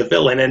usually the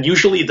villain, and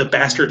usually the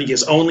bastardy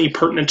is only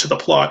pertinent to the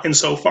plot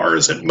insofar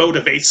as it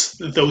motivates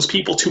those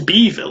people to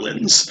be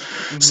villains.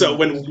 So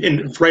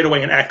right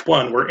away in Act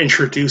 1, we're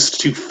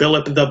introduced to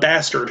Philip the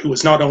Bastard, who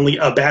is not only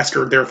a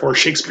bastard, therefore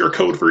Shakespeare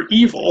code for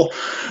evil,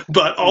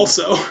 but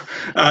also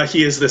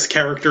he is this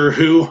character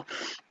who,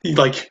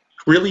 like,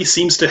 really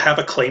seems to have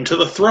a claim to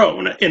the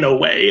throne in a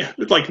way,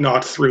 like,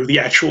 not through the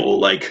actual,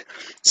 like,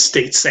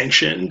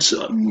 state-sanctioned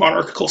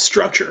monarchical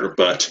structure.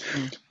 But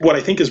what I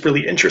think is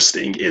really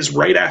interesting is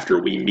right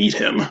after we meet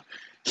him,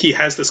 he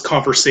has this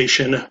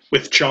conversation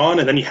with John,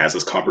 and then he has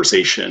this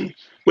conversation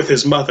with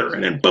his mother,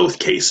 and in both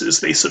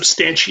cases they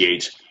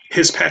substantiate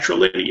his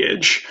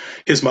patrilineage.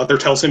 His mother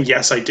tells him,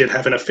 yes, I did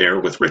have an affair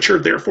with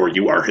Richard, therefore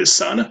you are his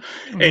son.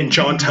 And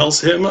John tells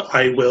him,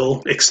 I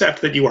will accept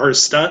that you are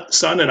his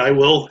son, and I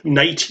will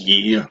knight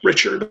ye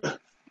Richard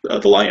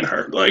the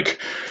Lionheart.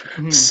 Like,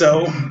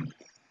 so...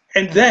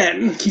 And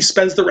then he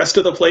spends the rest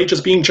of the play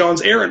just being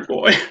John's errand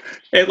boy.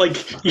 And, like,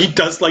 he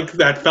does, like,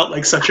 that felt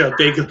like such a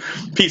big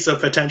piece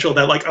of potential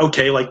that, like,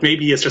 okay, like,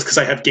 maybe it's just because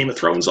I have Game of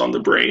Thrones on the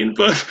brain,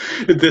 but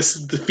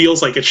this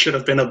feels like it should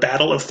have been a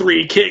battle of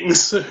three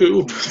kings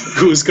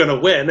who's gonna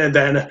win. And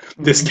then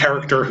this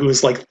character who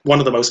is, like, one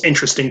of the most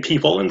interesting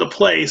people in the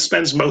play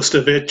spends most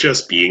of it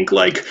just being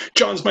like,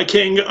 John's my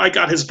king, I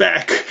got his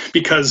back,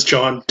 because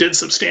John did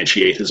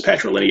substantiate his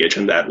patrilineage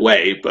in that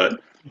way,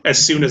 but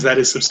as soon as that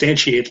is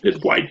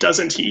substantiated, why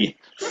doesn't he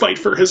fight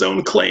for his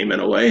own claim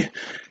in a way?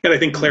 And I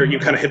think, Claire, you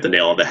kind of hit the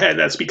nail on the head.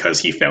 That's because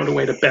he found a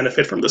way to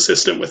benefit from the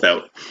system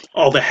without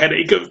all the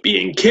headache of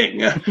being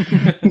king.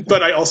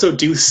 But I also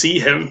do see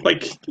him,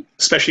 like,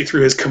 especially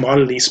through his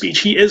commodity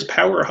speech, he is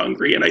power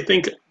hungry. And I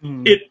think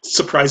it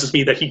surprises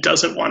me that he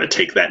doesn't want to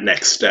take that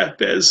next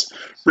step as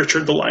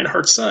Richard the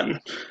Lionheart's son.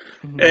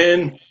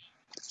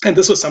 And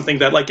this was something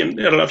that, like, I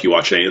don't know if you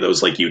watched any of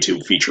those, like,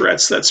 YouTube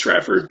featurettes that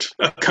Stratford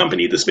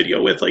accompanied this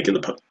video with, like, in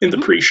the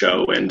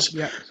pre-show and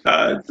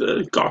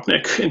the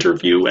Gopnik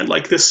interview, and,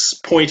 like, this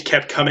point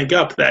kept coming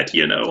up that,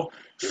 you know,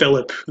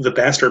 Philip the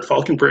Bastard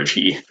Falconbridge,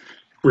 he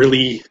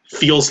really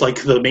feels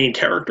like the main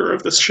character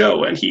of this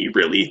show, and he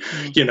really,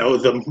 you know,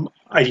 the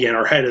idea in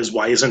our head is,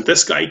 why isn't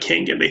this guy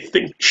king? And they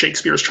think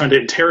Shakespeare's trying to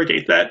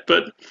interrogate that,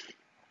 but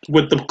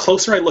with the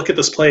closer I look at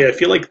this play, I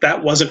feel like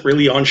that wasn't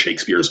really on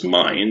Shakespeare's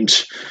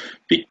mind.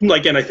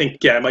 Like, and I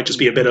think, yeah, it might just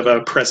be a bit of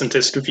a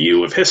presentist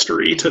view of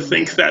history to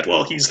think that,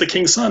 well, he's the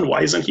king's son,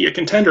 why isn't he a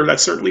contender?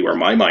 That's certainly where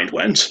my mind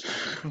went.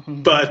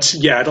 But,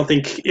 yeah, I don't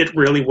think it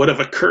really would have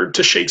occurred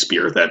to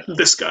Shakespeare that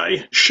this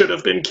guy should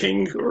have been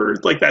king, or,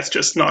 like, that's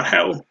just not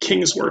how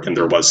kings work, and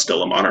there was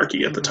still a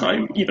monarchy at the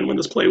time, even when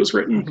this play was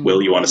written.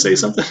 Will, you want to say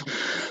something?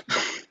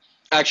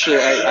 Actually,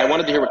 I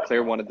wanted to hear what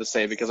Claire wanted to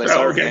say, because I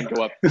saw her hand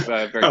go up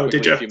very quickly. Oh,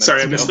 did you?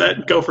 Sorry, I missed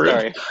that. Go for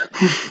it.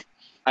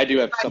 I do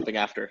have something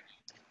after.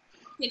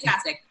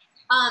 Fantastic.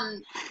 I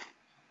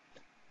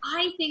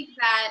think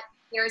that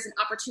there is an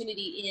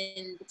opportunity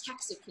in the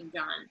text of King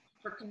John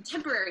for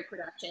contemporary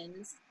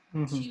productions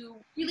to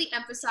really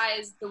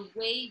emphasize the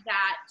way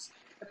that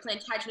the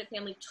Plantagenet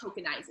family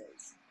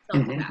tokenizes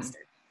Philip the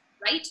Bastard,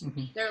 right?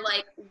 They're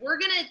like, we're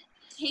going to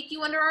take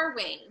you under our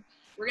wing.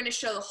 We're going to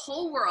show the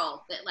whole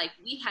world that, like,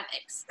 we have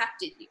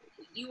accepted you,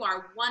 that you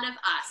are one of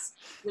us,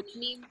 which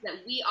means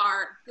that we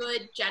are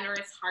good,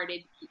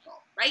 generous-hearted people,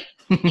 right?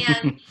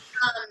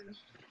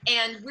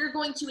 And we're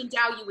going to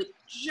endow you with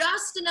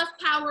just enough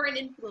power and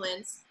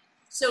influence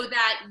so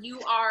that you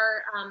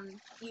are,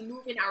 you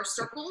move in our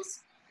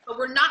circles, but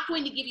we're not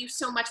going to give you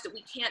so much that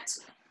we can't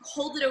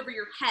hold it over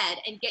your head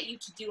and get you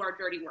to do our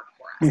dirty work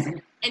for us.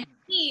 And to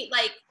me,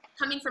 like,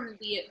 coming from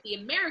the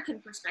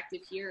American perspective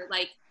here,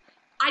 like,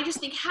 I just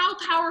think how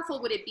powerful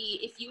would it be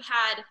if you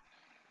had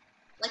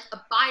like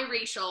a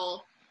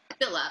biracial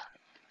Philip,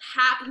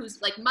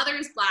 who's like, mother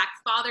is black,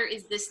 father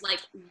is this like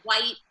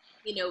white,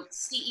 you know,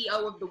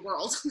 CEO of the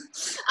world.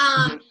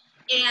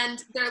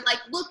 And they're like,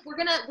 look, we're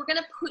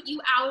gonna put you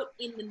out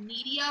in the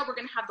media. We're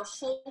gonna have the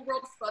whole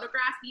world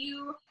photograph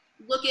you.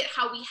 Look at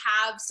how we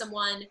have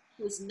someone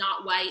who is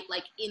not white,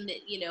 like in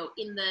the, you know,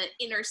 in the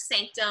inner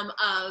sanctum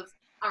of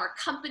our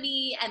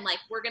company, and like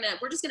we're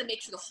just gonna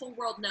make sure the whole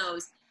world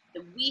knows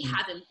that we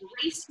have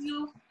embraced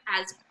you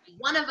as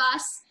one of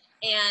us,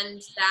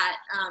 and that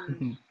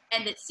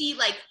and that, see,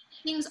 like,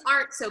 things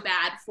aren't so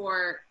bad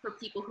for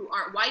people who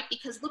aren't white,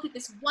 because look at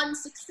this one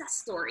success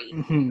story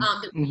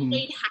that we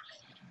made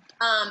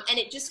happen. And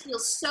it just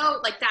feels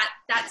so like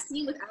that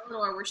scene with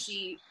Eleanor where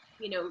she,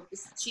 you know,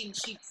 she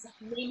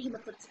named him a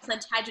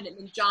Plantagenet, and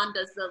then John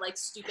does the like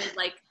stupid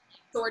like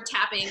sword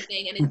tapping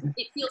thing, and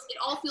it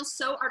all feels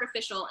so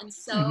artificial and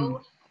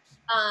so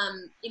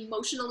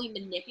emotionally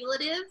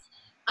manipulative.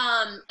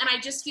 And I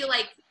just feel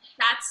like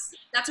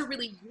that's a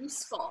really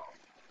useful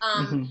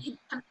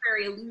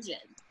contemporary illusion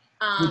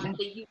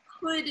that you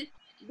could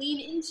lean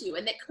into,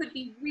 and that could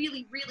be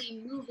really,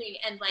 really moving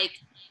and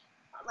like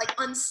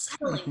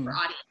unsettling for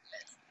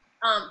audiences.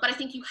 But I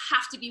think you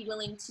have to be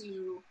willing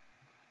to,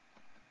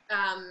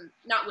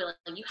 not willing,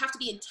 you have to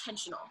be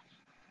intentional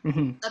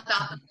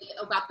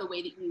about the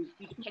way that you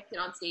depict it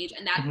on stage,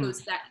 and that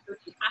goes to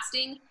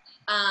casting.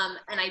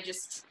 And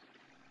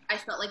I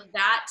felt like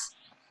that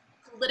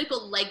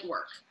political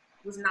legwork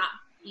was not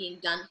being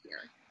done here.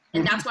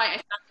 And that's why I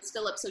found this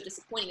Philip so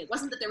disappointing. It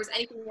wasn't that there was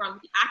anything wrong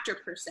with the actor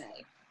per se.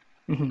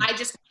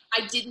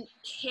 I didn't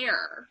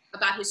care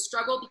about his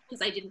struggle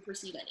because I didn't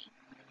perceive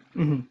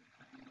any.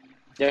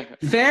 Yeah.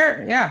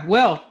 Fair. Yeah.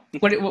 Will,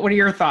 what are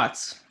your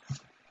thoughts?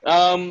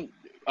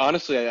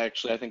 Honestly, I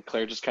think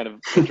Claire just kind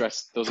of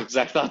addressed those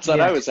exact thoughts that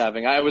I was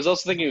having. I was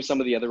also thinking of some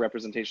of the other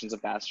representations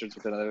of bastards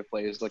within other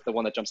plays. Like the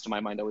one that jumps to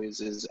my mind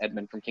always is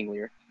Edmund from King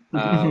Lear,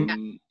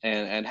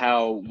 and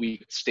how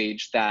we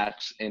stage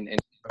that in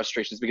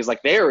frustrations, because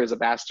like there is a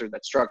bastard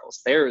that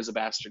struggles. There is a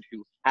bastard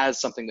who has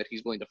something that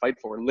he's willing to fight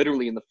for.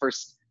 Literally in the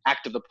first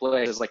act of the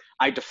play is like,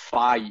 I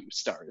defy you,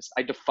 stars.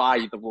 I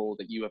defy the role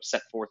that you have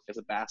set forth as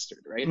a bastard,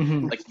 right?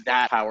 Like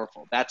that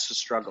powerful. That's a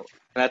struggle.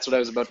 And that's what I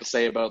was about to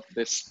say about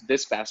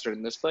this bastard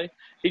in this play.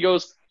 He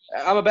goes,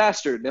 I'm a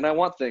bastard and I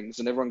want things.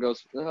 And everyone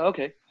goes,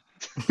 okay.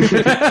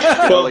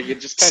 Well, like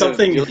it just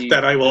something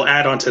that I will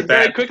add on to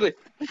that, quickly,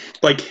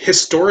 like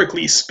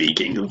historically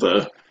speaking,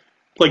 the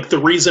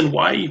reason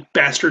why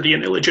bastardy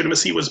and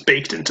illegitimacy was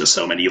baked into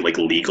so many like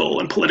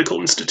legal and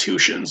political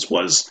institutions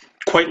was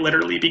quite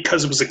literally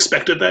because it was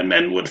expected that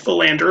men would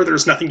philander.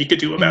 There's nothing you could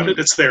do about it.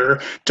 It's their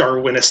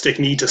Darwinistic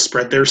need to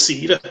spread their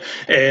seed,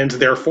 and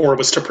therefore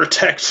was to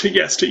protect,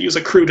 yes, to use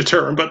a crude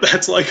term, but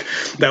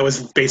that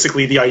was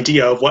basically the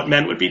idea of what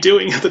men would be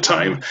doing at the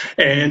time.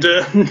 And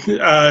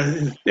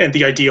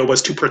the idea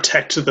was to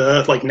protect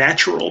the like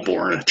natural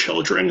born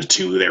children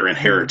to their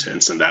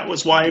inheritance, and that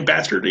was why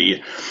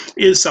bastardy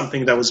is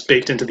something that was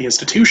baked into the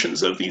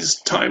institutions of these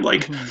time.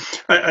 Like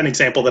an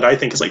example that I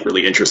think is like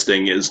really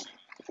interesting is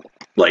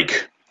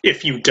like,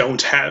 if you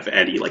don't have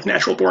any like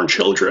natural born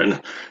children,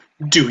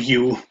 do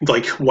you,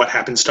 like, what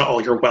happens to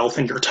all your wealth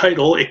and your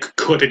title?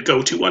 Could it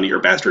go to one of your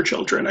bastard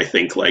children? I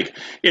think, like,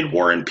 in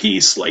War and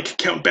Peace, like,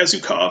 Count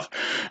Bezukov,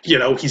 you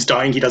know, he's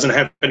dying, he doesn't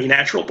have any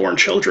natural-born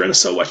children,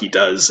 so what he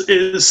does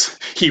is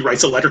he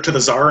writes a letter to the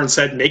Tsar and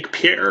said, make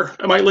Pierre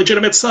my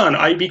legitimate son,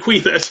 I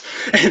bequeath it.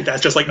 And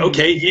that's just like,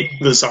 okay,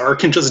 the Tsar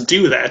can just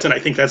do that, and I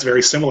think that's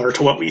very similar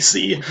to what we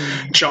see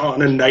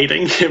John and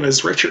knighting him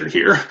as Richard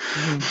here.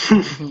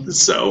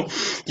 So,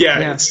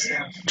 yeah, it's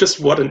just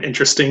what an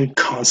interesting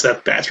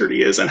concept bastard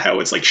is, and how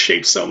it's like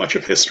shaped so much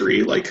of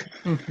history. Like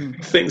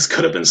things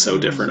could have been so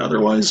different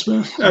otherwise,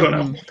 but I don't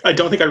know. I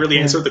don't think I really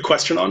answered the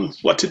question on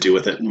what to do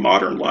with it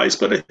modern wise,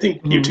 but I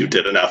think you two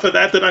did enough of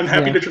that I'm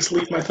happy to just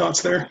leave my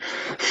thoughts there.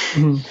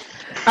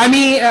 I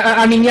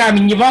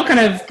mean, you've all kind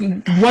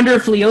of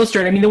wonderfully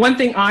illustrated. I mean, the one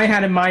thing I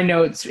had in my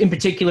notes in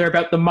particular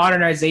about the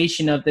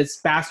modernization of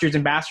this bastards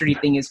and bastardy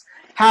thing is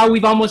how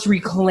we've almost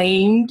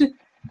reclaimed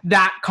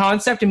that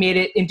concept and made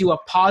it into a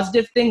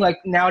positive thing. Like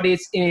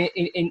nowadays in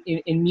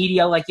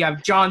media, like you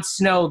have Jon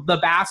Snow, the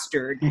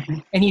bastard,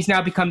 and he's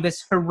now become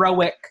this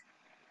heroic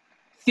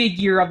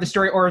figure of the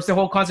story, or it's the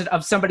whole concept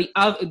of somebody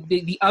of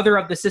the other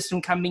of the system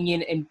coming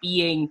in and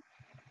being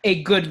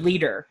a good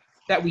leader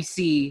that we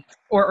see,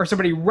 or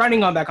somebody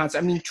running on that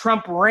concept. I mean,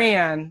 Trump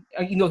ran,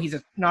 he's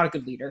not a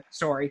good leader,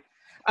 sorry.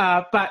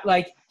 But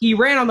like he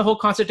ran on the whole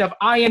concept of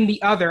I am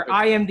the other,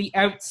 I am the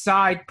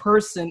outside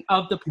person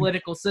of the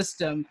political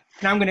system,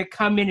 and I'm going to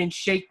come in and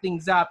shake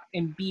things up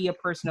and be a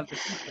person of the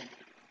people.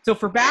 So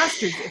for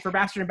Bastard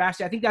and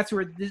Bastard, I think that's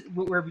where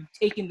we've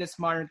taken this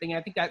modern thing, and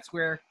I think that's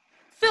where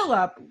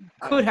Philip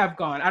could have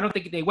gone. I don't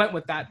think they went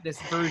with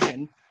this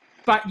version.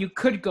 but you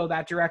could go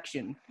that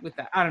direction with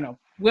that. I don't know.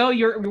 Will,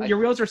 your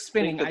wheels are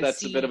spinning. I think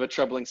that's a bit of a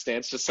troubling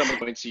stance, just some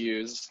points you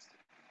use.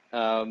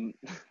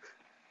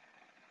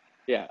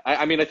 Yeah,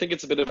 I mean, I think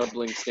it's a bit of a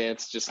troubling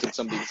stance just in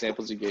some of the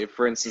examples you gave.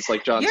 For instance,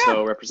 like Jon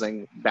Snow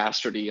representing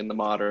bastardy in the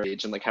modern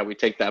age and like how we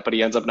take that, but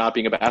he ends up not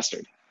being a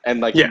bastard. And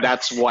like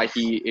that's why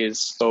he is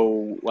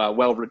so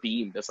well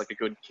redeemed as like a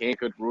good king,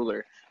 good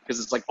ruler,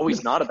 because it's like, oh,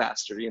 he's not a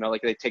bastard, you know,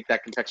 like they take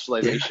that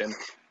contextualization.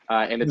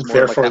 And it's more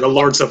therefore, like the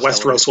lords of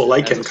Westeros will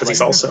like him because he's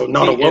also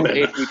not a woman.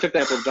 If we took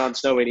that from Jon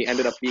Snow and he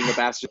ended up being a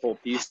bastard whole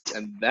piece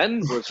and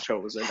then was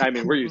chosen. I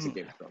mean, we're using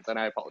Game of Thrones, and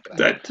I apologize.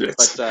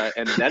 But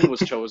and then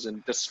was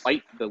chosen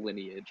despite the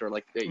lineage, or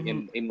like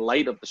in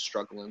light of the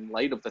struggle, in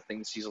light of the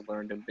things he's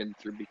learned and been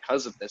through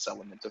because of this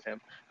element of him,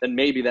 then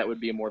maybe that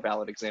would be a more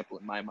valid example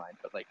in my mind.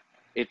 But like,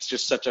 it's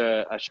just such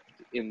a shift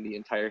in the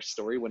entire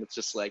story when it's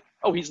just like,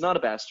 oh, he's not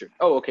a bastard.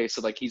 Oh, okay,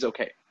 so like he's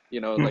okay. You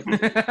know, like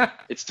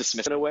it's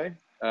dismissed in a way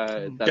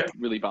that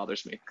really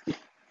bothers me.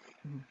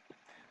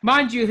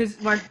 Mind you,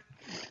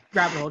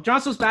 rabbit hole.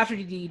 Jon Snow's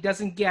bastardy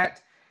doesn't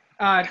get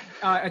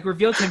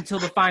revealed to him until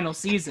the final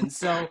season.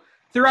 So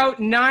throughout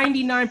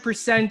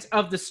 99%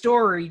 of the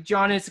story,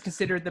 Jon is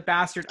considered the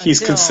bastard. He's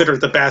considered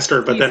the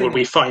bastard, but then when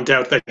we find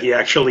out that he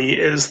actually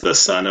is the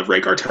son of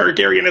Rhaegar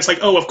Targaryen, it's like,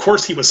 oh, of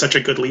course he was such a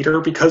good leader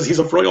because he's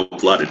of royal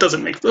blood. It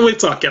doesn't make...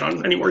 Let's not get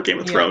on any more Game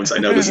of Thrones. I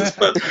know this is...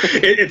 But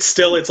it's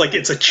still... It's like,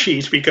 it's a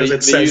cheat because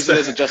it says use it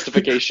as a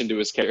justification to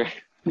his character.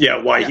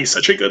 Yeah, why he's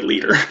such a good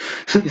leader.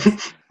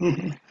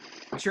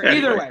 Sure,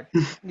 either way.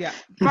 Yeah.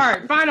 All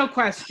right, final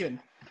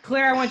question.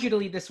 Claire, I want you to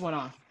lead this one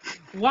off.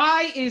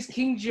 Why is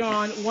King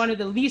John one of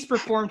the least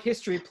performed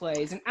history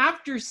plays? And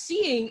after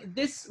seeing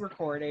this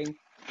recording,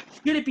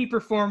 should it be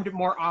performed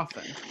more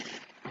often?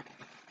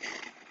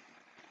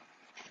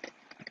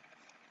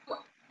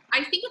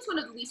 I think it's one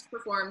of the least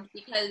performed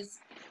because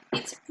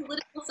it's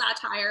political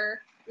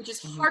satire, which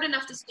is hard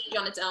enough to stage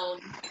on its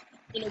own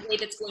in a way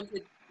that's going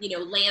to,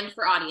 land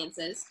for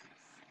audiences.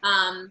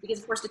 Because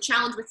of course the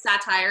challenge with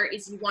satire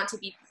is you want to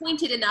be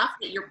pointed enough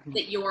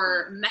that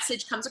your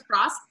message comes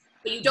across,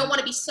 but you don't want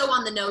to be so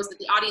on the nose that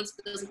the audience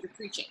feels like you're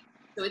preaching.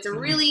 So it's a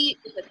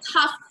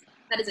tough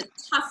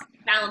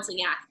balancing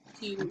act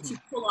to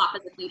pull off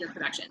as a theater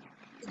production.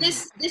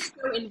 This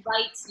show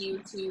invites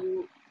you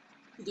to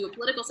do a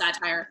political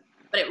satire,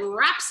 but it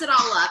wraps it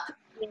all up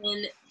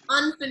in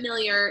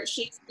unfamiliar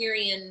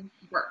Shakespearean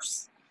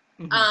verse.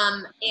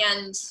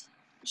 And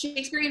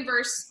Shakespearean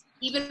verse,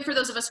 even for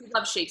those of us who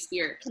love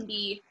Shakespeare, can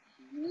be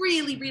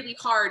really, really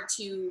hard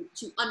to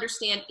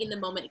understand in the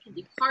moment. It can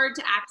be hard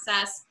to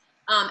access.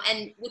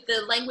 And with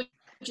the language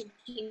of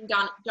King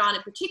John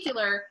in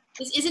particular,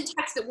 this isn't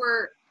text that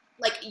we're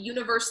like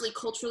universally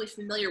culturally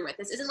familiar with.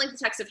 This isn't like the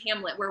text of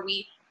Hamlet where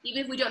we,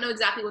 even if we don't know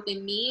exactly what they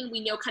mean,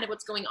 we know kind of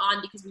what's going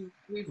on because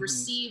we've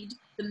received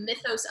the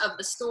mythos of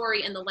the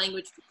story and the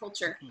language of the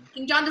culture.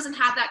 King John doesn't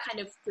have that kind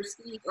of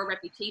prestige or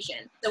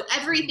reputation. So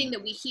everything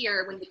that we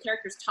hear when the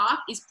characters talk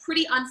is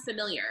pretty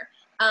unfamiliar.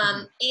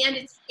 And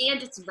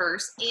it's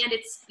verse, and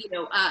it's,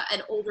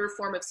 an older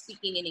form of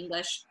speaking in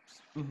English.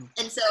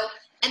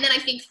 And then I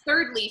think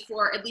thirdly,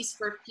 at least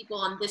for people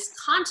on this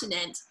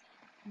continent,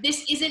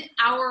 this isn't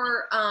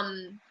our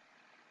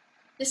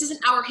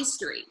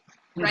history,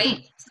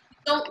 right?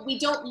 We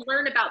don't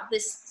learn about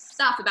this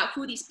stuff, about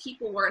who these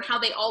people were and how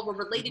they all were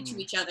related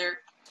to each other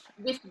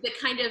with the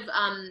kind of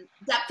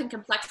depth and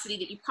complexity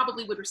that you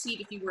probably would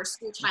receive if you were a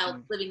school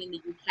child living in the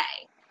UK.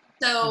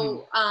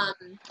 So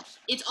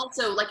it's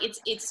also like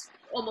it's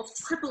almost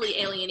triply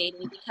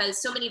alienating because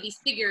so many of these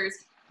figures,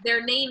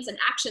 their names and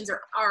actions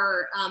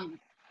are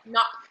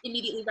not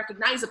immediately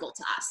recognizable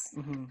to us.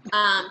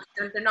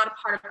 They're not a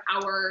part of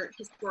our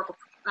historical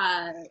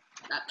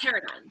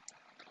paradigm.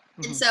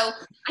 And so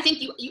I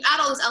think you add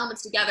all those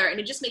elements together and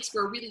it just makes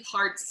for a really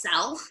hard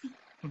sell.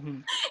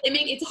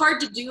 It's hard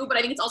to do, but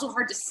I think it's also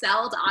hard to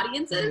sell to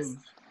audiences.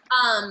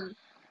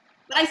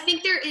 But I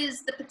think there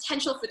is the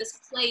potential for this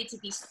play to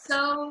be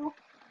so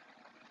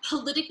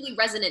politically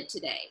resonant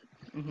today.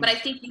 But I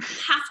think you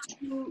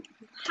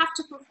have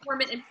to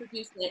perform it and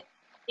produce it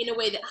in a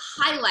way that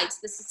highlights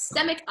the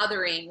systemic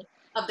othering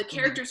of the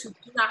characters who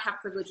do not have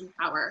privilege and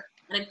power.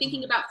 And I'm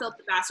thinking about Philip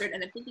the Bastard,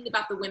 and I'm thinking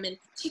about the women,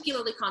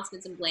 particularly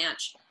Constance and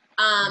Blanche.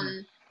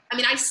 I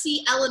mean, I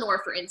see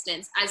Eleanor, for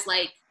instance, as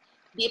like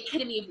the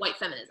epitome of white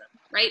feminism,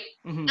 right?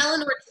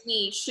 Eleanor to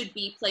me should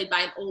be played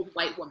by an old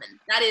white woman.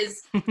 That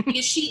is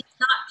because she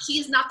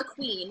is not the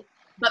queen,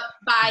 but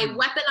by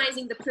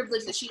weaponizing the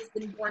privilege that she has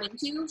been born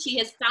into, she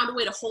has found a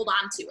way to hold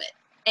on to it,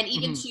 and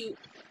even to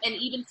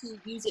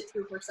use it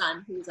through her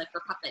son, who is like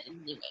her puppet in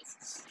many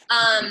ways.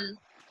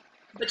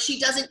 But she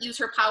doesn't use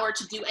her power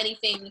to do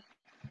anything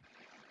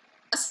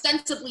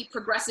ostensibly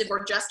progressive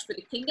or just for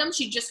the kingdom.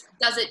 She just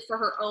does it for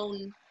her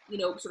own,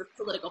 sort of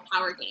political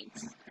power game.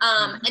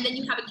 And then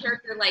you have a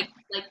character like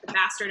the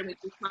Bastard, and we've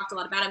talked a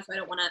lot about him, so I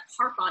don't want to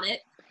harp on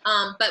it.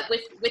 But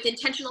with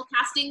intentional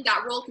casting,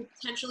 that role could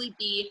potentially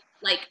be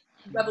like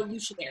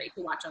revolutionary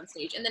to watch on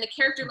stage. And then a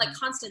character like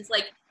Constance,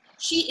 like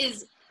she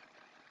is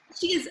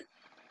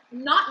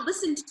not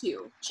listened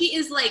to. She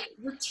is like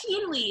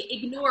routinely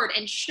ignored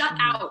and shut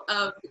out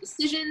of the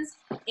decisions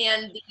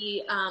and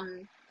the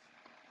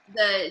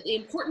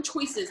important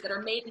choices that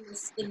are made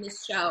in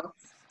this show.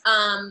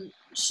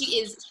 She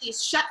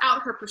is shut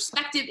out. Her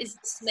perspective is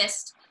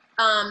dismissed.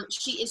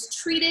 She is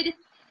treated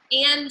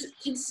and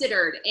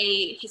considered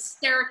a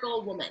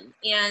hysterical woman.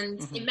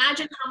 And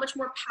imagine how much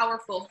more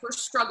powerful her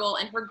struggle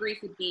and her grief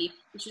would be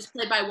if she was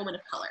played by a woman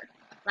of color,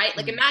 right?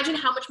 Like imagine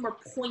how much more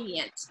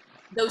poignant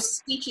those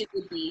speeches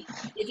would be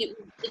if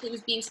it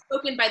was being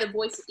spoken by the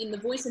voice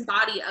and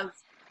body of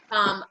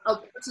a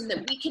person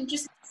that we can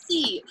just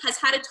see has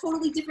had a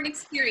totally different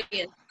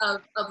experience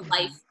of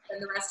life than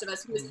the rest of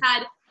us, who has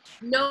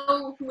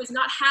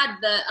not had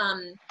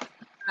the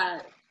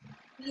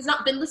has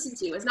not been listened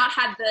to, has not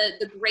had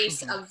the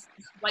grace of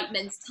white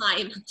men's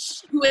time,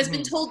 who has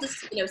been told to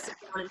sit down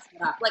and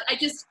shut up. Like I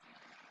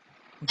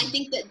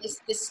think that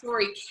this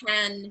story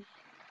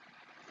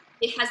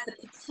it has the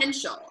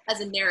potential as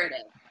a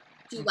narrative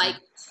to like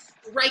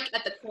strike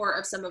at the core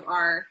of some of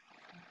our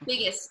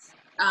biggest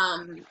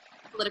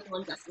political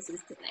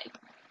injustices today.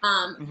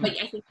 But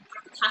I think we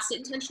have to cast it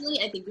intentionally.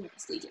 I think we have to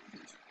stage it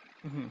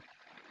intentionally.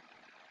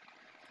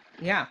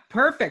 Yeah,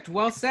 perfect.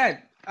 Well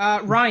said.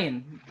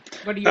 Ryan,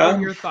 what are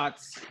your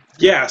thoughts?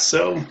 Yeah,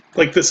 so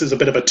like this is a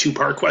bit of a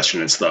two-part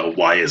question. It's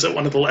why is it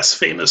one of the less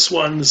famous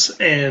ones,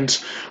 and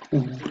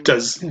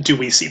do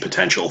we see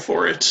potential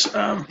for it?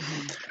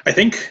 I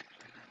think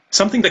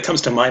something that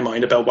comes to my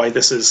mind about why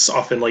this is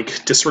often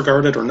like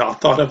disregarded or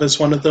not thought of as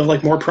one of the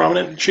like more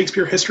prominent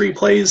Shakespeare history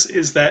plays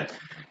is that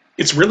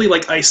it's really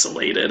like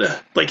isolated,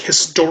 like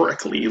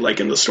historically, like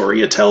in the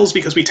story it tells,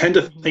 because we tend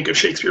to think of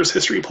Shakespeare's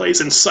history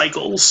plays in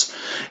cycles,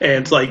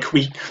 and like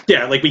we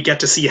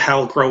get to see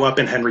Hal grow up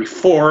in Henry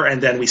IV,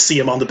 and then we see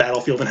him on the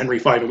battlefield in Henry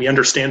V, and we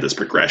understand this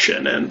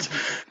progression,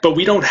 but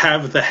we don't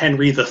have the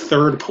Henry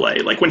III play.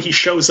 Like when he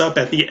shows up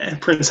at the end,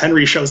 Prince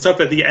Henry shows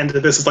up at the end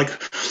of this, is like,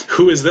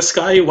 who is this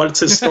guy? What's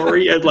his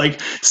story? And like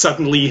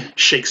suddenly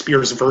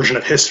Shakespeare's version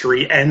of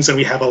history ends, and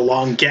we have a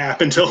long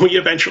gap until we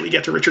eventually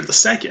get to Richard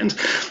II,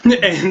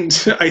 and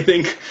I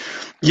think,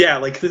 yeah,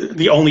 like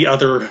the only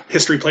other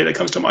history play that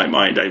comes to my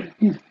mind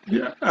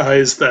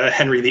is the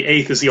Henry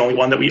VIII is the only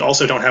one that we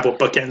also don't have what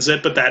bookends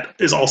it, but that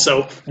is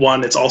also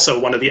one. It's also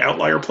one of the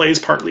outlier plays,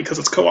 partly because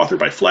it's co-authored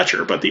by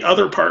Fletcher. But the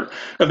other part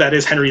of that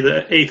is Henry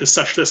VIII is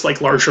such this like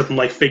larger than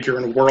life figure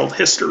in world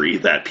history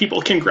that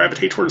people can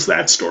gravitate towards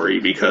that story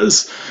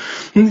because,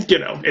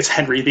 it's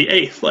Henry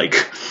VIII.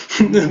 Like,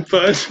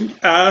 but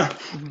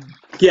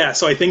yeah,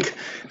 so I think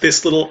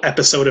this little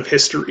episode of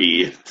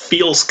history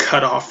feels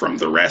cut off from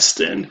the rest,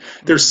 and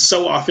there's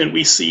so often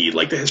we see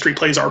like the history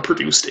plays are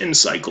produced in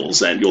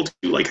cycles, and you'll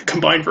do like a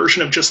combined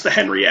version of just the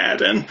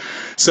Henriade, and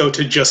so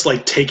to just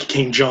like take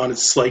King John,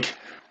 it's like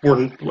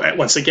we're,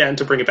 once again,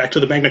 to bring it back to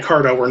the Magna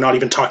Carta, we're not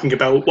even talking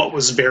about what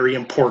was very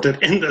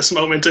important in this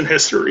moment in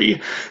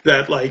history,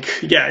 that like,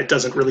 yeah, it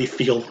doesn't really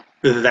feel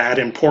that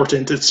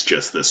important. It's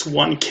just this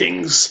one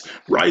king's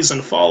rise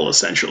and fall,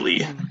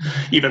 essentially,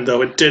 even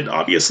though it did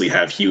obviously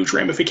have huge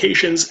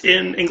ramifications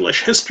in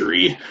English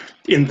history.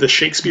 In the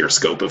Shakespeare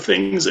scope of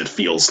things, it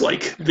feels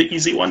like the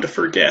easy one to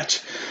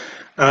forget.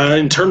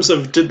 In terms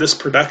of did this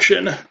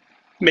production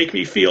make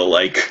me feel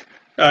like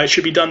it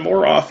should be done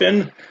more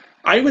often,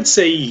 I would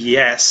say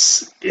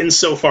yes,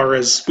 insofar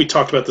as we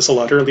talked about this a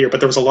lot earlier, but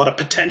there was a lot of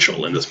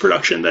potential in this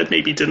production that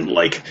maybe didn't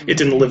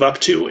live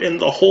up to in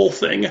the whole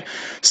thing.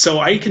 So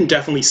I can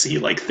definitely see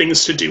like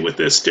things to do with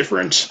this,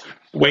 different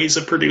ways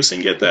of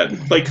producing it,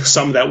 that like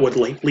some that would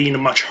like lean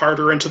much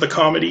harder into the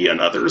comedy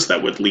and others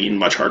that would lean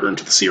much harder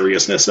into the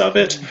seriousness of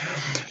it.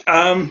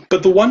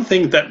 But the one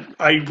thing that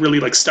I really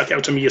like stuck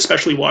out to me,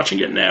 especially watching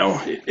it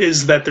now,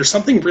 is that there's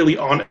something really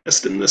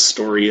honest in this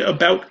story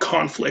about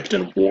conflict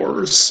and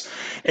wars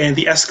and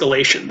the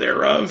escalation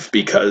thereof,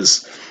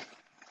 because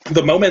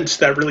the moment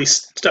that really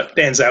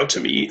stands out to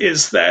me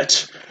is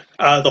that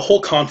the whole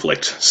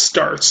conflict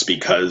starts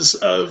because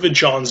of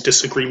John's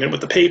disagreement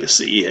with the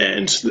papacy,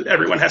 and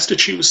everyone has to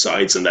choose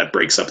sides, and that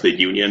breaks up the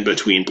union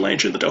between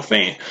Blanche and the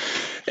Dauphin.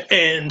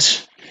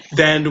 And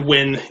then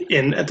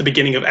at the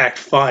beginning of Act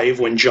 5,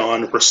 when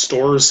John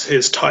restores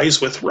his ties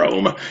with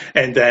Rome,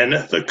 and then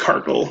the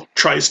cardinal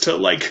tries to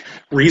like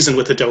reason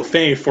with the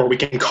Dauphin for we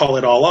can call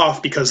it all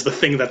off because the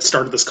thing that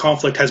started this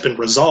conflict has been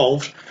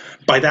resolved.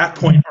 By that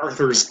point,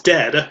 Arthur's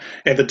dead,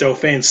 and the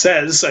Dauphin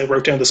says, I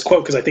wrote down this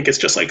quote because I think it's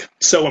just like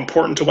so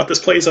important to what this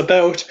play is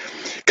about,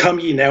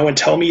 "Come ye now and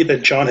tell me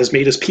that John has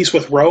made his peace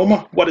with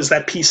Rome? What is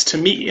that peace to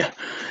me?"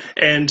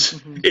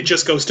 And it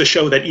just goes to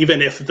show that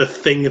even if the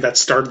thing that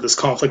started this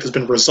conflict has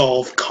been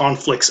resolved,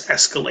 conflicts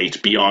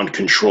escalate beyond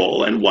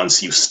control, and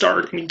once you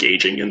start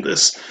engaging in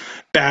this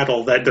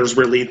battle, that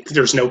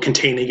there's no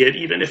containing it,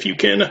 even if you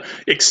can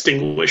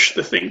extinguish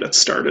the thing that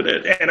started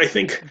it. And I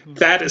think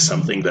that is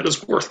something that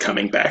is worth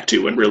coming back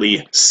to and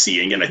really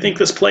seeing, and I think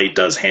this play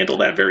does handle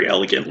that very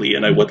elegantly,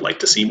 and I would like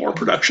to see more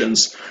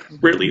productions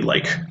really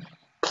like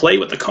play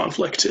with the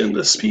conflict in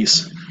this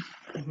piece.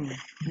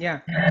 Yeah,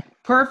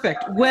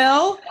 perfect.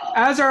 Well,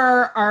 as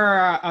our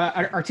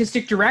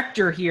artistic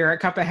director here at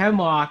Cup of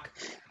Hemlock,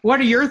 what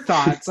are your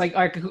thoughts? Like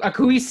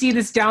could we see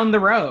this down the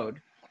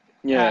road?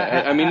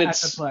 Yeah, I mean, at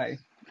the play.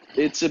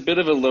 It's a bit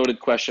of a loaded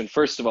question.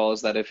 First of all,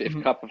 is that if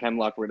Cup of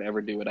Hemlock were to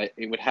ever do it,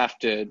 it would have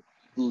to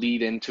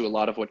lead into a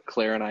lot of what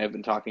Claire and I have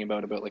been talking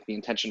about like the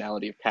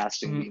intentionality of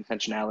casting, the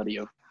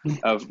intentionality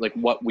of like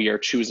what we are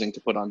choosing to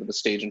put onto the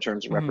stage in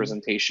terms of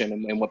representation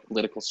and what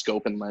political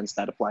scope and lens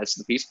that applies to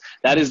the piece.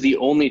 That is the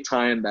only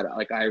time that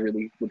like I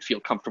really would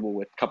feel comfortable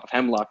with Cup of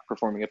Hemlock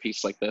performing a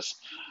piece like this.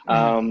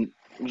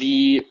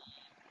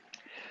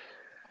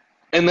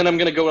 And then I'm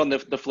going to go on the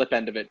flip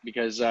end of it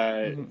because,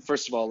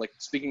 first of all, like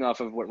speaking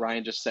off of what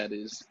Ryan just said,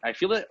 is I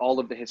feel that all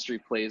of the history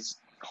plays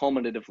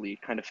culminatively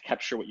kind of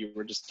capture what you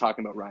were just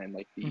talking about, Ryan,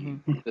 like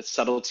the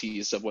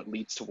subtleties of what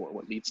leads to war,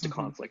 what leads to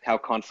conflict, how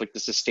conflict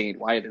is sustained,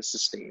 why it is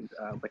sustained.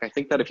 Like I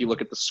think that if you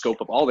look at the scope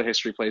of all the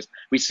history plays,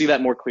 we see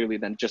that more clearly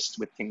than just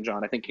with King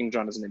John. I think King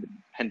John is an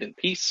independent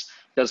piece,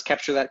 does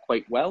capture that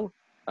quite well.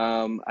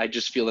 I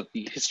just feel that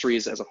the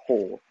histories as a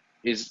whole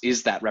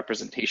is that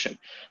representation.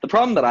 The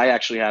problem that I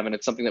actually have, and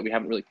it's something that we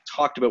haven't really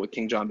talked about with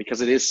King John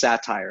because it is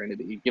satire and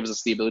it gives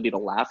us the ability to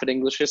laugh at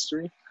English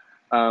history.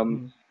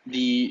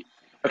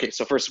 Okay,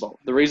 so first of all,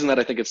 the reason that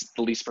I think it's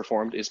the least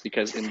performed is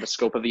because in the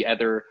scope of the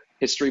other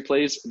history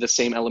plays, the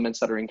same elements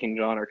that are in King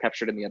John are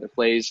captured in the other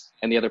plays,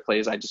 and the other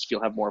plays I just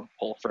feel have more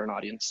pull for an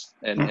audience.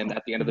 And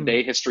at the end of the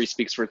day, history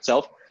speaks for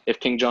itself. If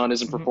King John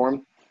isn't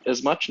performed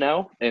as much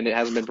now, and it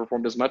hasn't been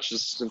performed as much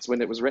since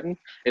when it was written,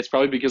 it's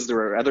probably because there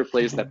are other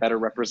plays that better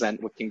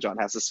represent what King John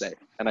has to say.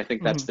 And I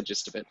think that's the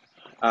gist of it.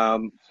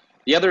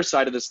 The other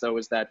side of this, though,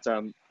 is that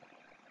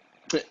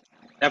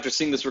after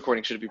seeing this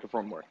recording, should it be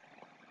performed more?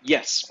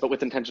 Yes, but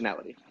with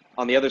intentionality.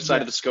 On the other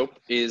side of the scope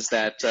is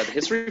that the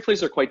history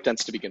plays are quite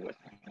dense to begin with.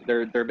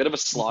 They're a bit of a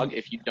slog.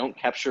 If you don't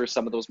capture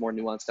some of those more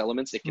nuanced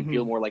elements, it can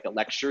feel more like a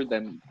lecture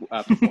than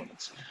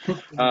performance.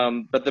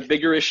 But the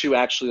bigger issue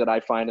actually that I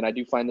find, and I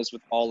do find this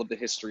with all of the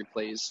history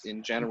plays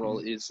in general,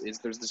 is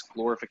there's this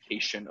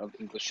glorification of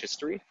English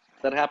history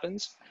that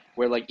happens,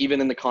 where like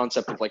even in the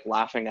concept of like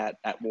laughing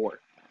at war,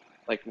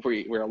 like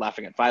we're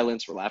laughing at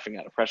violence, we're laughing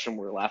at oppression,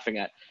 we're laughing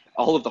at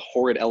all of the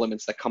horrid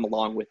elements that come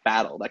along with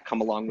battle, that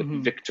come along with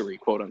victory,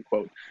 quote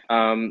unquote.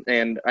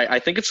 And I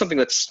think it's something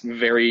that's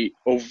very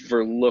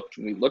overlooked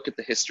when we look at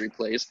the history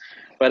plays.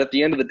 But at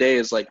the end of the day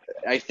is like,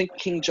 I think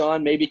King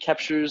John maybe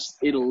captures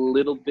it a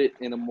little bit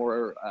in a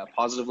more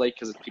positive light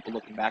because it's people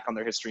looking back on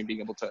their history and being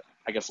able to,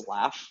 I guess,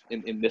 laugh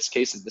in this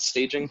case, in this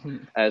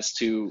staging, as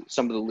to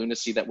some of the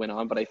lunacy that went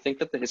on. But I think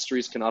that the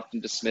histories can often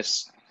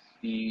dismiss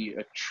the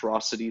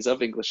atrocities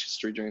of English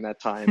history during that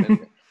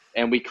time.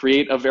 And we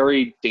create a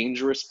very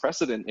dangerous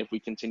precedent if we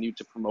continue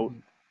to promote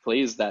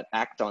plays that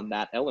act on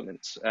that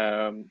element.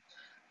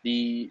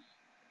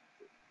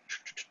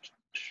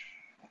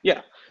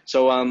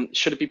 So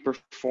should it be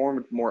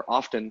performed more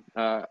often?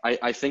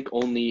 I think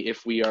only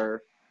if we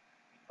are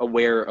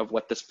aware of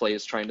what this play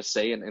is trying to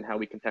say and how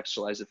we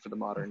contextualize it for the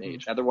modern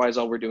age. Otherwise,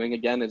 all we're doing,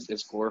 again,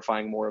 is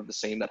glorifying more of the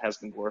same that has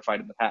been glorified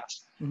in the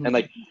past. And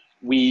like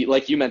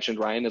you mentioned,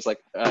 Ryan, is like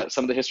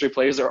some of the history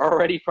plays are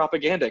already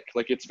propagandic.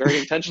 Like it's very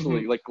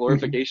intentionally like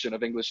glorification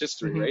of English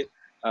history, right?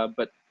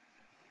 But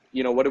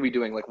you know, what are we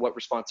doing? Like what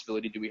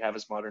responsibility do we have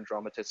as modern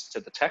dramatists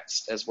to the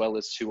text as well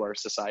as to our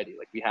society?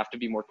 Like we have to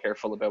be more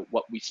careful about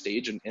what we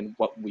stage and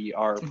what we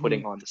are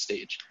putting on the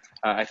stage.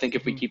 I think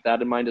if we keep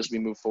that in mind as we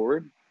move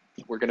forward,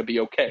 we're going to be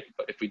okay.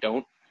 But if we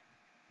don't,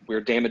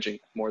 we're damaging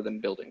more than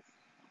building.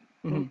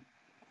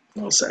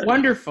 Well said.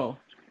 Wonderful.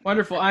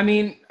 I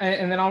mean,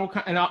 and then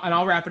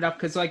I'll wrap it up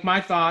because like my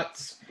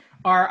thoughts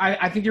are,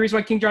 I think the reason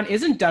why King John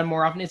isn't done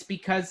more often is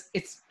because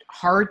it's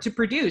hard to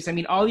produce. I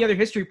mean, all the other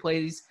history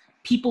plays,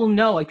 people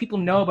know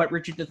about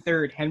Richard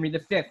III, Henry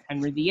V,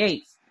 Henry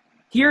VIII.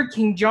 Here,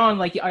 King John,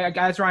 like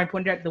as Ryan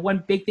pointed out, the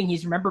one big thing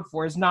he's remembered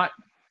for is not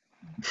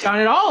done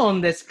at all in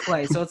this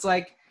play. So it's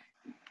like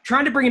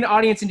trying to bring an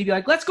audience in to be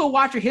like, let's go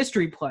watch a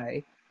history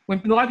play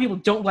when a lot of people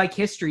don't like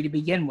history to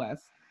begin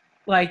with.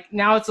 Like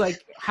now it's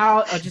like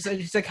how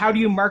do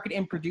you market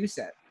and produce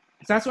it?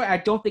 So that's why I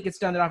don't think it's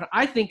done that often.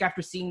 I think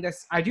after seeing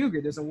this, I do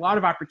agree. There's a lot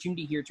of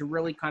opportunity here to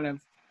really kind of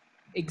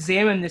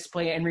examine this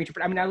play and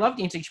reinterpret. I mean, I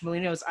loved Anthony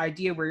Cimolino's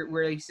idea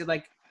where he said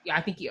like,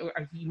 I think he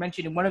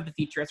mentioned in one of the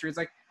featurettes where he's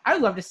like,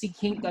 I'd love to see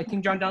King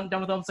John done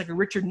with almost like a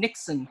Richard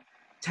Nixon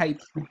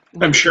type.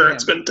 I'm sure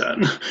it's been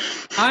done.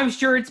 I'm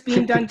sure it's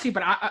being done too,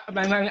 but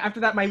after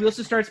that, my wheels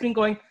just starts spinning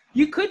going,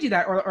 you could do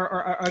that,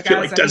 or I feel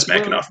like Des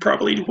McAnuff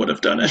probably would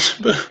have done it,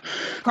 but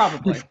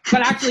probably.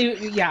 But actually,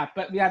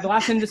 the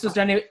last time this was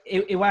done, it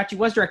actually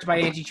was directed by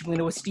Angie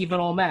Cimolino with Stephen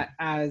Olmert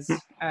as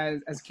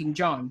King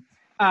John.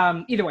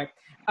 Either way,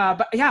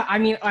 but yeah, I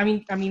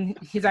mean,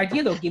 his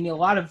idea though gave me a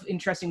lot of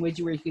interesting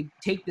ways where you could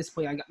take this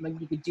play.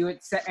 You could do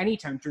it set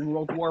anytime during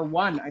World War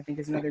I. I think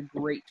is another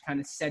great kind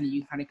of setting.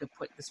 You kind of could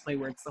put this play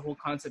where it's the whole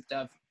concept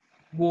of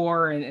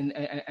war and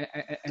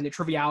the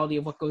triviality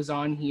of what goes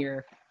on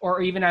here,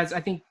 or even as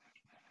I think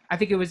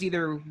it was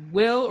either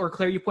Will or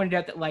Claire, you pointed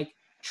out that like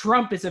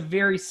Trump is a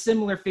very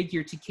similar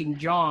figure to King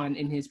John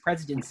in his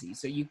presidency.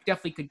 So you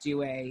definitely could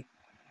do a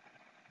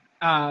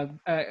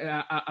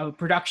a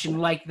production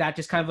like that,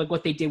 just kind of like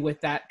what they did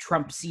with that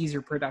Trump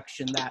Caesar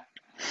production. That,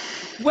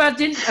 well,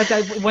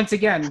 once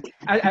again,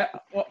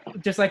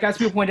 just like as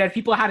people pointed out, if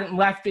people hadn't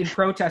left in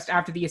protest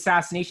after the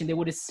assassination, they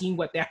would have seen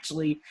what they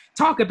actually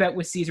talk about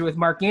with Caesar with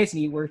Mark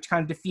Antony, where it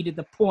kind of defeated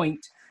the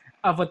point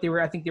of what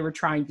I think they were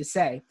trying to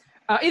say.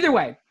 Either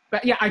way,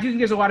 but yeah, I do think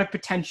there's a lot of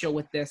potential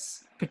with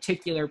this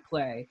particular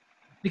play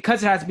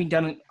because it hasn't been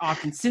done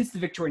often since the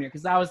Victorian era,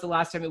 because that was the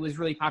last time it was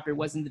really popular,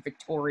 was in the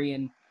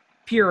Victorian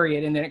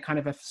period, and then it kind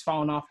of has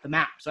fallen off the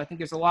map. So I think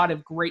there's a lot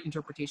of great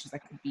interpretations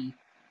that could be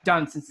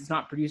done since it's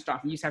not produced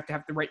often. You just have to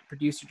have the right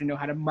producer to know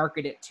how to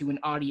market it to an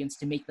audience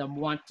to make them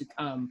want to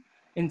come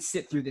and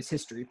sit through this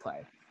history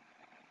play.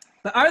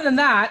 But other than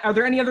that, are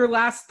there any other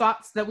last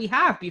thoughts that we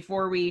have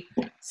before we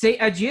say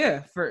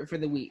adieu for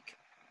the week?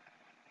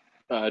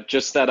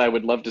 Just that I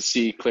would love to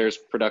see Claire's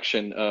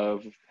production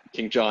of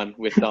King John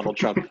with Donald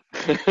Trump.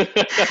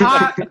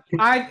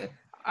 I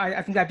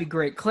think that'd be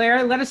great.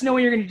 Claire, let us know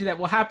when you're going to do that.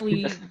 We'll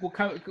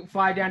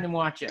fly down and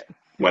watch it.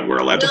 When we're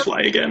allowed to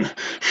fly again.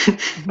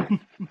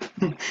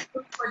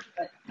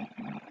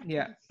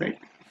 Yeah, right.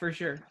 For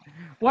sure.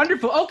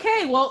 Wonderful.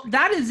 Okay, well,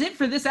 that is it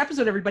for this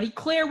episode, everybody.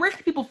 Claire, where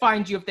can people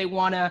find you if they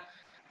want to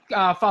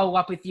follow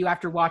up with you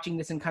after watching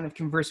this and kind of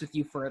converse with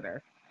you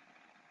further?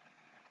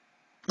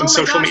 On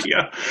social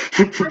media.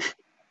 I'm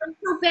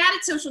so bad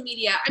at social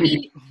media. I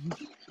mean,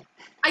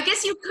 I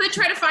guess you could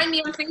try to find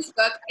me on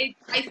Facebook.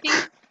 I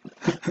think,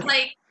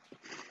 like,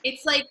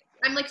 it's like,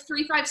 I'm like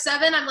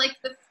 357. I'm like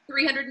the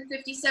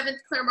 357th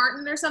Claire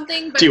Martin or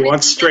something. But do you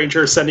want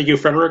strangers sending you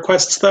friend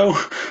requests, though?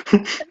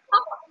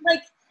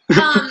 Like,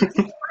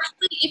 actually,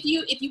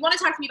 if you want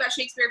to talk to me about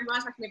Shakespeare, if you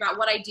want to talk to me about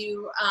what I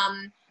do,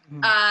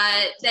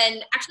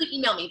 then actually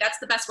email me. That's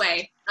the best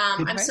way.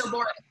 Okay. I'm so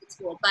bored at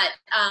school, but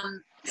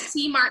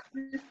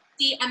cmartin,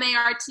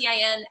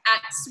 CMARTIN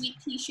at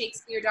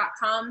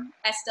sweetteashakespeare.com,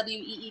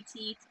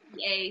 SWEETTA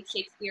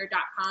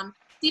Shakespeare.com.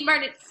 Steve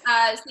Martin at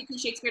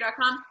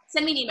sweetteashakespeare.com.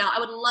 Send me an email. I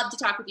would love to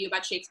talk with you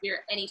about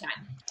Shakespeare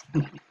anytime.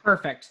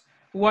 Perfect.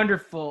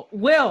 Wonderful.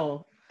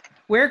 Will,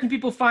 where can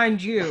people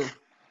find you?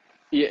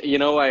 You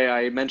know,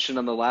 I mentioned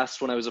on the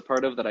last one I was a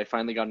part of that I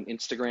finally got an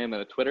Instagram and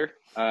a Twitter.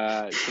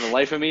 For the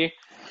life of me,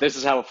 this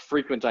is how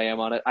frequent I am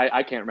on it.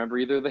 I can't remember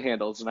either of the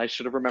handles, and I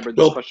should have remembered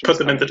this question. We'll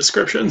put them in the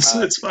descriptions.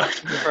 It's fine.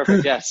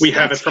 Perfect, yes. We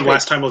have it from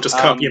last time. We'll just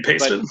copy and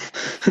paste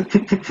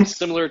it.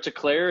 Similar to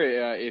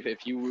Claire,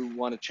 if you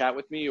want to chat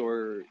with me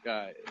or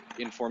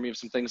inform me of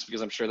some things,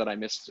 because I'm sure that I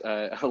missed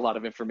a lot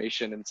of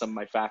information and some of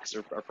my facts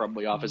are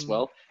probably off as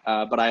well.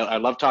 But I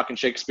love talking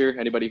Shakespeare.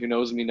 Anybody who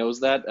knows me knows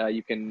that.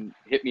 You can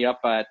hit me up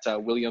at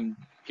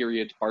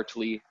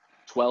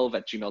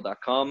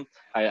william.bartley12@gmail.com.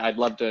 I'd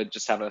love to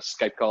just have a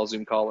Skype call,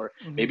 Zoom call, or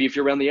maybe if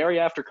you're around the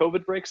area after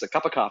COVID breaks, a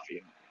cup of coffee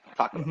and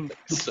talk about things.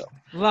 So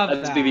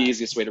that'd be the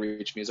easiest way to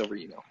reach me is over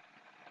email.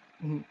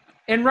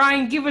 And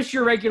Ryan, give us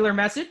your regular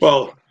message.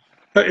 Well,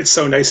 it's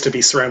so nice to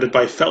be surrounded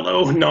by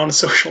fellow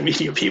non-social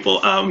media people,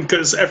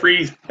 because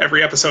every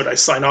episode I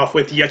sign off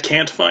with, you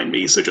can't find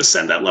me, so just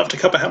send that love to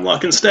Cup of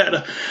Hemlock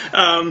instead.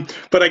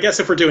 But I guess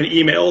if we're doing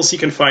emails, you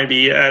can find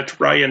me at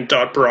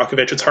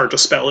ryan.borochovitz, it's hard to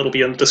spell, it'll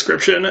be in the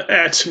description,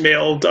 at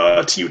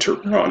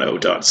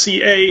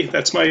mail.utoronto.ca.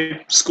 That's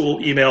my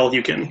school email.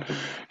 You can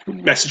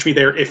message me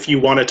there if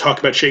you want to talk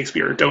about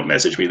Shakespeare. Don't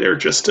message me there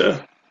just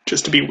to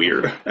be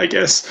weird, I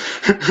guess.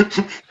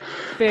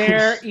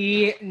 Fair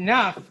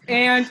enough.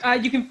 And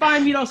you can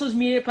find me on all social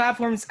media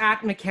platforms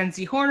at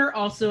Mackenzie Horner.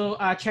 Also,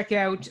 check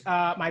out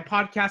my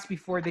podcast,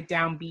 Before the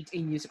Downbeat,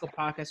 a musical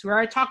podcast, where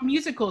I talk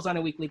musicals on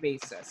a weekly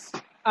basis.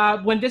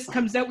 When this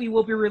comes out, we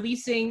will be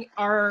releasing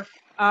our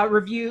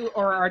review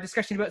or our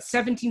discussion about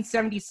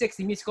 1776,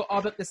 the musical all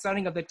about the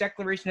signing of the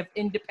Declaration of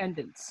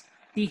Independence.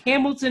 The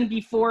Hamilton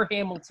before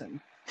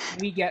Hamilton.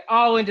 We get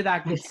all into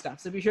that good stuff.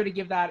 So be sure to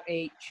give that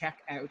a check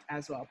out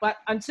as well. But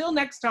until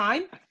next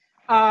time,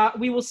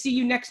 we will see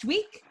you next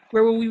week,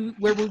 where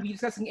we'll be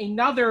discussing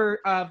another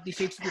of the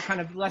Shakespeare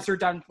kind of lesser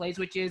done plays,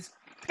 which is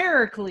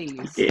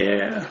Pericles.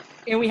 Yeah.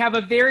 And we have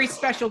a very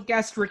special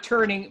guest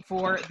returning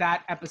for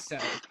that episode.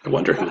 I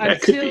wonder who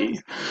that could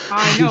be.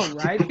 I know,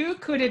 right? Who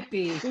could it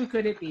be? Who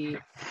could it be?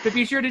 But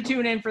be sure to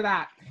tune in for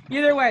that.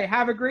 Either way,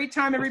 have a great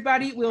time,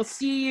 everybody. We'll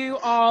see you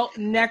all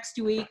next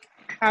week.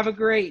 Have a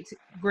great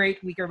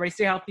week, everybody.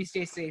 Stay healthy,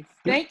 stay safe.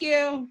 Thank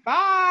you.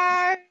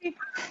 Bye.